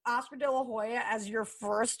Oscar De La Hoya as your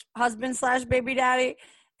first husband / baby daddy,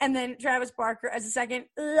 and then Travis Barker as a second,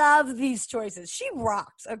 love these choices. She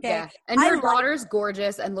rocks, okay? Yeah. And her daughter's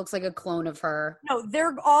gorgeous and looks like a clone of her. No,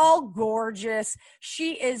 they're all gorgeous.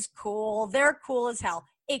 She is cool. They're cool as hell.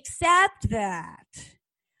 Except that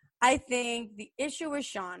I think the issue with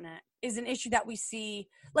Shauna is an issue that we see,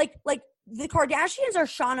 like the Kardashians are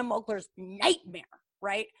Shauna Moakler's nightmare,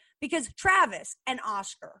 right? Because Travis and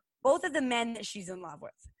Oscar, both of the men that she's in love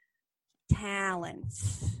with,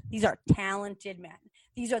 talents. These are talented men.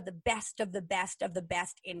 These are the best of the best of the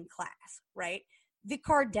best in class, right? The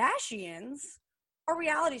Kardashians are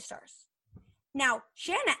reality stars. Now,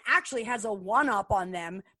 Shanna actually has a one-up on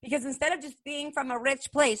them because instead of just being from a rich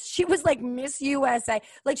place, she was like Miss USA.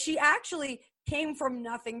 Like, she actually came from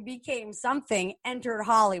nothing, became something, entered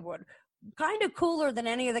Hollywood. Kind of cooler than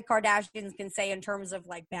any of the Kardashians can say in terms of,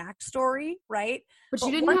 backstory, right? But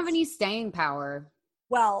she didn't have any staying power.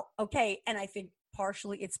 Well, okay, and I think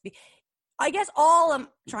partially I guess all I'm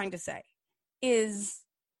trying to say is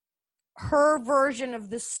her version of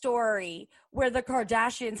the story where the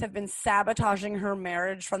Kardashians have been sabotaging her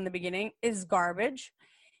marriage from the beginning is garbage.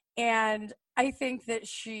 And I think that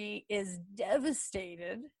she is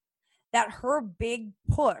devastated that her big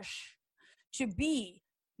push to be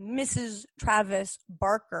Mrs. Travis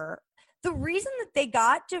Barker, the reason that they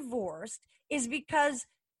got divorced is because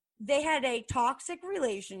they had a toxic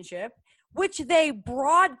relationship, which they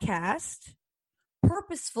broadcast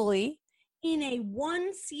purposefully in a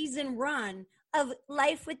 1-season run of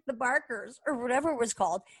Life with the Barkers or whatever it was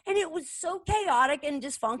called. And it was so chaotic and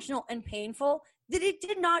dysfunctional and painful that it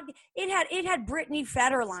did not, it had Brittany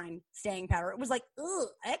Federline staying power. It was like, ugh,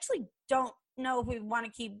 I actually don't know if we want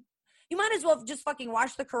to keep, you might as well just fucking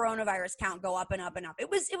watch the coronavirus count go up and up and up. It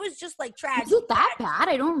was just like tragic. Is it that bad?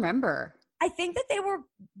 I don't remember. I think that they were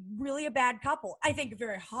really a bad couple. I think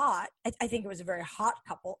very hot. I think it was a very hot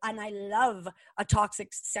couple. And I love a toxic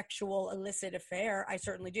sexual illicit affair. I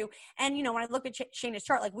certainly do. And, you know, when I look at Shayna's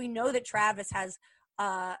chart, like we know that Travis has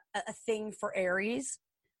a thing for Aries.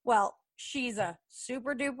 Well, she's a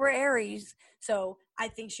super duper Aries. So I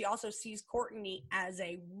think she also sees Kourtney as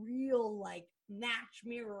a real like match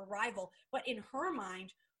mirror rival. But in her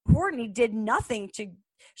mind, Kourtney did nothing to,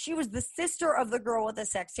 she was the sister of the girl with the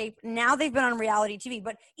sex tape. Now they've been on reality TV,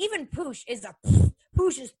 but even Poosh is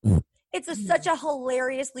such a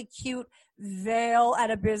hilariously cute veil at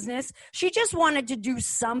a business. She just wanted to do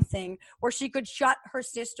something where she could shut her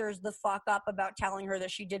sisters the fuck up about telling her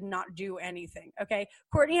that she did not do anything. Okay.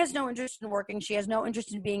 Kourtney has no interest in working. She has no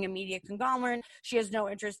interest in being a media conglomerate. She has no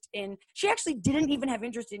interest in, she actually didn't even have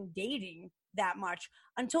interest in dating that much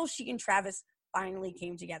until she and Travis finally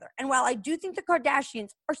came together. And while I do think the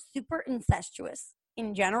Kardashians are super incestuous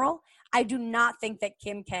in general, I do not think that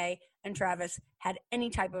Kim K and Travis had any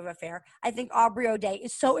type of affair. I think Aubrey O'Day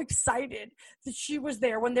is so excited that she was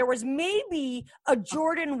there when there was maybe a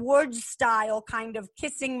Jordan Woods style kind of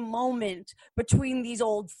kissing moment between these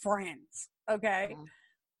old friends. Okay.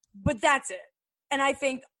 But that's it. And I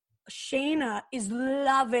think Shayna is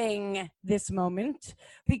loving this moment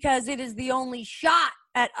because it is the only shot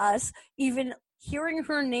at us even hearing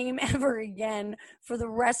her name ever again for the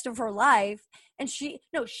rest of her life. And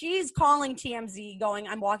she's calling TMZ going,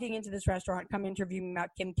 I'm walking into this restaurant, come interview me about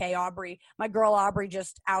Kim K. Aubrey. My girl Aubrey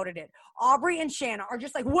just outed it. Aubrey and Shanna are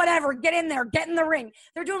just like, whatever, get in there, get in the ring.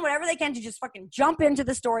 They're doing whatever they can to just fucking jump into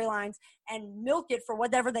the storylines and milk it for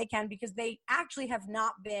whatever they can because they actually have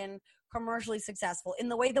not been commercially successful in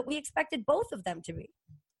the way that we expected both of them to be.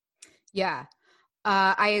 Yeah.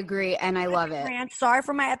 I agree, and I love it. Rant. Sorry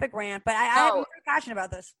for my epic rant, but I'm very passionate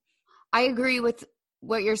about this. I agree with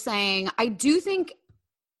what you're saying. I do think,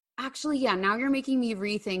 actually, yeah, now you're making me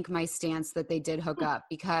rethink my stance that they did hook up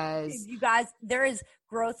because... You guys, there is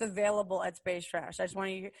growth available at Space Trash. I just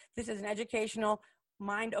want you, this is an educational,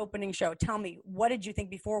 mind-opening show. Tell me, what did you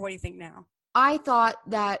think before? What do you think now? I thought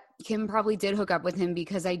that Kim probably did hook up with him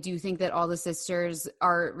because I do think that all the sisters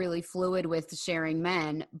are really fluid with sharing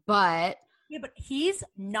men, but... Yeah, but he's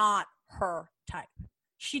not her type.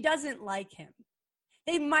 She doesn't like him.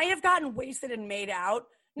 They might have gotten wasted and made out.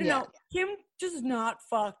 No, Kim does not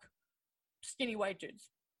fuck skinny white dudes.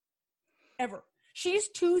 Ever. She's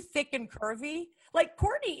too thick and curvy. Like,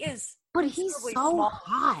 Kourtney is. But he's so small.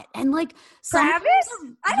 Hot. And like Travis?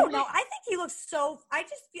 I don't know. I think he looks so, I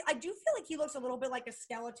do feel like he looks a little bit like a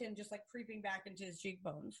skeleton just like creeping back into his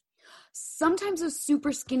cheekbones. Sometimes a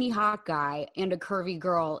super skinny hot guy and a curvy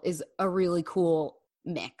girl is a really cool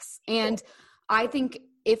mix. And I think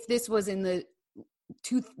if this was in the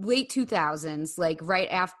late 2000s, like right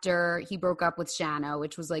after he broke up with Shanna,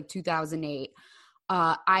 which was like 2008,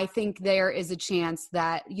 I think there is a chance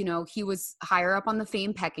that, you know, he was higher up on the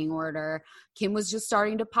fame pecking order. Kim was just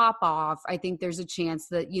starting to pop off. I think there's a chance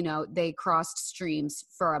that, you know, they crossed streams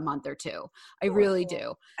for a month or two. I really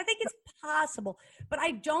do. I think it's possible, but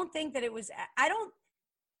I don't think that it was,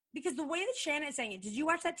 because the way that Shannon is saying it, did you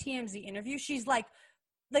watch that TMZ interview? She's like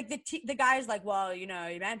the guy's like, well, you know,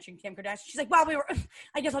 you mentioned Kim Kardashian. She's like, well,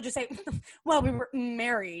 I guess I'll just say, well, we were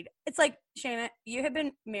married. It's like, Shanna, you have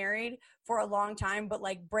been married for a long time, but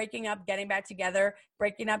like breaking up, getting back together,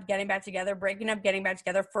 breaking up, getting back together, breaking up, getting back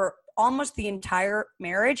together for almost the entire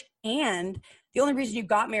marriage. And the only reason you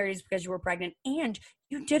got married is because you were pregnant. And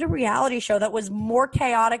you did a reality show that was more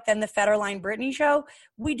chaotic than the Federline Britney show.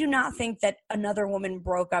 We do not think that another woman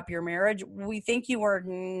broke up your marriage. We think you were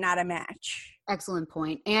not a match. Excellent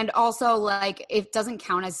point. And also, like, it doesn't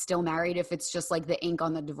count as still married if it's just like the ink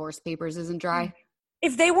on the divorce papers isn't dry.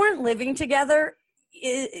 If they weren't living together,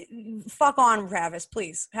 fuck on, Travis,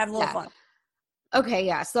 please. Have a little fun. Okay,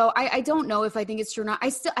 yeah. So I don't know if I think it's true or not.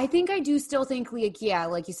 I think I do still think, like, yeah,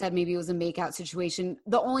 like you said, maybe it was a make-out situation.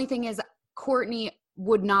 The only thing is Kourtney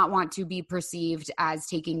would not want to be perceived as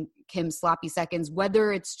taking Kim's sloppy seconds,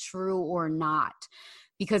 whether it's true or not,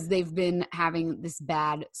 because they've been having this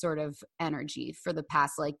bad sort of energy for the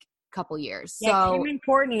past, like, couple years. Yeah, so Kim and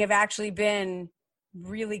Kourtney have actually been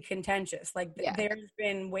really contentious. Like, there's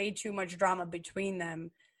been way too much drama between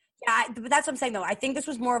them. Yeah, but that's what I'm saying, though. I think this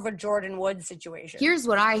was more of a Jordan Woods situation. Here's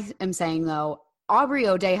what I am saying, though. Aubrey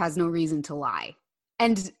O'Day has no reason to lie.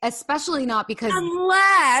 And especially not because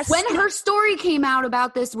unless when her story came out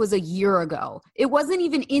about this was a year ago. It wasn't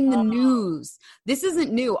even in the news. This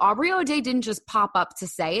isn't new. Aubrey O'Day didn't just pop up to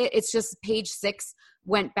say it. It's just Page Six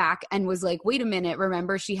went back and was like, wait a minute,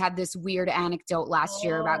 remember she had this weird anecdote last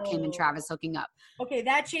year about Kim and Travis hooking up. Okay,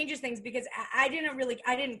 that changes things because I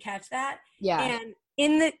didn't catch that. Yeah.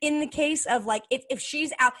 And in the case of like if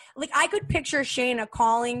she's out, like I could picture Shayna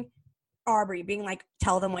calling Aubrey being like,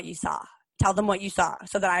 tell them what you saw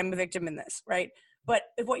so that I'm a victim in this, right? But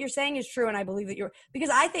if what you're saying is true, and I believe that because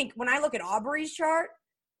I think when I look at Aubrey's chart,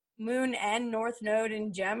 Moon and North Node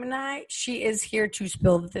in Gemini, she is here to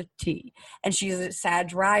spill the tea. And she's a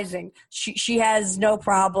Sag rising. She has no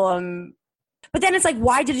problem. But then it's like,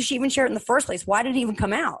 why did she even share it in the first place? Why did it even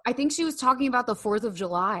come out? I think she was talking about the 4th of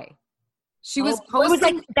July. She was posting. It was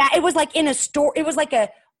like that. It was like in a story. It was like a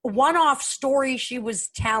one-off story she was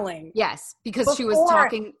telling. Yes, because she was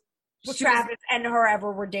talking. Travis and her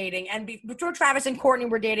ever were dating, and before Travis and Kourtney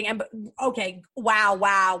were dating, and okay,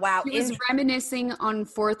 wow. She was reminiscing on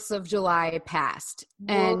 4th of July past,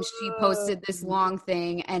 and she posted this long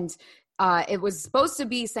thing, and it was supposed to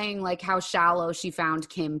be saying like how shallow she found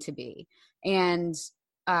Kim to be, and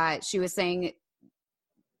she was saying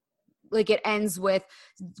like it ends with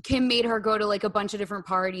Kim made her go to like a bunch of different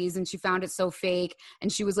parties and she found it so fake.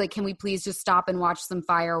 And she was like, can we please just stop and watch some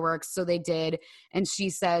fireworks? So they did. And she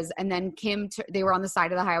says, and then they were on the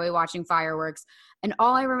side of the highway watching fireworks. And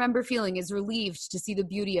all I remember feeling is relieved to see the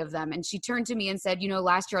beauty of them. And she turned to me and said,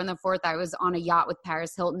 last year on the 4th, I was on a yacht with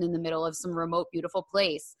Paris Hilton in the middle of some remote, beautiful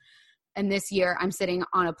place. And this year I'm sitting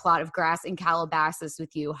on a plot of grass in Calabasas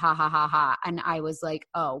with you. Ha ha ha ha. And I was like,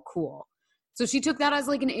 oh, cool. So she took that as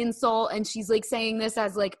like an insult, and she's like saying this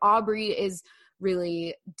as like Aubrey is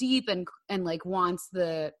really deep and like wants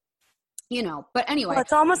the, but anyway. Well,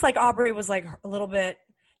 it's almost like Aubrey was like a little bit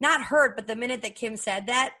not hurt, but the minute that Kim said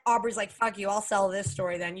that, Aubrey's like, fuck you, I'll sell this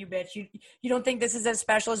story then, you bitch. You don't think this is as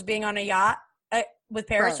special as being on a yacht with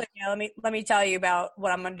Paris? Right. Like, yeah, let me tell you about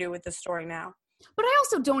what I'm going to do with this story now. But I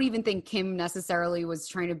also don't even think Kim necessarily was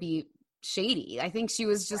trying to be shady. I think she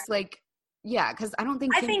was just like, yeah, because I don't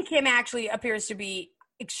think I think Kim actually appears to be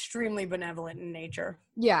extremely benevolent in nature.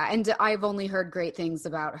 Yeah, and I've only heard great things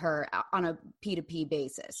about her on a P2P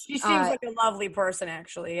basis. She seems like a lovely person,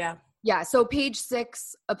 actually, yeah. Yeah, so Page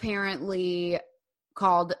Six apparently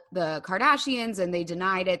called the Kardashians, and they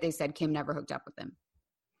denied it. They said Kim never hooked up with him.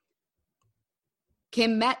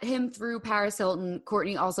 Kim met him through Paris Hilton.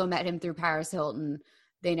 Kourtney also met him through Paris Hilton.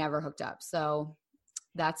 They never hooked up. So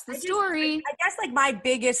that's the story. I guess like my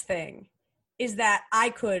biggest thing is that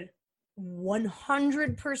I could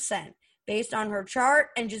 100%, based on her chart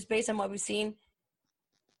and just based on what we've seen,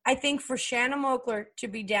 I think for Shanna Moakler to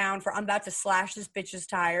be down for I'm about to slash this bitch's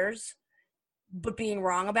tires, but being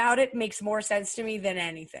wrong about it makes more sense to me than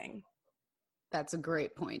anything. That's a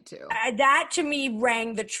great point, too. That, to me,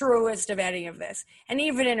 rang the truest of any of this. And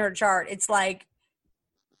even in her chart, it's like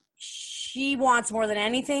she wants more than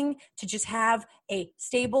anything to just have a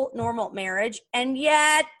stable, normal marriage. And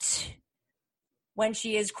yet, when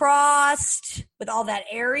she is crossed with all that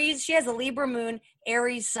Aries, she has a Libra moon,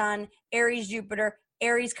 Aries sun, Aries Jupiter,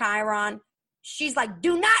 Aries Chiron. She's like,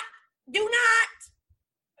 do not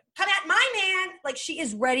come at my man. Like, she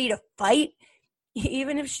is ready to fight,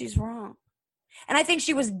 even if she's wrong. And I think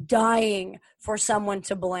she was dying for someone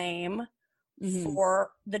to blame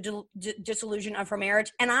for the dissolution of her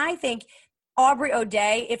marriage. And I think Aubrey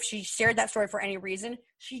O'Day, if she shared that story for any reason,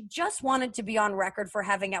 she just wanted to be on record for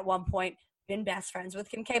having at one point been best friends with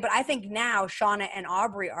Kim K. But I think now Shauna and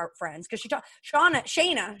Aubrey are friends because Shayna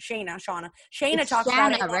talks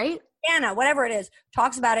about it, right? Shanna, whatever it is,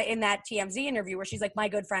 talks about it in that TMZ interview where she's like, my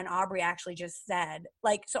good friend Aubrey actually just said,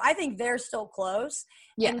 like, so I think they're still close.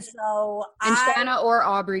 Yeah. And so Shanna or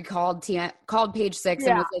Aubrey called Page Six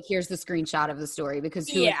and was like, here's the screenshot of the story because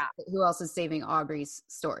who else is saving Aubrey's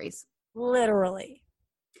stories? Literally.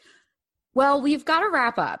 Well, we've got to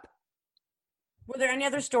wrap up. Were there any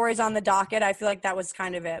other stories on the docket? I feel like that was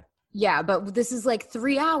kind of it. Yeah, but this is like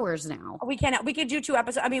 3 hours now. We could do 2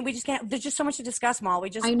 episodes. I mean, we just can't. There's just so much to discuss, Mal.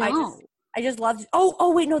 I know. I just loved.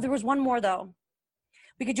 Oh, wait, no, there was one more though.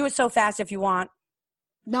 We could do it so fast if you want.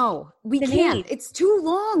 No, we can't. It's too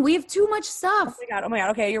long. We have too much stuff. Oh my god.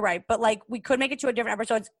 Okay, you're right. But like, we could make it to a different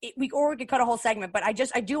episode. We could cut a whole segment. But I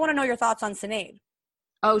do want to know your thoughts on Sinead.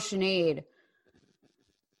 Oh, Sinead.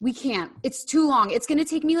 We can't. It's too long. It's going to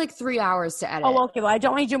take me like 3 hours to edit. Oh, okay. Well, I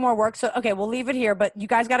don't want you to do more work. So, okay, we'll leave it here. But you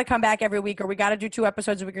guys got to come back every week or we got to do 2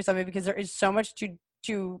 episodes a week or something because there is so much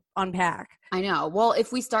to unpack. I know. Well,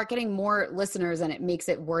 if we start getting more listeners and it makes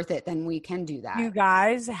it worth it, then we can do that. You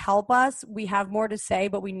guys help us. We have more to say,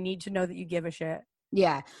 but we need to know that you give a shit.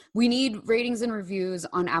 Yeah. We need ratings and reviews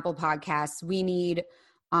on Apple Podcasts. We need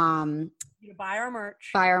You buy our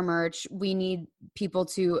merch. We need people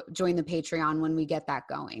to join the Patreon when we get that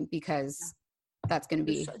going, because that's going to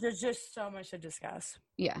be. There's just so much to discuss.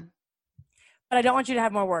 Yeah. But I don't want you to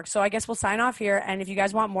have more work. So I guess we'll sign off here. And if you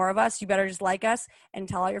guys want more of us, you better just like us and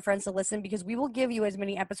tell all your friends to listen, because we will give you as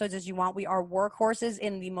many episodes as you want. We are workhorses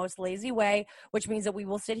in the most lazy way, which means that we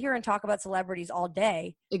will sit here and talk about celebrities all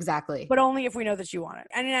day. Exactly. But only if we know that you want it.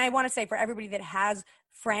 And I want to say, for everybody that has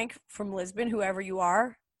Frank from Lisbon, whoever you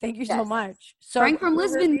are, thank you so much. So Frank from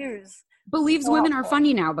Lisbon believes women are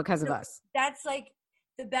funny now because of us. That's like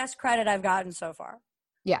the best credit I've gotten so far.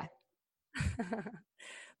 Yeah.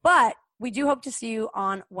 But we do hope to see you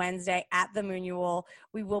on Wednesday at the Moonual.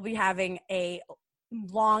 We will be having a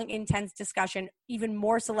long, intense discussion. Even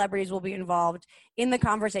more celebrities will be involved in the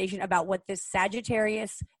conversation about what this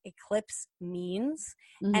Sagittarius eclipse means.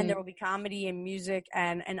 Mm-hmm. And there will be comedy and music.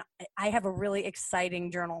 And I have a really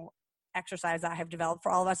exciting journal exercise that I have developed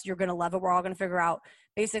for all of us. You're going to love it. We're all going to figure out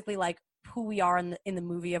basically like who we are in the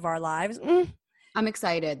movie of our lives. I'm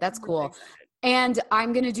excited. That's cool. And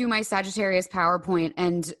I'm going to do my Sagittarius PowerPoint.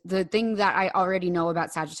 And the thing that I already know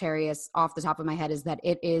about Sagittarius off the top of my head is that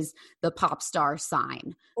it is the pop star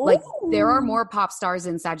sign. Ooh. Like, there are more pop stars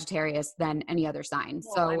in Sagittarius than any other sign.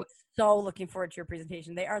 Well, I'm so looking forward to your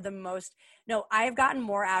presentation. They are the most – no, I have gotten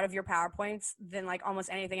more out of your PowerPoints than like almost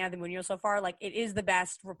anything out of the Moonual so far. Like, it is the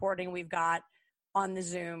best reporting we've got on the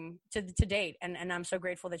Zoom to date. And I'm so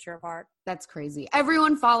grateful that you're a part. That's crazy.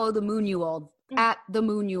 Everyone follow the Moonual at the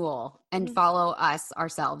Moonual and follow us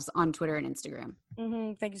ourselves on Twitter and Instagram.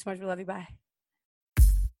 Mm-hmm. Thank you so much. We love you. Bye.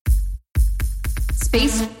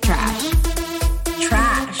 Space trash.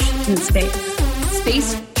 Trash in space.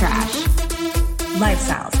 Space trash.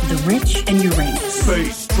 Lifestyles of the rich and Uranus.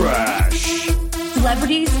 Space trash.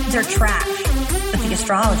 Celebrities, they're trash, but the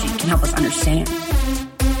astrology can help us understand.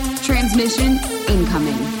 Transmission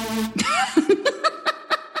incoming.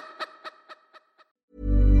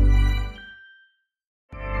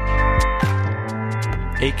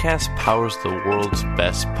 Acast powers the world's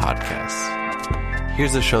best podcasts.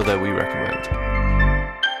 Here's a show that we recommend.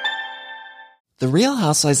 The Real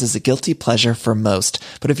Housewives is a guilty pleasure for most,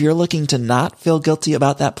 but if you're looking to not feel guilty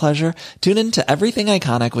about that pleasure, tune in to Everything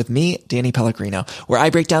Iconic with me, Danny Pellegrino, where I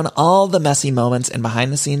break down all the messy moments and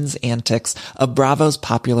behind-the-scenes antics of Bravo's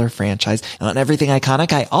popular franchise. And on Everything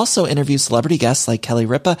Iconic, I also interview celebrity guests like Kelly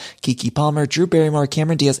Ripa, Keke Palmer, Drew Barrymore,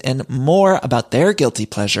 Cameron Diaz, and more about their guilty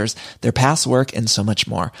pleasures, their past work, and so much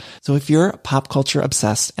more. So if you're pop culture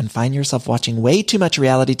obsessed and find yourself watching way too much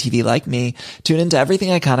reality TV like me, tune into Everything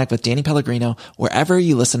Iconic with Danny Pellegrino, wherever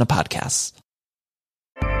you listen to podcasts.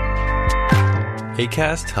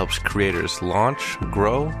 Acast helps creators launch,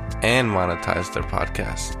 grow, and monetize their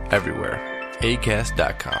podcasts everywhere.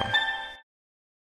 Acast.com.